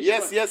neck, you're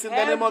destroyed. Yes, in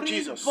the name of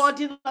Jesus.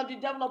 Every body of the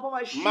devil upon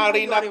my shoulder,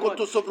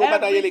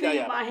 everything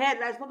in my head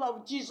that's not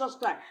of Jesus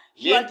Christ,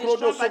 you are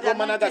destroyed by the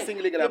anointing.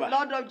 The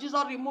blood of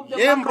Jesus remove the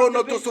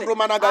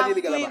mark of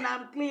the beast.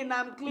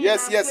 I'm clean.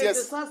 Yes. The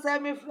Son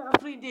set me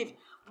free indeed.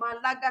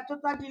 Malaga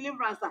total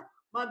deliverance.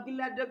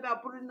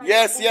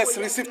 Yes,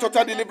 receive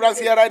total deliverance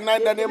here right now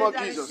in the name of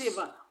Jesus.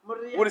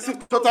 We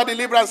receive total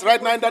deliverance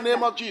right now in the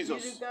name of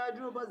Jesus.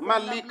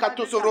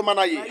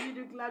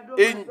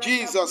 In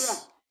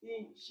Jesus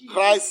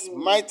Christ's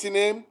mighty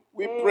name,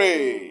 we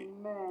pray.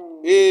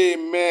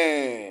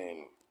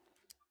 Amen.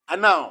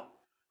 And now,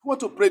 we want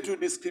to pray through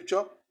this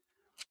scripture.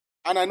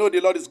 And I know the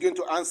Lord is going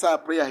to answer our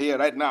prayer here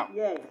right now.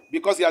 Yes.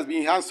 Because He has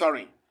been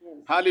answering.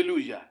 Yes.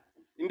 Hallelujah.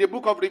 In the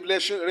book of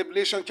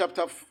Revelation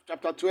chapter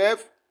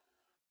 12,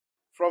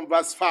 from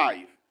verse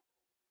 5.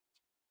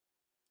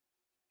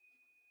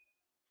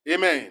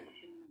 Amen.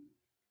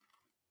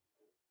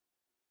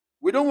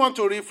 We don't want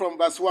to read from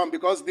verse 1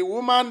 because the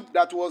woman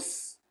that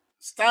was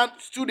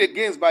stood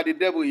against by the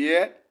devil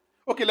here.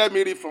 Okay, let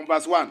me read from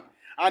verse 1.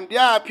 And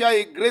there appeared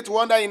a great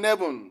wonder in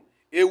heaven,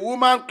 a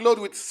woman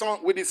clothed with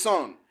the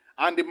sun,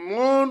 and the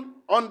moon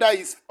under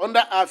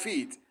her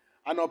feet,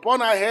 and upon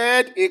her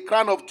head a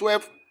crown of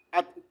 12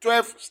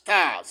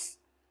 stars.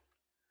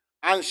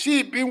 And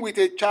she, being with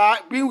child,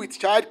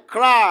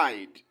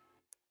 cried,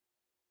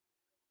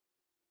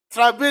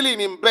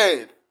 traveling in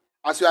birth.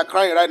 As you are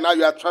crying right now,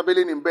 you are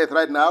traveling in birth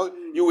right now.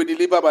 You will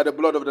deliver by the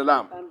blood of the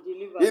Lamb.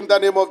 In the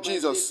name of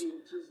Jesus.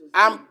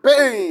 I'm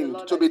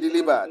pained to be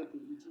delivered.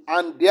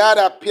 And there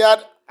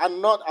appeared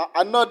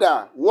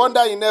another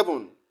wonder in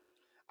heaven.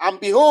 And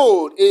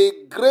behold,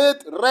 a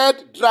great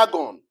red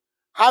dragon,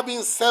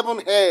 having 7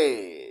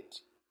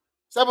 heads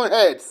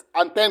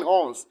and 10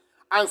 horns,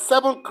 and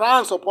 7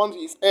 crowns upon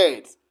his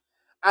head.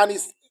 And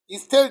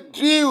his tail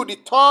drew the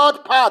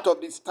third part of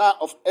the star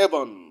of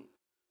heaven,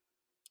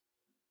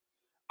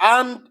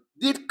 and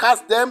did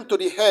cast them to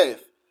the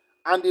earth.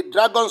 And the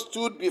dragon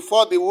stood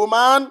before the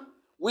woman,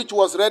 which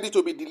was ready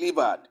to be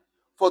delivered,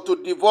 for to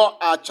devour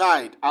her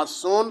child as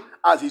soon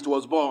as it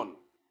was born.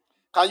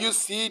 Can you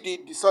see the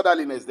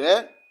disorderliness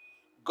there?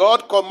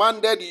 God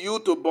commanded you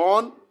to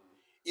born.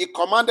 He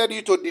commanded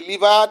you to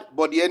deliver,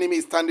 but the enemy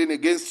is standing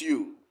against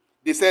you.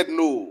 They said,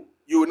 no,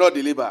 you will not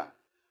deliver.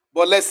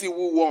 But let's see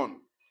who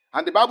won.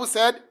 And the Bible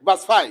said,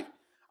 verse 5,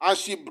 and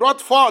she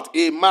brought forth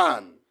a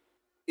man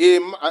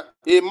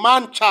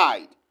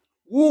child,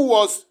 who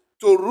was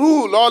to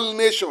rule all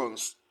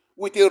nations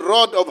with a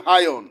rod of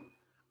iron.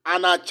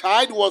 And her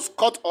child was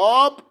caught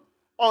up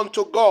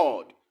unto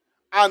God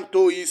and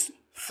to his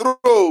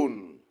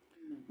throne.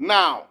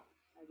 Now,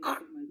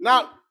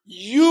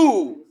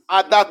 you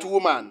are that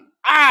woman.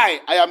 I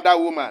am that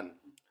woman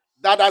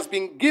that has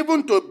been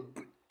given to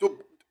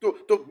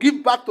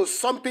give back to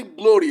something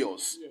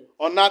glorious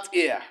on that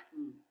air.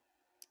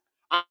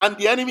 And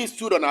the enemy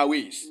stood on our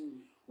ways.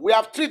 We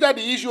have treated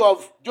the issue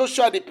of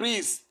Joshua the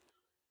priest,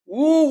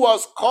 who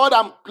was called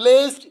and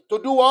placed to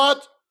do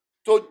what?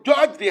 To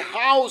judge the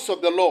house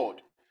of the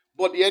Lord.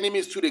 But the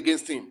enemy stood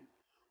against him.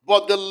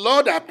 But the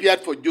Lord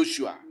appeared for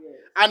Joshua.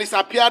 And is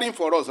appearing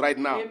for us right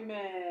now.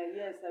 Amen.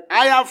 Yes,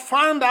 I have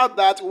found out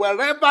that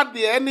wherever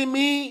the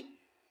enemy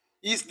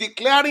is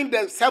declaring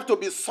themselves to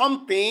be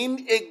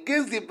something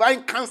against the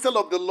divine counsel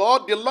of the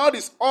Lord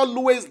is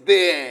always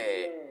there.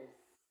 Yes.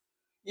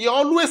 He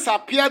always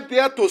appeared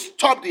there to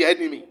stop the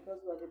enemy.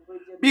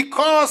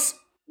 Because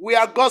we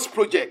are God's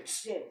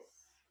projects. Yes.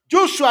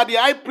 Joshua the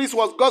high priest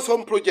was God's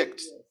own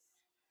project. Yes.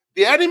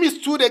 The enemy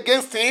stood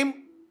against him,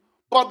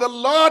 but the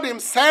Lord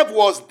himself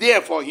was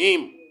there for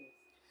him. Yes.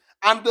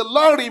 And the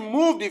Lord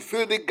removed the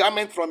filthy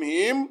garment from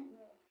him,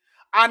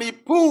 and he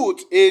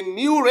put a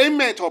new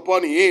raiment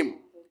upon him.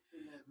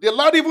 The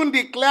Lord even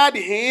declared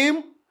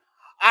him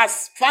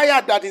as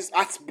fire that is,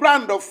 as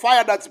brand of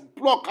fire that's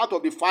plucked out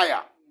of the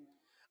fire.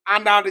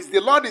 And that is the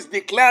Lord is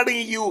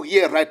declaring you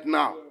here right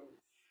now.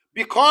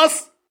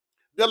 Because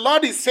the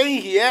Lord is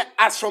saying here,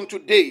 as from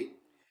today,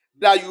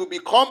 that you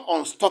become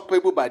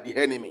unstoppable by the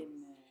enemy.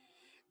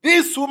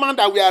 This woman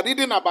that we are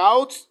reading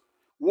about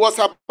was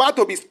about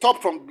to be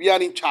stopped from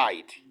bearing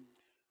child.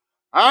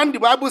 And the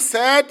Bible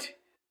said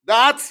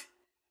that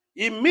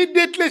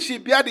immediately she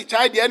bare the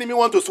child, the enemy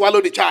wanted to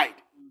swallow the child.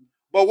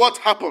 But what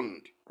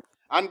happened?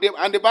 And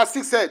the verse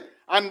 6 said,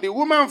 and the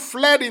woman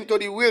fled into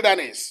the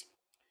wilderness,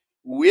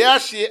 where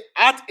she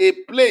had a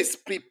place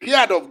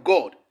prepared of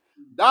God.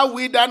 That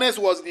wilderness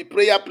was the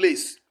prayer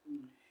place.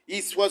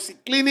 It was a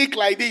clinic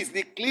like this,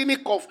 the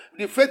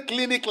faith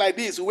clinic like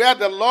this, where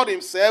the Lord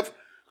himself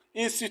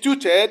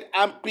instituted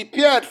and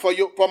prepared for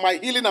my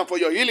healing and for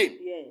your healing.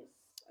 Yes.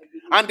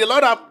 And the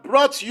Lord has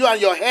brought you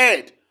and your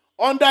head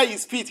under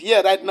his feet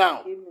here right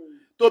now. Amen.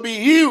 to be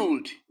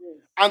healed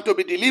and to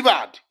be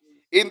delivered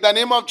in the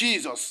name of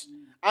Jesus.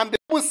 And the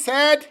Bible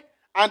said,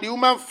 and the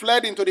woman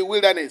fled into the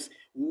wilderness,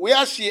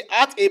 where she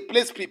had a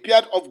place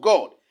prepared of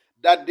God,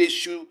 that they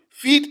should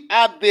feed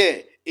her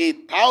there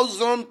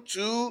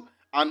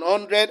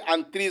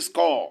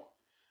 1,260.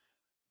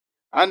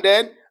 And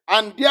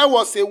there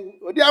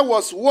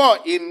was war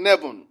in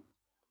heaven.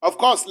 Of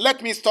course,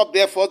 let me stop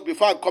there first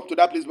before I come to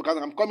that place, because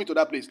I'm coming to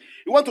that place.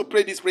 You want to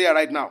pray this prayer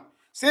right now.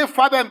 Say,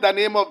 Father, in the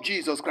name of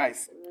Jesus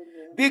Christ,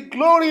 the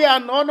glory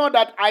and honor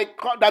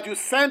that you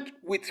sent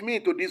with me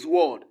to this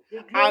world,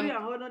 the glory and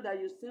honor that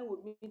you sent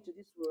with me to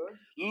this world,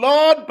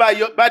 Lord, by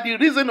the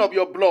reason of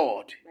your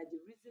blood,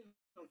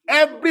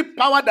 every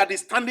power that is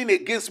standing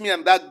against me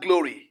and that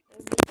glory,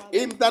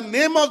 in the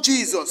name of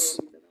Jesus,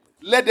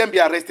 let them be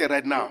arrested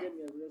right now.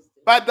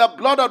 By the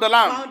blood of the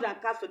Lamb,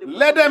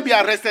 let them be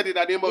arrested in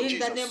the name of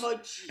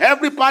Jesus.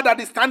 Every power that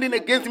is standing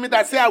against me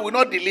that say I will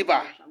not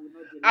deliver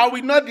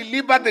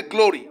the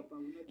glory,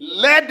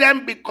 let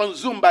them be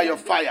consumed by your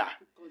fire.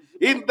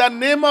 In the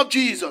name of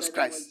Jesus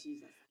Christ,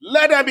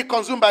 let them be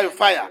consumed by your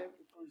fire.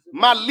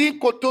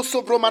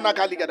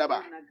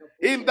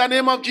 In the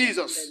name of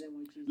Jesus,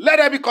 let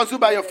them be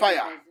consumed by your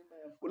fire.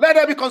 Let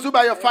them be consumed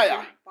by your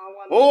fire.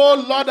 Oh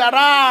Lord,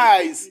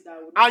 arise,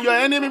 and your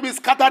enemy be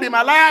scattered in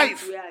my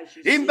life.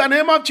 In the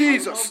name of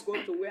Jesus.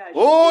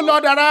 Oh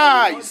Lord,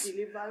 arise,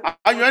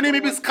 and your enemy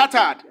be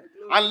scattered,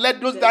 and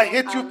let those that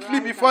hate you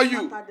flee before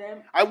you.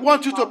 I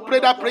want you to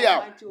pray that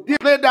prayer.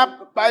 Pray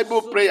that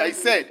Bible prayer. He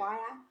said,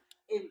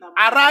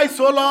 arise,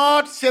 O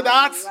Lord. Say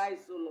that.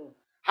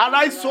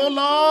 Arise, O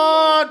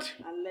Lord,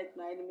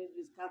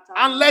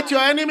 and let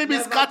your enemy be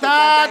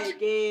scattered.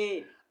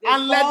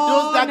 And let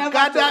those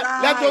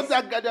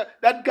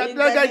that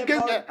gather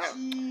against.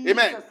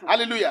 Amen.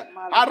 Hallelujah.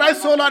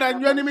 Arise, O Lord,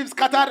 and your enemy be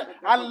scattered,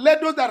 and let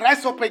those that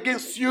rise up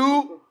against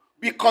you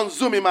be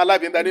consumed in my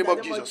life in the name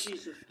of Jesus.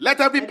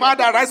 Let every power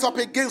that rise up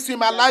against you in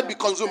my life be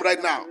consumed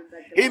right now.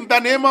 In the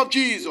name of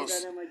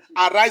Jesus.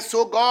 Arise,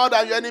 O God,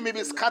 and your enemy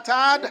be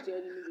scattered,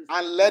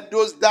 and let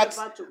those that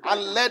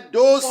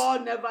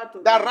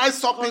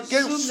rise up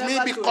against me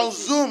be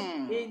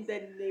consumed,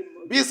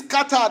 be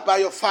scattered by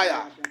your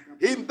fire.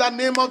 In the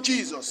name of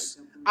Jesus.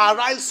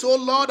 Arise, O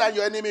Lord, and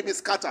your enemy be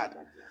scattered,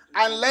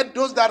 and let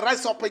those that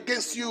rise up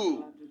against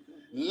you,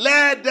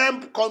 let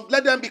them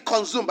be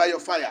consumed by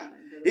your fire.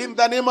 In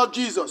the name of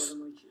Jesus.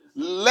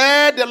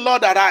 Let the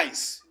Lord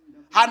arise,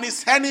 and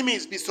his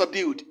enemies be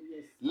subdued.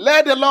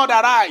 Let the Lord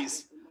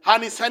arise,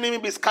 and his enemy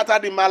be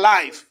scattered in my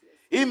life.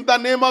 In the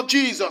name of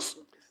Jesus.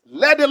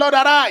 Let the Lord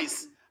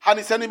arise, and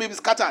his enemy be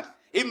scattered.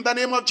 In the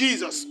name of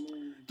Jesus.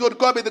 To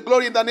God be the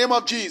glory in the name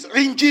of Jesus.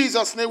 In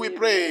Jesus' name we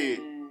pray.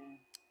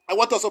 I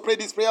want us to pray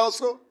this prayer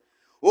also.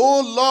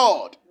 Oh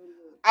Lord,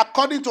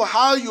 according to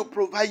how you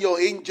provide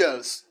your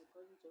angels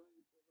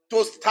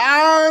to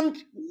stand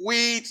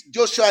with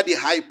Joshua the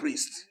high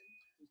priest.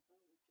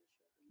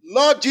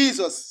 Lord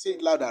Jesus, say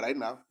it louder right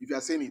now if you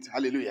are saying it.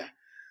 Hallelujah.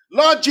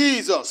 Lord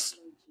Jesus,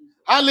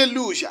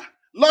 hallelujah.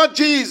 Lord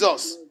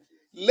Jesus,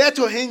 let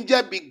your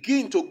angel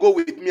begin to go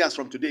with me as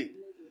from today.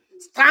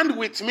 Stand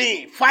with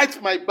me, fight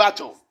my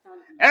battle.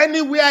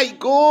 Anywhere I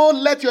go,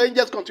 let your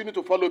angels continue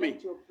to follow me.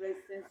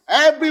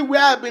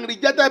 Everywhere I've been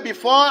rejected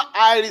before,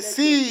 I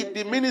receive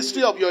the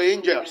ministry of your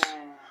angels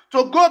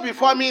to go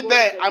before me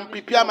there and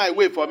prepare my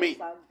way for me.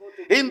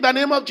 In the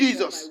name of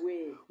Jesus.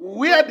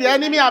 Where the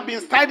enemy have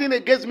been standing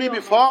against me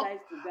before,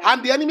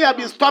 and the enemy have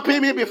been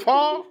stopping me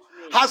before,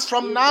 as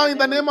from now in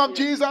the name of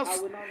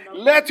Jesus,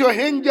 let your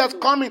angels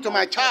come into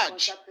my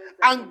church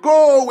and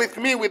go with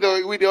me with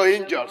your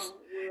angels.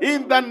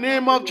 In the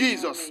name of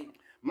Jesus.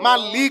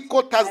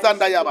 Maliko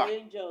Tazandayaba.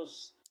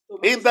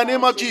 In the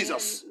name of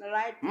Jesus.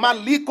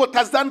 Maliko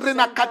Tazandre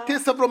na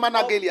katesa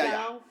vromana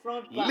geliaya.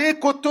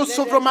 Liko to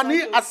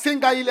sovromani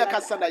asinga ile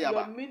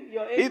kasandayaba.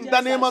 In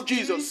the name of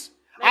Jesus.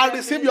 I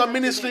receive your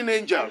ministering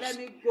angels.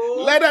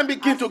 Let them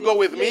begin to go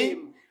with me.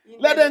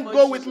 Let them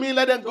go with me.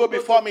 Let them go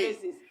before me.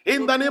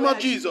 In the name of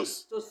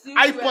Jesus.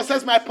 I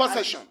possess my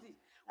possession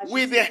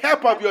with the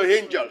help of your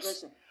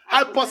angels.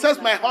 I possess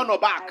my honor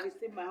back.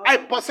 I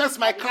possess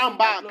my crown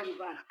back.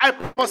 I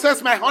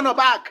possess my honor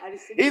back.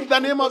 In the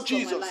name of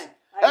Jesus.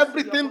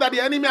 Everything that the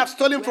enemy has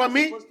stolen from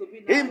me,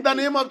 in the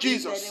name of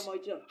Jesus,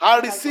 I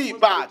receive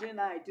back.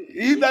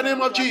 In the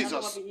name of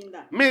Jesus.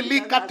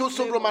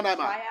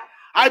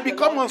 I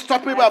become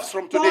unstoppable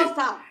from today.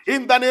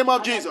 In the name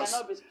of Jesus.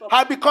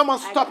 I become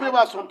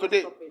unstoppable from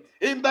today.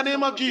 In the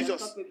name of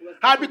Jesus.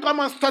 I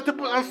become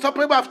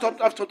unstoppable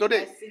after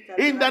today.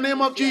 In the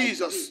name of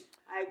Jesus.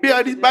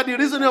 By the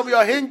reason of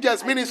your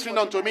angels ministering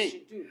unto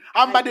me,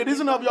 and by the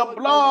reason of your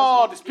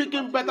blood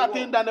speaking better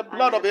things than the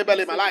blood of Abel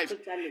in my life.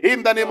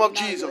 In the name of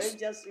Jesus.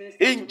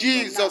 In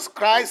Jesus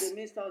Christ's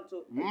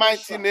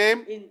mighty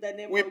name,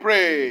 we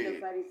pray.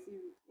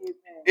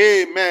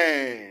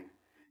 Amen.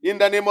 In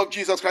the name of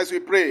Jesus Christ, we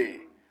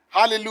pray.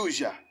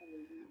 Hallelujah.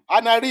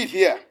 And I read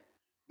here.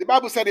 The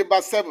Bible said in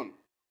verse 7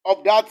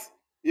 of that,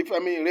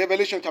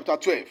 Revelation chapter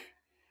 12.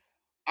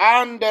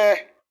 And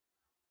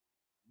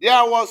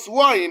There was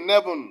war in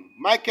heaven.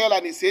 Michael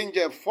and his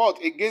angel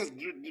fought against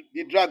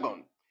the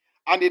dragon.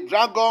 And the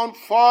dragon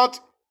fought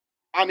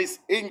and his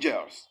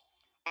angels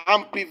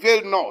and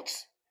prevailed not.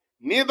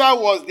 Neither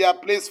was their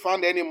place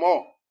found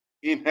anymore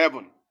in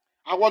heaven.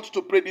 I want you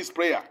to pray this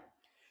prayer.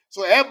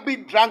 So every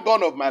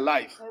dragon of my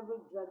life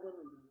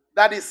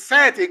that is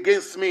set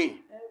against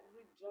me,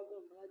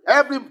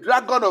 every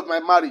dragon of my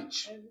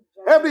marriage,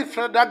 every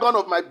dragon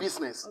of my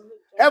business,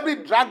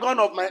 every dragon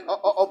of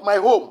my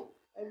home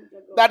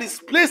that is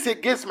placed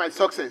against my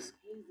success,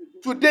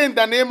 today in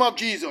the name of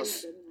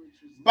Jesus,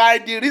 by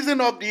the reason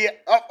of the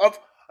of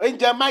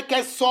Angel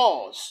Michael's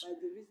swords,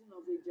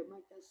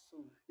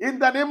 in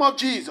the name of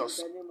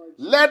Jesus,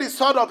 let the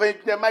sword of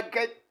Angel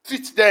Michael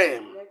treat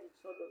them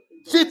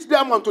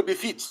unto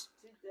defeat.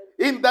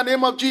 In the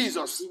name of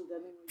Jesus,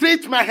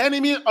 treat my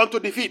enemy unto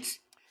defeat.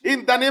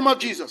 In the name of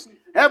Jesus,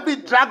 every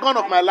dragon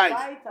of my life,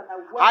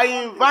 I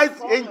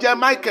invite Angel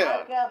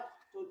Michael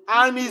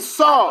and his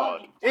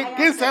sword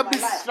against every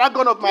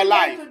dragon of my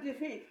life.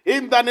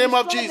 In the name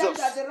of Jesus.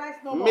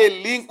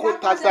 Melinko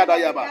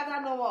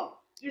Tazadayaba.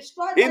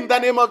 In the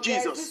name of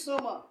Jesus.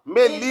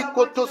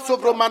 Meliko to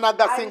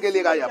sovromanaga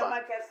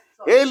singeligayaba.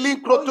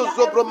 Elinko to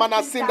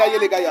sovromana sinda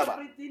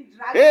yeligayaba.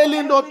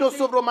 Elindo to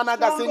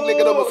sovromanaga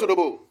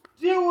singelegedomosudobo.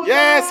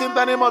 Yes, in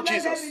the name of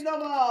Jesus.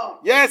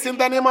 Yes, in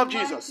the name of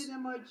Jesus.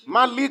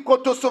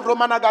 Maliko to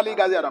sovromanaga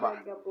ligayaba.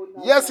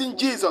 Yes, in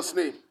Jesus'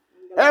 name.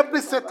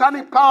 Every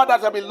satanic power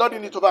that has been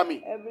lording it over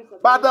me,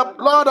 by the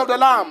blood of the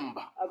Lamb,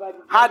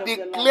 I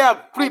declare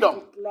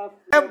freedom.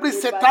 Every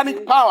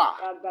satanic power,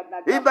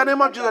 in the name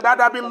of Jesus,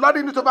 that has been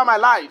lording it over my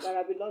life,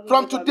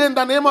 from today, in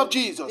the name of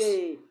Jesus,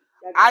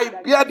 I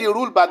bear the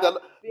rule by the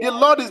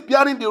Lord is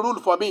bearing the rule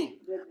for me,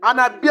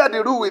 and I bear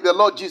the rule with the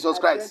Lord Jesus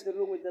Christ,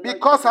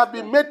 because I've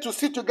been made to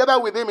sit together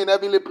with Him in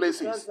heavenly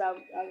places.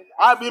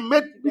 I've been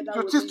made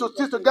to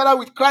sit together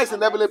with Christ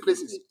in heavenly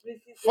places,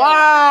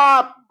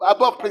 far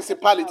above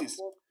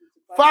principalities,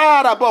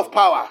 far above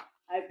power.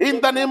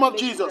 In the name of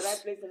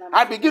Jesus,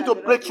 I begin to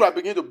break through, I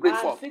begin to break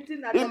forth.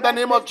 In the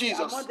name of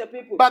Jesus,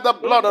 by the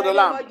blood of the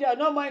Lamb,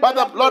 by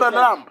the blood of the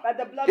Lamb,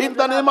 in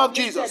the name of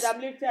Jesus.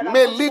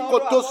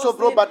 Melikoto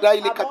sovro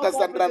badaili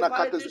katazandrana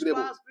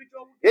katazgrebo.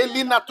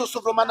 Elina to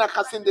sovromana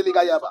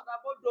kasindeligayaba.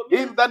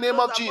 In the name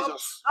of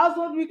Jesus.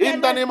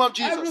 In the name of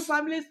Jesus.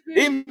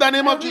 In the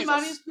name of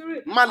Jesus.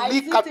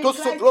 Malika to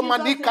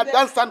sovromanika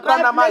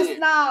dansandrana maye.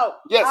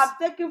 Yes.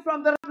 I'm taken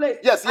from the right place.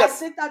 Yes, yes. I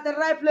sit at the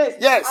right place.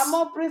 Yes.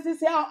 Among princes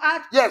here on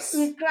earth. Yes.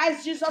 In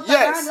Christ Jesus.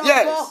 Yes,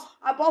 yes.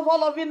 Above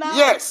all of it now.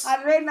 Yes.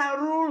 I reign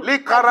and rule.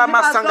 In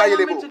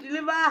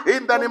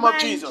the name of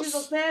Jesus. In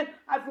Jesus' name,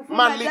 I fulfill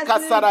my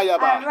destiny.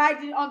 I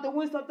ride on the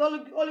wings of the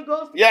Holy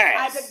Ghost.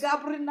 Yes.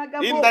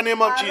 In the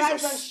name of Jesus. I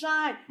rise and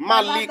shine.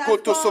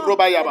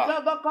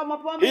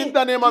 In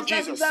the name of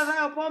Jesus.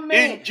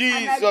 In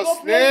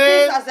Jesus'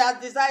 name. As I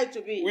desire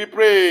to be. We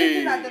pray.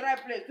 Sitting at the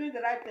right place, doing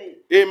the right thing.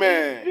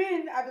 Amen.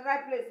 Being at the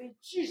right place in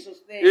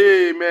Jesus' name.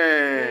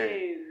 Amen.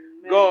 Amen.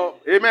 Go.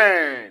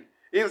 Amen.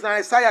 In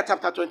Isaiah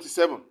chapter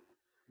 27,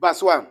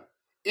 verse 1.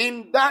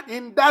 In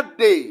that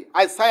day,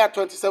 Isaiah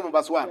 27,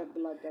 verse 1.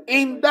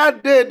 In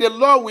that day, the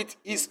Lord with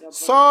his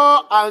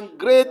sore and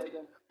great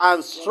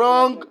and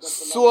strong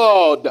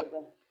sword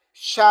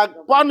shall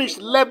punish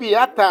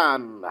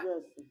Leviathan,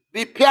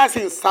 the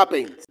piercing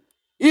serpent,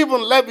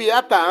 even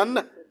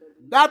Leviathan,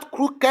 that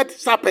crooked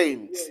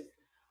serpent,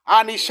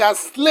 and he shall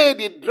slay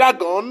the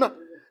dragon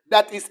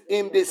that is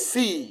in the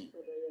sea.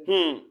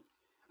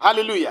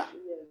 Hallelujah.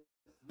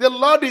 The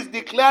Lord is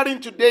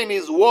declaring today in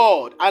His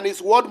word, and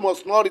His word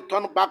must not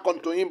return back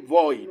unto Him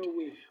void,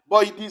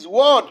 but His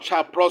word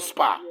shall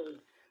prosper.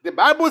 The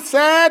Bible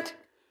said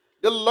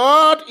the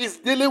Lord is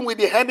dealing with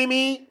the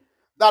enemy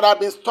that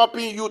have been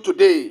stopping you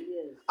today,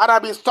 and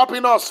have been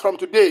stopping us from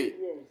today,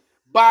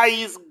 by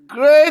His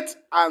great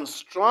and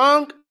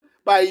strong,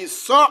 by His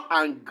sore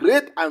and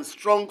great and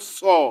strong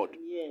sword,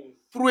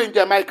 through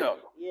Angel Michael.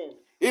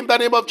 In the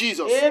name of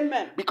Jesus.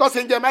 Amen. Because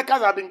Angel Michael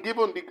has been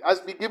given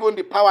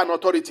the power and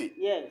authority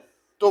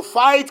to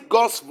fight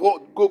God's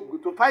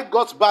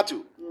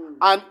battle,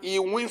 and he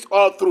wins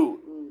all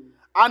through.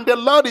 And the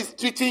Lord is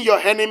treating your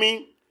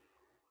enemy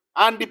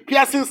and the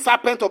piercing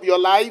serpent of your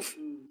life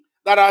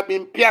that have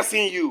been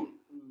piercing you,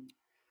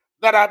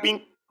 that have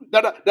been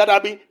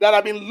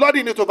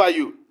lording it over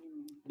you.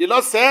 The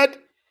Lord said,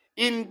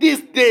 in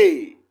this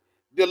day,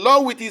 the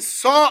Lord with his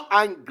sore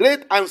and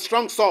great and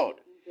strong sword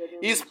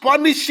is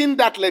punishing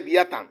that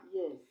Leviathan,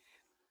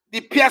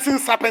 the piercing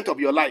serpent of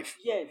your life.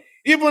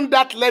 Even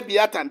that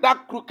Leviathan,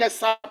 that crooked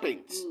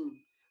serpent,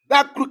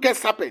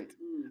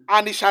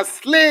 and he shall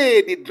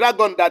slay the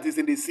dragon that is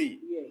in the sea.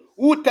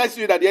 Who tells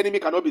you that the enemy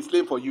cannot be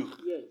slain for you?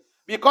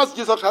 Because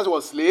Jesus Christ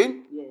was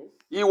slain,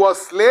 he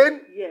was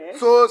slain,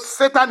 so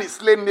Satan is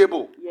slain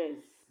Nebo.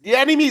 The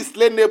enemy is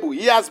slain Nebo.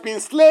 He has been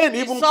slain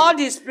even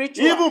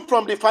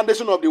from the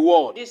foundation of the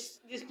world.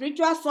 The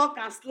spiritual sword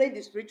can slay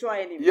the spiritual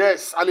enemy.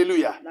 Yes,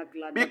 hallelujah.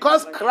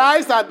 Because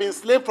Christ has been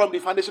slain from the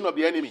foundation of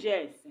the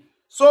enemy.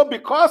 So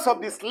because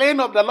of the slaying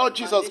of the Lord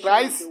Jesus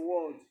Christ,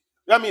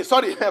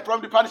 Sorry,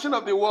 from the foundation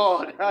of the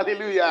world.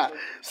 Hallelujah.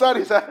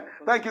 Sorry, sir.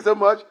 Thank you so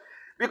much.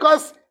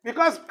 Because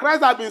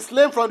Christ has been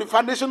slain from the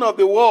foundation of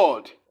the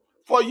world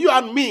for you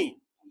and me.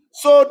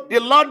 So the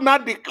Lord now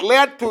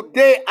declared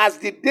today as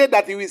the day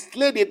that he will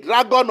slay the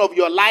dragon of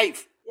your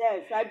life.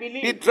 Yes, I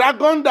believe. The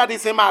dragon that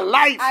is in my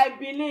life. I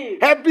believe.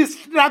 Every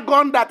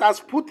dragon that has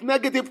put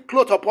negative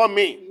clothes upon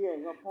me. Yes,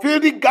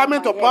 Filthy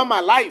garment upon my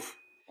life.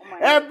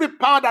 Every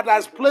power that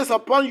has placed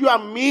upon you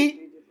and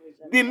me,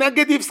 the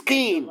negative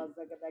skin.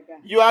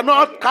 You are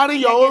not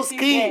carrying your own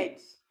skin.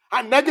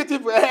 A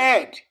negative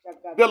head.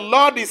 The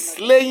Lord is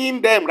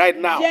slaying them right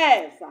now.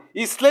 Yes.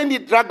 He's slaying the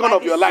dragon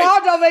of your life. By the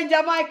sword of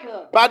Angel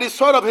Michael. By the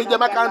sword of Angel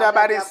Michael and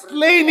by the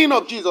slaying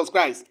of Jesus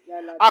Christ.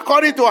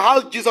 According to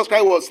how Jesus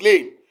Christ was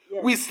slain.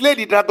 Yes. We slay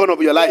the dragon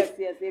of your life.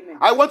 Yes, amen.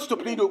 I want you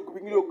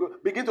to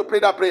begin to pray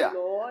that prayer.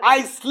 Lord,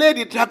 I slay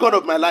the dragon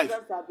of my life.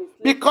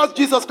 Because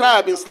Jesus Christ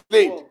has been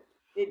slain.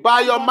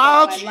 By your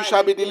mouth you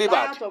shall be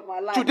delivered.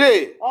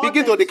 Today,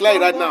 begin to declare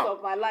it right now.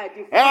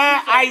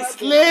 I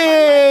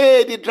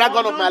slay the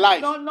dragon of my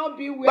life.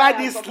 By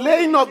the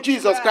slaying of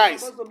Jesus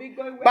Christ.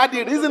 By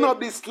the reason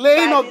of the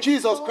slaying of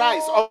Jesus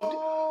Christ.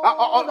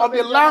 Of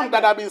the lamb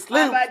that have been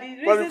slain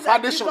from the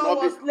foundation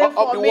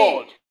of the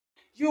world.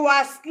 You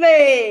are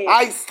slain.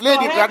 I slay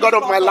the dragon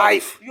of my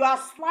life. You are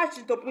slashed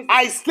into pieces.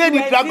 I slay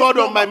the dragon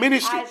of my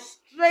ministry.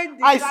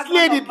 I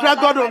slay the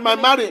dragon of my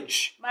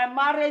marriage.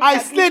 I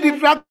slay the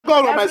dragon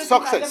of my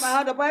success.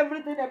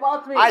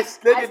 I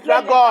slay the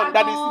dragon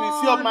that is in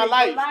the sea of my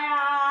life.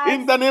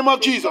 In the name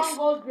of Jesus.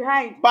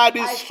 By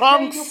the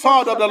strong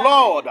sword of the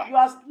Lord. You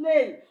are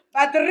slain.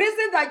 By the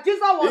reason that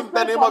Jesus was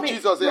slain for me,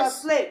 Jesus, you are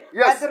slain.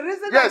 Yes. By the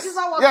reason that Jesus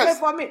was slain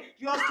for me,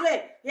 you are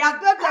slain. He has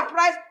paid the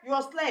price, you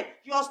are slain.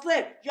 You are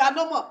slain. You are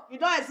no more. You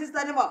don't exist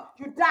anymore.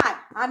 You die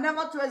and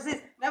never to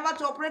exist, never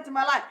to operate in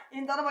my life.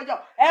 In the name of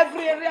God.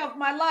 Every area of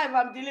my life,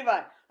 I'm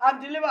delivered. I'm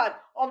delivered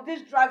of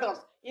these dragons.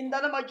 In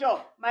the name of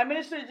God. My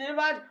ministry is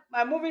delivered.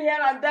 My moving here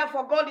and there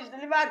for God is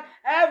delivered.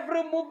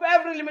 Every move,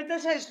 every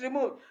limitation is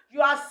removed.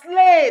 You are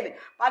slain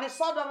by the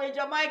sword of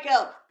Angel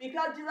Michael.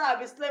 Because Jesus has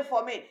been slain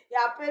for me. He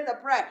has paid the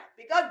price.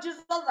 Because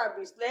Jesus has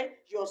been slain,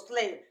 you're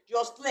slain.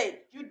 You're slain.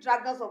 You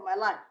dragons of my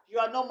life. You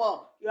are no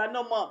more. You are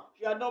no more.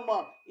 You are no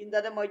more. In the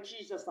name of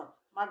Jesus.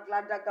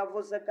 Maglada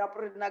kavosa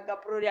kaprina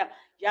kaproria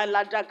ya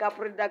lada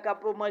kaprina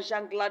kapoma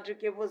shangladu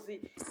kevosi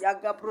ya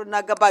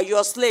kapruna gaba. You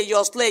are slain, you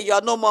are slain, you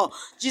are no more.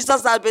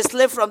 Jesus has been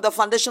slain from the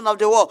foundation of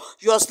the world.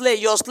 You are slain,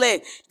 you are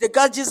slain.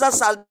 Because Jesus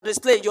has been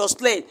slain, you are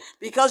slain.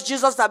 Because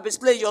Jesus has been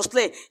slain, you are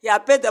slain. He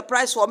has paid the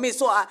price for me.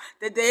 So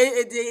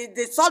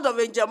the sword of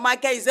Angel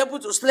Michael is able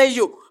to slay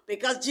you.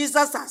 Because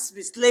Jesus has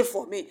been slain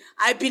for me.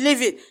 I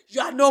believe it.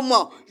 You are no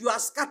more. You are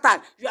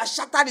scattered. You are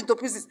shattered into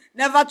pieces.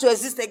 Never to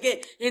exist again.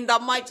 In the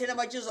mighty name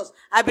of Jesus.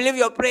 I believe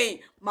you're praying.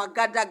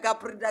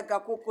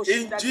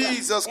 In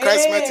Jesus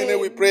Christ's mighty name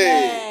we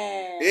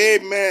pray.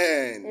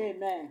 Amen.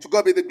 Amen. To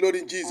God be the glory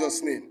in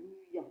Jesus' name.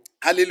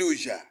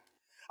 Hallelujah.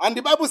 And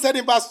the Bible said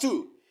in verse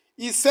 2,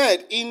 he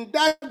said, in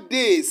that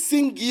day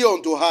sing ye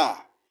unto her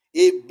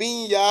a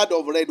vineyard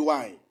of red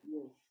wine.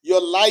 Yes.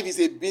 Your life is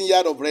a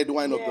vineyard of red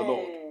wine of the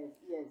Lord.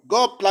 Yes.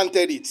 God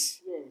planted it. Yes.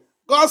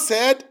 God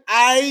said,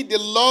 I, the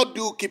Lord,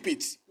 do keep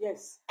it.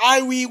 Yes.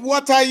 I will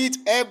water it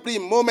every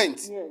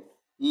moment. Yes.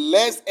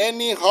 Lest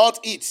any hurt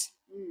it.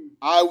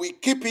 I will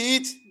keep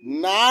it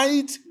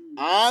night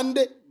and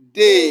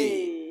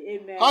day.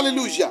 Amen.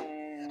 Hallelujah.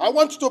 I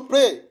want you to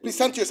pray.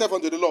 Present yourself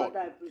unto the Lord.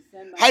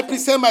 I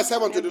present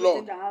myself unto the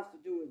Lord.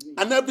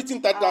 And everything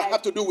that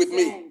has to do with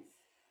me.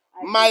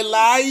 My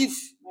life,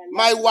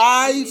 my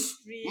wife,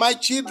 my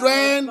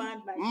children,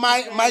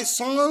 my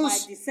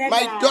sons,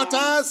 my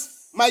daughters,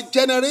 my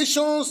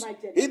generations,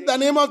 in the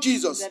name of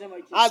Jesus,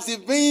 as the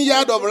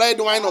vineyard of red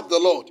wine of the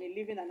Lord.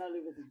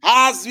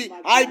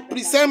 I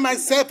present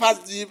myself as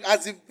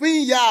the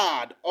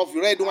vineyard of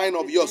red wine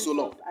of yours, O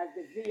Lord.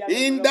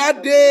 In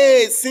that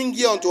day, sing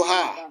ye unto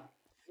her.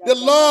 The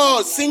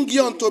Lord, sing ye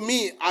unto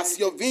me as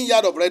your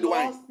vineyard of red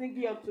wine.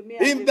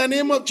 In the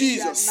name of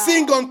Jesus,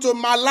 sing unto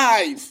my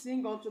life.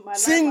 Sing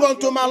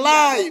unto my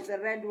life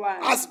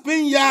as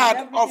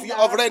vineyard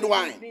of red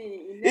wine.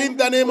 In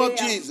the name of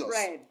Jesus.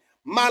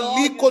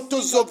 Maliko to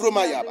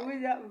Zovrumayaba.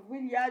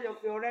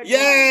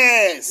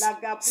 Yes.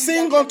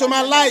 Sing unto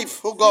my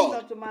life, O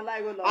God,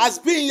 as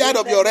vineyard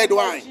of your red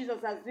wine,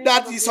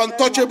 that is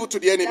untouchable to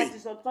the enemy.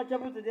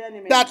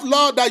 That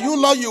Lord, that you,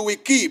 Lord, you will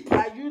keep.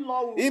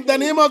 In the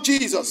name of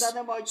Jesus.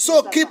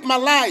 So keep my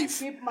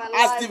life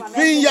as the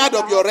vineyard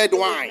of your red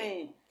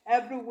wine.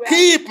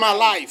 Keep my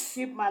life.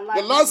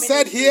 The Lord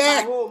said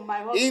here,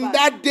 in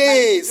that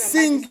day,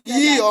 sing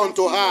ye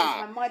unto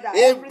her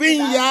a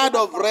vineyard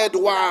of red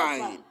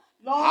wine.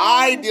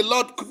 I, the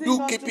Lord,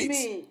 do keep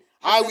it.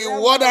 I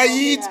will water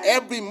it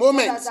every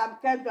moment.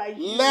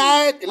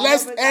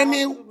 Lest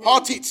any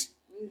hurt it.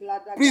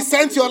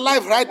 Present your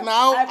life right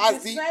now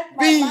as the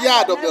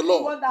vineyard of the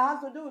Lord.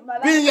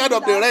 Vineyard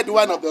of the red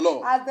wine of the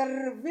Lord.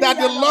 That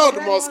the Lord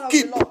must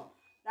keep.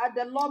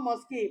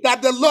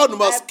 That the Lord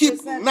must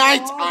keep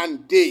night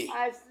and day.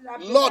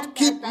 Lord,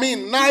 keep me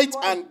night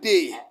and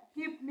day.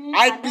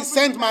 I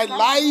present my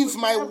life,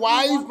 my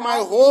wife, my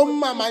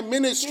home, and my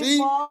ministry,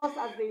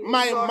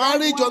 my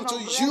marriage unto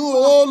you,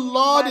 O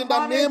Lord, in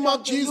the name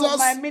of Jesus,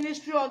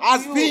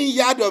 as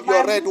vineyard of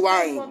your red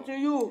wine,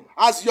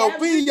 as your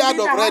vineyard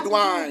of red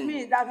wine,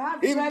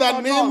 in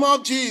the name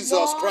of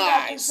Jesus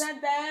Christ.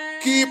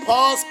 Keep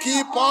us,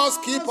 keep us,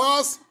 keep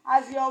us.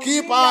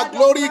 Keep our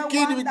glory,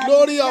 keep the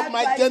glory of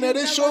my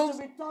generation.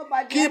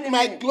 Keep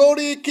my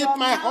glory, keep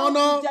my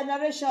honor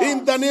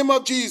in the name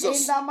of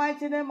Jesus. In the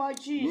mighty name of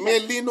Jesus.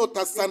 Melino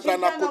Tasandra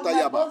Nakota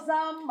Yaba.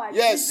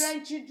 Yes.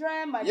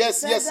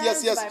 Yes.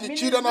 The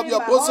children of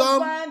your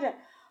bosom.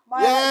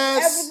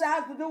 Yes.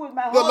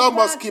 The Lord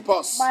must keep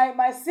us.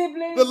 My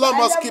siblings. The Lord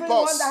must keep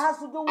us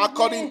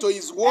according to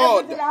his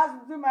word.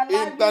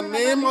 In the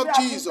name of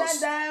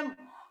Jesus.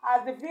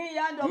 As the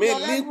vineyard of your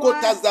red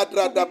wine, as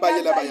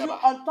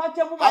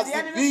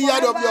the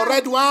vineyard of your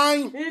red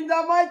wine,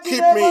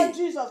 keep me.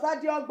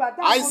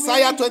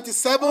 Isaiah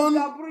 27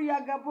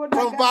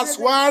 from verse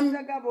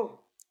 1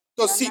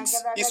 to 6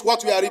 is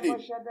what we are reading.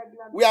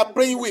 We are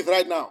praying with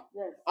right now.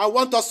 I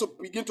want us to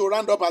begin to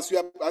round up as we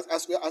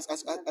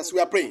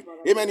are praying.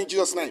 Amen in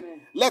Jesus' name.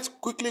 Let's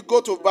quickly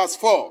go to verse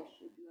 4.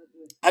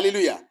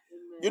 Hallelujah.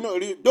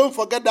 Don't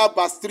forget that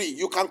verse 3.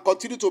 You can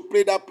continue to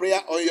pray that prayer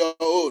on your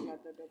own.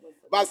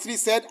 Verse 3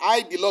 said,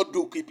 I, the Lord,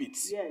 do keep it.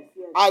 Yes.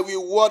 I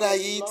will water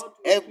it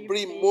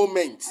every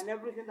moment,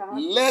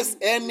 lest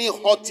any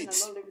hurt it.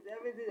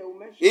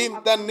 In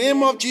the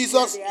name of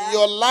Jesus,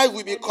 your life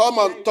will become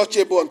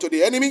untouchable unto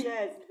the enemy,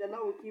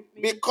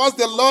 because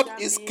the Lord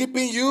is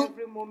keeping you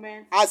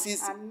as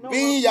his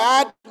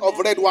vineyard of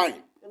red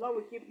wine.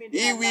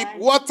 He will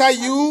water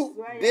you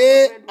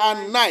day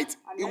and night.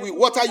 He will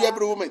water you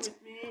every moment.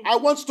 I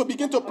want you to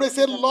begin to pray,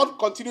 say, Lord,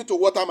 continue to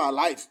water my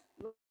life.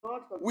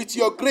 With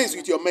your grace,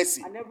 with your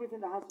mercy. And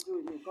everything that has to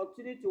do with me.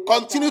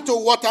 Continue to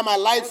water my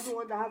life,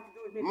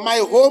 my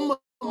home,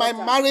 my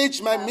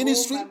marriage, my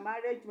ministry,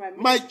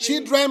 my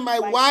children, my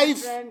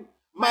wife,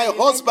 my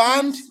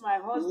husband.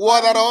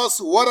 Water us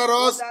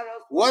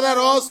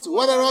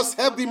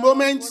every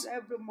moment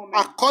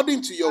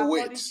according to your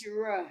words.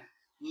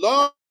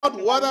 Lord,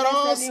 water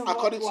us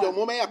according to your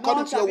moment,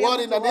 according to your word,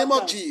 in the name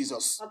of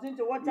Jesus.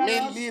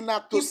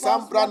 Melina to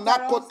Sambra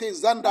Nakote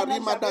Zanda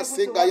Rimada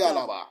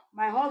Sengayalaba.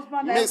 My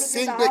husband,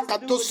 everything that has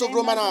to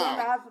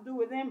do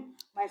with him,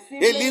 my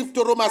siblings,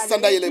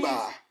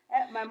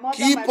 my mother,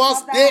 keep my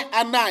us father, day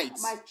and night,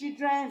 my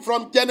children,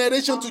 from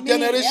generation to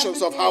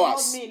generations of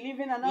ours.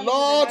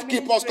 Lord,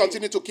 keep us,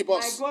 continue to keep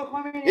us.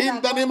 In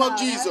the name of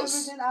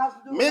Jesus,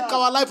 make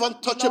our life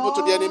untouchable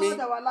to the enemy.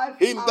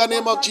 In the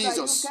name of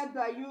Jesus.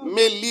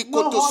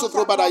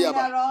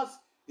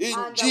 In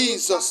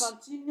Jesus.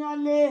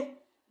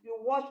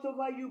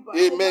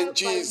 Amen.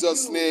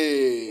 Jesus'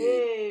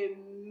 name.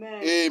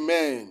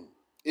 Amen.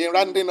 In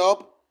rounding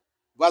up,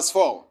 verse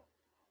 4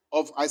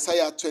 of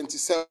Isaiah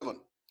 27.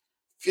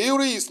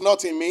 Fury is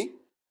not in me.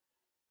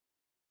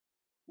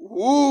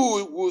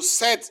 Who will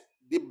set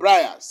the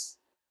briars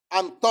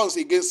and thorns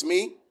against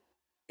me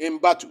in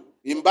battle?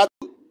 In battle,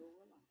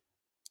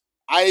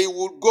 I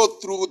will go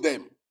through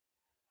them.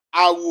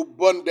 I will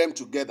burn them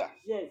together.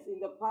 Yes, in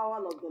the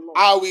power of the Lord.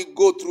 I will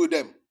go through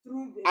them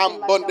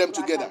and burn them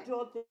together.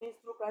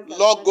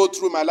 Lord, go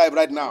through my life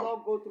right now.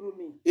 Lord, go through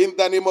me. In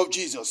the name of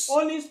Jesus.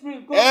 Holy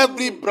Spirit, go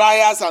every through me.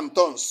 briars and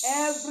thorns.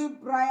 Every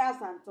briars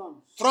and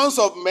thorns. Thorns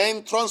of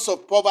men, thorns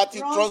of poverty,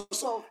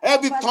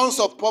 every thorns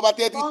of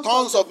poverty, every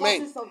thorns of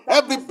men,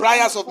 every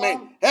briars of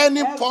men,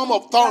 any form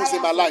of thorns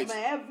in my life,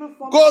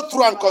 go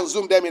through and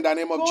consume them in the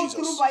name of Jesus.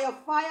 Go through by your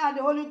fire and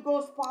the Holy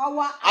Ghost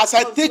power. As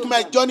I take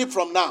my journey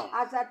from now,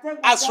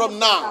 as from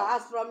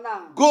now,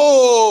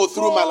 go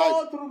through my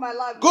life.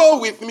 Go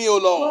with me, O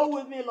Lord. Go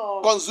with me,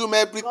 Lord. Consume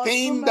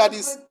everything that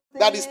is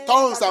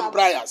thorns and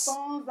briars.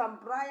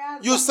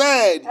 You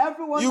said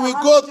you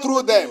will go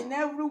through them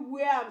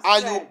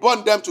and you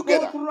burn them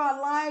together.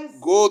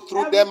 Go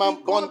through them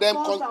and burn them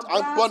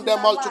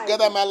all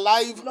together in my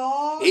life.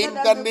 In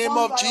the name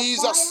of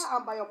Jesus.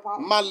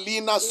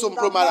 Malina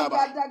Sumbrumaraba.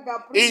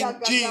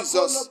 In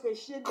Jesus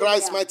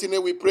Christ's mighty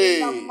name we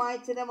pray.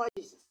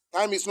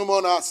 Time is no more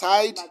on our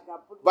side.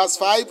 Verse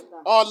 5.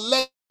 Or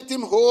let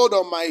him hold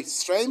on my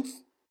strength,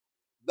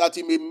 that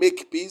he may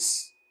make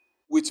peace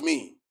with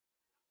me,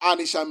 and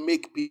he shall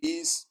make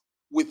peace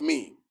with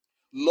me.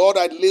 Lord,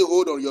 I lay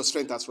hold on your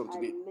strength as from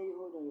today.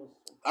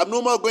 I'm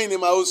no more going in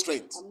my own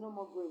strength.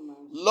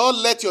 Lord,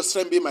 let your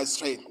strength be my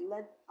strength.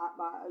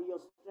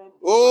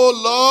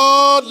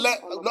 Oh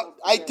Lord,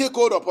 I take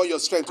hold upon your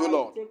strength, oh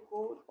Lord.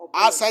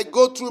 As I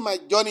go through my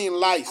journey in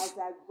life,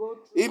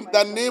 in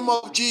the name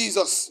of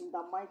Jesus,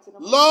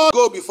 Lord,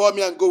 go before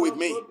me and go with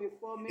me.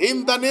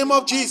 In the name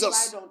of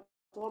Jesus,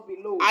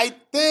 I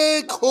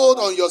take hold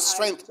on your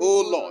strength,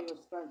 oh Lord.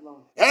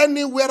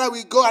 Anywhere I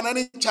will go and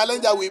any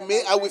challenge I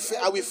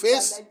will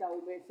face,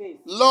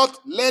 Lord,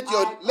 let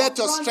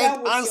your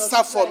strength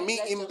answer for me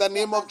in the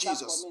name of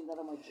Jesus.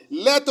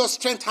 Let your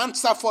strength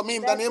answer for me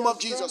in the name of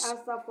Jesus.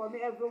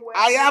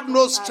 I have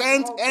no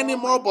strength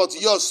anymore but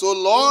yours, so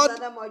Lord,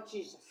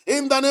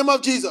 in the name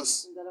of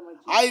Jesus,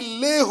 I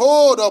lay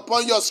hold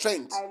upon your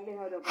strength.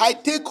 I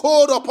take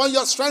hold upon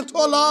your strength,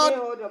 oh Lord.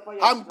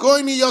 I'm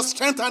going in your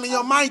strength and in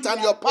your might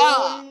and your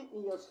power.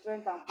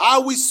 I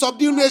will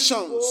subdue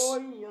nations.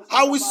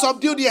 I will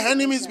subdue the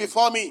enemies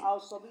before me.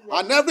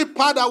 And every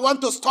power that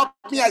want to stop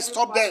me, I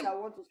stop them.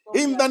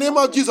 In the name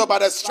of Jesus, by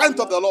the strength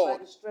of the Lord.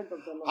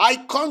 I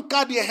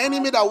conquer the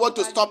enemy that want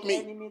to stop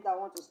me.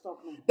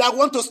 That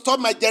want to stop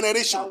my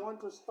generation.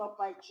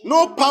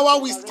 No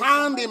power will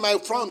stand in my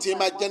front, in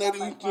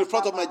the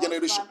front of my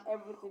generation.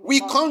 We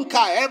conquer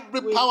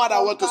every power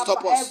that want to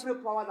stop us.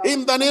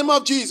 In the name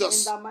of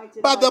Jesus,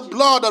 by the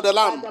blood of the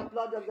Lamb.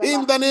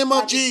 In the name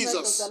of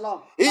Jesus.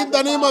 In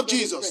the name of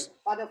Jesus.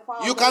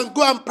 You can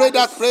go and pray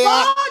that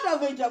prayer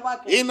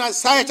in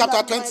Isaiah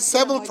chapter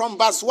 27 from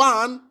verse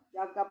 1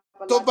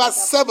 to verse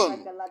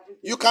 7.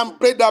 You can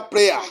pray that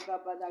prayer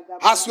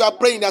as you are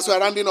praying, as you are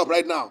rounding up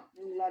right now.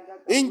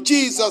 In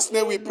Jesus'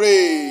 name we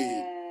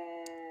pray.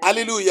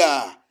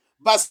 Hallelujah.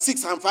 Verse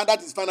 6 and 5,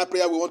 that is final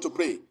prayer we want to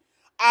pray.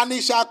 And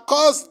it shall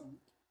cause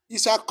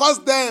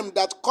them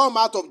that come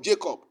out of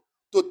Jacob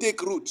to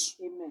take root.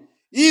 Amen.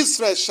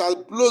 Israel shall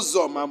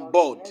blossom and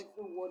bud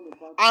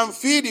and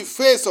fill the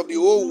face of the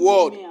whole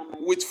world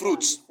with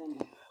fruits.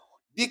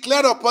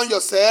 Declare upon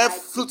yourself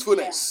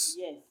fruitfulness.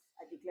 Yes,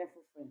 I declare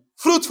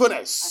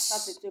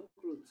fruitfulness.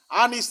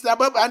 And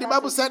the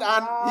Bible said,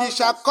 and he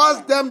shall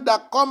cause them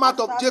that come out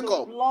of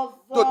Jacob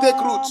to take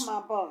root.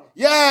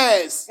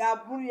 Yes,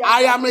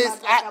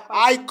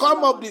 I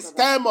come of the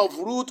stem of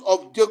root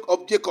of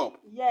Jacob.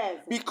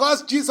 Yes.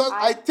 Because Jesus,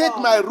 I take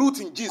my root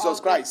in Jesus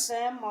Christ.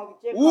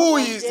 Who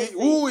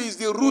is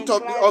the root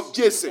of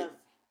Jesse?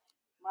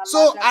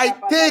 So I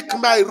take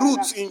my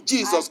roots in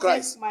Jesus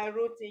Christ.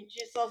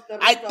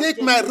 I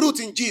take my root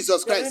in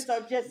Jesus Christ.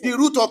 The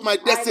root of my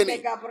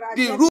destiny.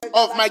 The root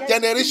of my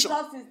generation.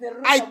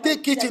 I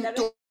take it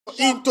into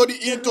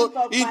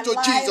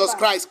Jesus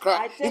Christ.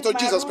 Into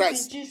Jesus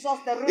Christ.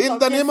 In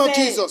the name of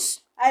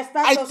Jesus.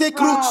 I take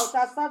roots.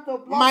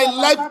 My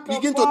life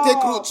begin to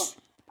take roots.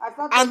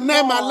 And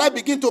then my life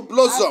begin to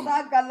blossom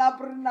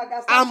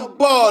and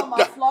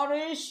bud.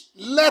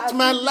 Let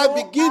my life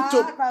begin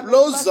to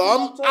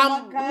blossom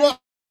and blow.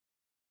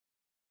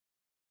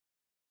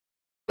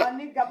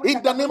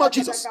 In the name of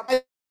Jesus.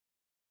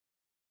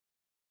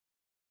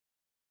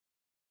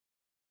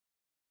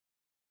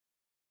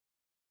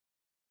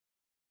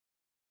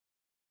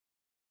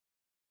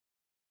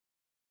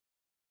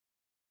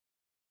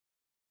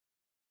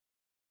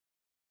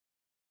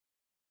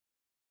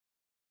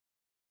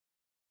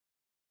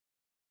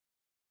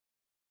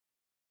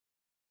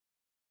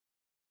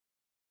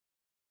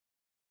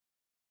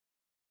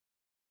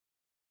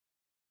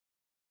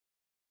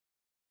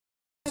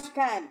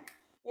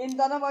 In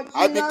the name of Jesus,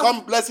 I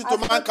become blessing to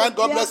mankind.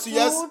 God bless you.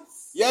 Yes.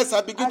 Yes,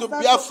 I begin to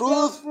bear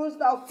fruits.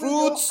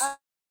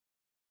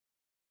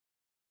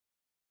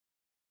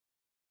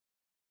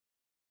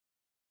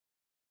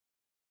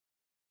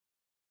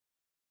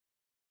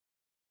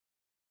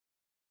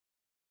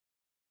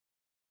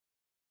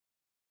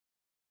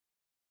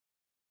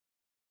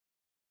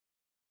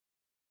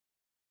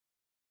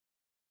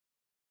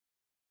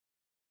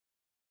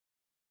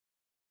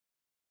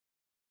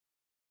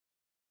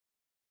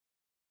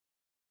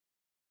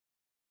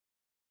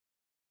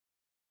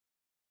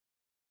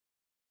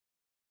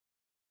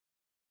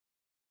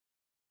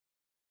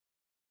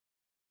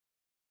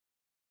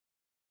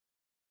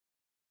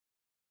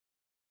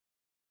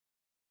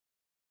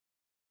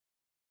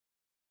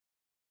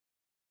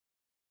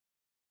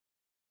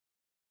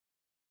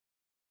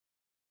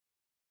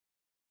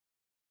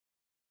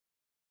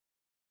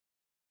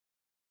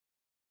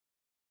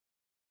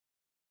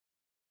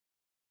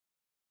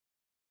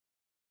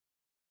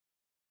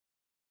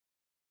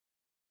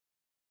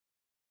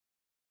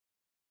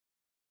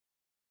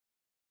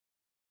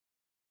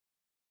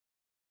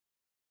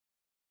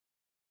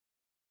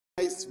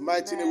 In Christ's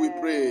mighty name we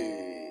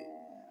pray.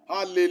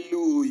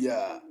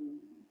 Hallelujah.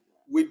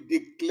 We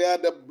declare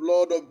the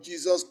blood of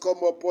Jesus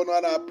come upon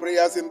our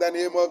prayers in the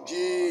name of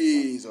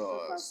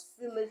Jesus.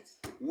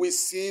 We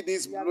see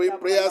these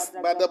prayers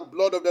by the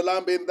blood of the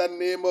Lamb in the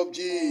name of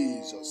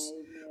Jesus.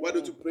 Why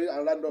don't you pray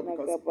and round up,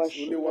 because it's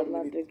only 1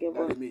 minute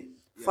that remains.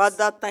 Yes.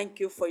 Father, thank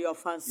you for your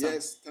answer.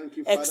 Yes, thank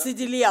you, Father.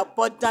 Exceedingly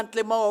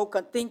abundantly more we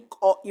can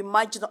think or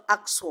imagine or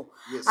ask for.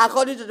 Yes,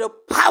 according to the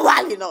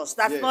power in us.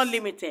 That's not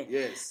limited.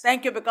 Yes.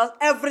 Thank you, because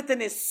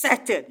everything is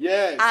settled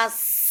and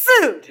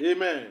sealed.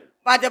 Amen.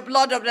 By the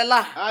blood of the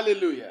Lamb.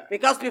 Hallelujah.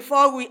 Because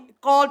before we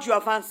called, you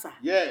have answered.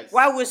 Yes.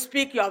 While we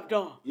speak, you have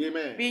done.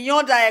 Amen.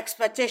 Beyond our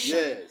expectation.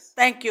 Yes.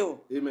 Thank you.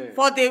 Amen.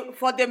 For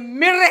the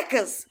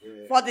miracles,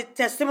 for the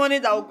testimony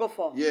that will go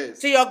forth. Yes.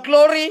 To your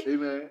glory.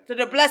 Amen. To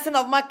the blessing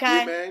of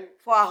mankind. Amen.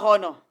 For our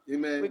honor.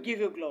 Amen. We give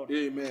you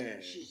glory.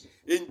 Amen.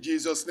 In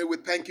Jesus' name, we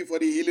thank you for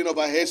the healing of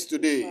our heads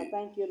today.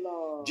 Thank you,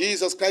 Lord.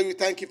 Jesus Christ, we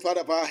thank you,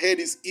 Father, for our head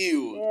is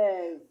healed.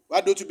 Yes.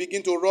 Why don't you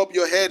begin to rub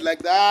your head like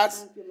that?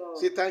 Thank you, Lord.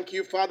 Say, thank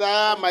you,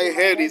 Father, my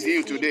head is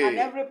healed today. And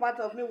every part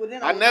of me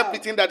within and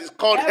everything that is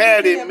called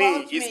head in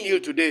me is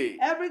healed today.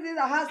 Everything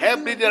that has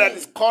everything that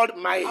is called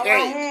my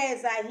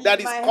head, that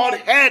is called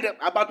head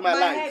about my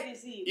life,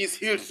 is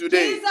healed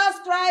today. Jesus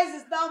Christ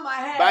is now my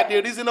head. By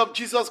the reason of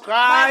Jesus My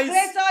Christ,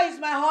 creator is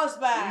my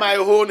husband. my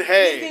own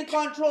head. He's in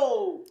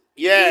control.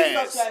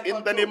 Yes, Jesus,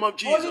 in the name of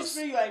Jesus. Holy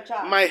Spirit, you are in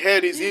charge. My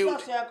head is Jesus,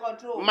 healed. you are in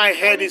control. My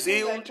head Holy is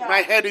Spirit, healed. My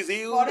head is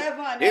healed.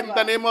 Forever and In ever.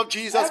 the name of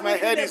Jesus, my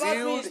head is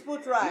Everything about me healed. is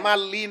put right.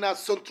 Malina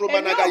Yes.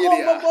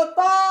 Sontromanagayelia.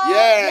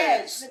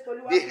 Yes.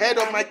 The head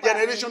of my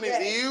generation is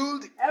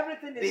healed.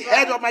 Everything is The right.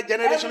 head of my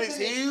generation is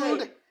Everything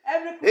healed.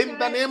 Every In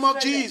the name of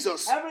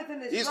Jesus.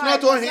 Everything is It's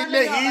right. not only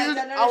Concerning healed,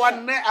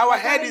 our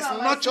head is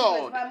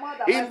nurtured.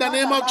 In the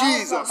name of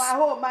Jesus.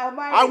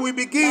 And we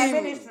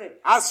begin,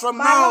 as from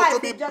now, to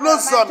be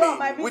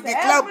blossoming. We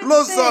declare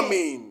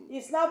blossoming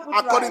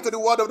according to the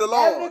word of the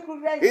Lord.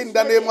 In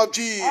the name of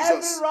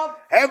Jesus.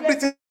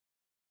 Everything.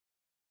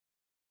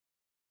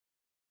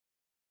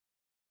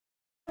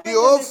 The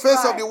whole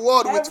face of the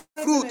world with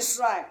fruits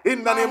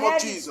in the name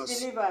of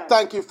Jesus.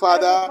 Thank you,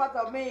 Father.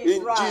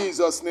 In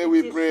Jesus' name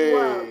we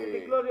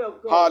pray.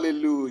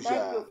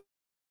 Hallelujah.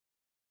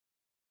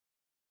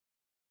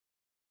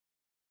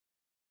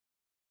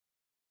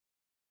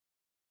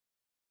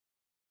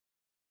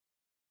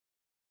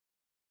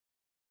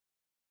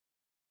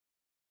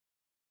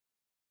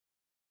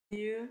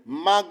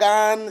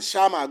 Magan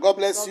Shama, God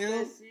bless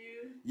you.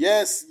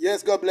 Yes,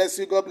 God bless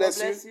you. God bless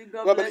you.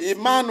 God bless you.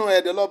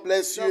 Emmanuel, the Lord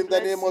bless you in the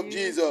name of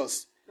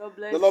Jesus.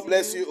 The Lord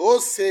bless you.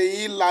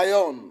 Osei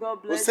Lion.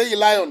 Osei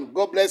Lion,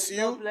 God bless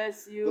you.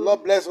 The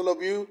Lord bless all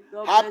of you.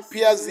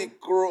 Happy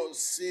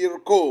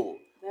Circle.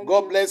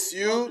 God bless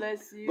you.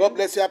 God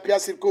bless you, Happy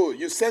Circle.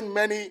 You send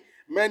many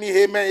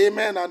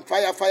amen, and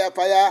fire.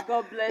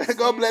 God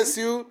bless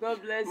you.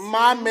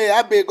 Mame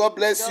Abe, God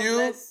bless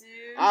you.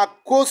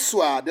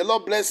 Akoswa, the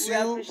Lord bless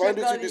you for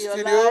entering to the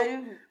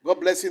studio. God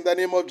bless you in the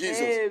name of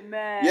Jesus.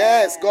 Amen.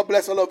 Yes, God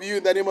bless all of you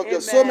in the name of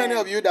Jesus. So many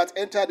of you that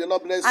entered, the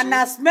Lord bless you. And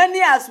as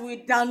many as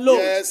we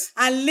download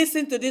and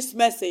listen to this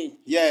message,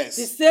 the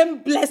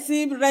same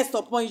blessing rests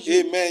upon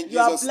you. Amen. You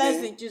are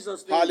blessed in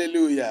Jesus' name.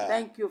 Hallelujah.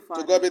 Thank you,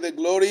 Father. To God be the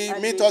glory.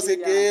 Hallelujah. Meet us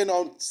again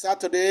on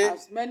Saturday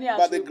as many as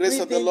by the grace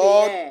of the in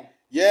Lord. The air,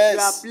 yes.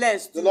 You are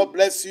blessed. The Lord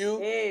bless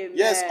you. Amen.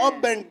 Yes.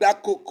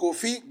 Obengdako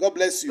Kofi. God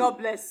bless you. God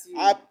bless you.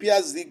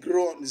 Apia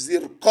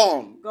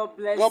Zircon. God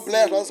bless God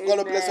bless you. us.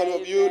 God bless all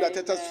of you that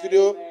enter the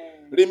studio.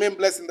 Remain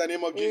blessed in the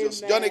name of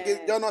Jesus.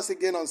 Join us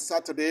again on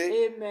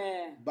Saturday.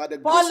 Amen. By the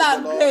Paul grace of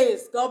and the Lord.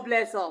 Grace, God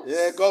bless us.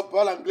 Yeah,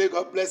 Paul and Grace,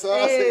 God bless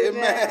us.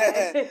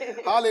 Amen.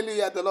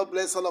 Hallelujah. The Lord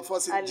bless all of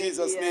us in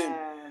Jesus' name.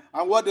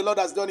 And what the Lord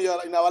has done in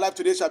our life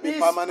today shall be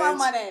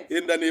permanent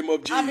in the name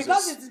of Jesus. And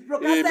because it is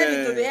broadcasted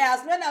into the air,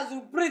 as many as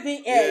you breathe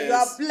in air, you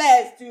are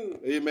blessed too.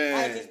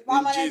 Amen.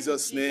 In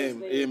Jesus'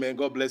 name. Amen.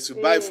 God bless you.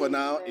 Bye for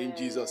now. In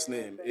Jesus'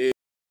 name. Amen.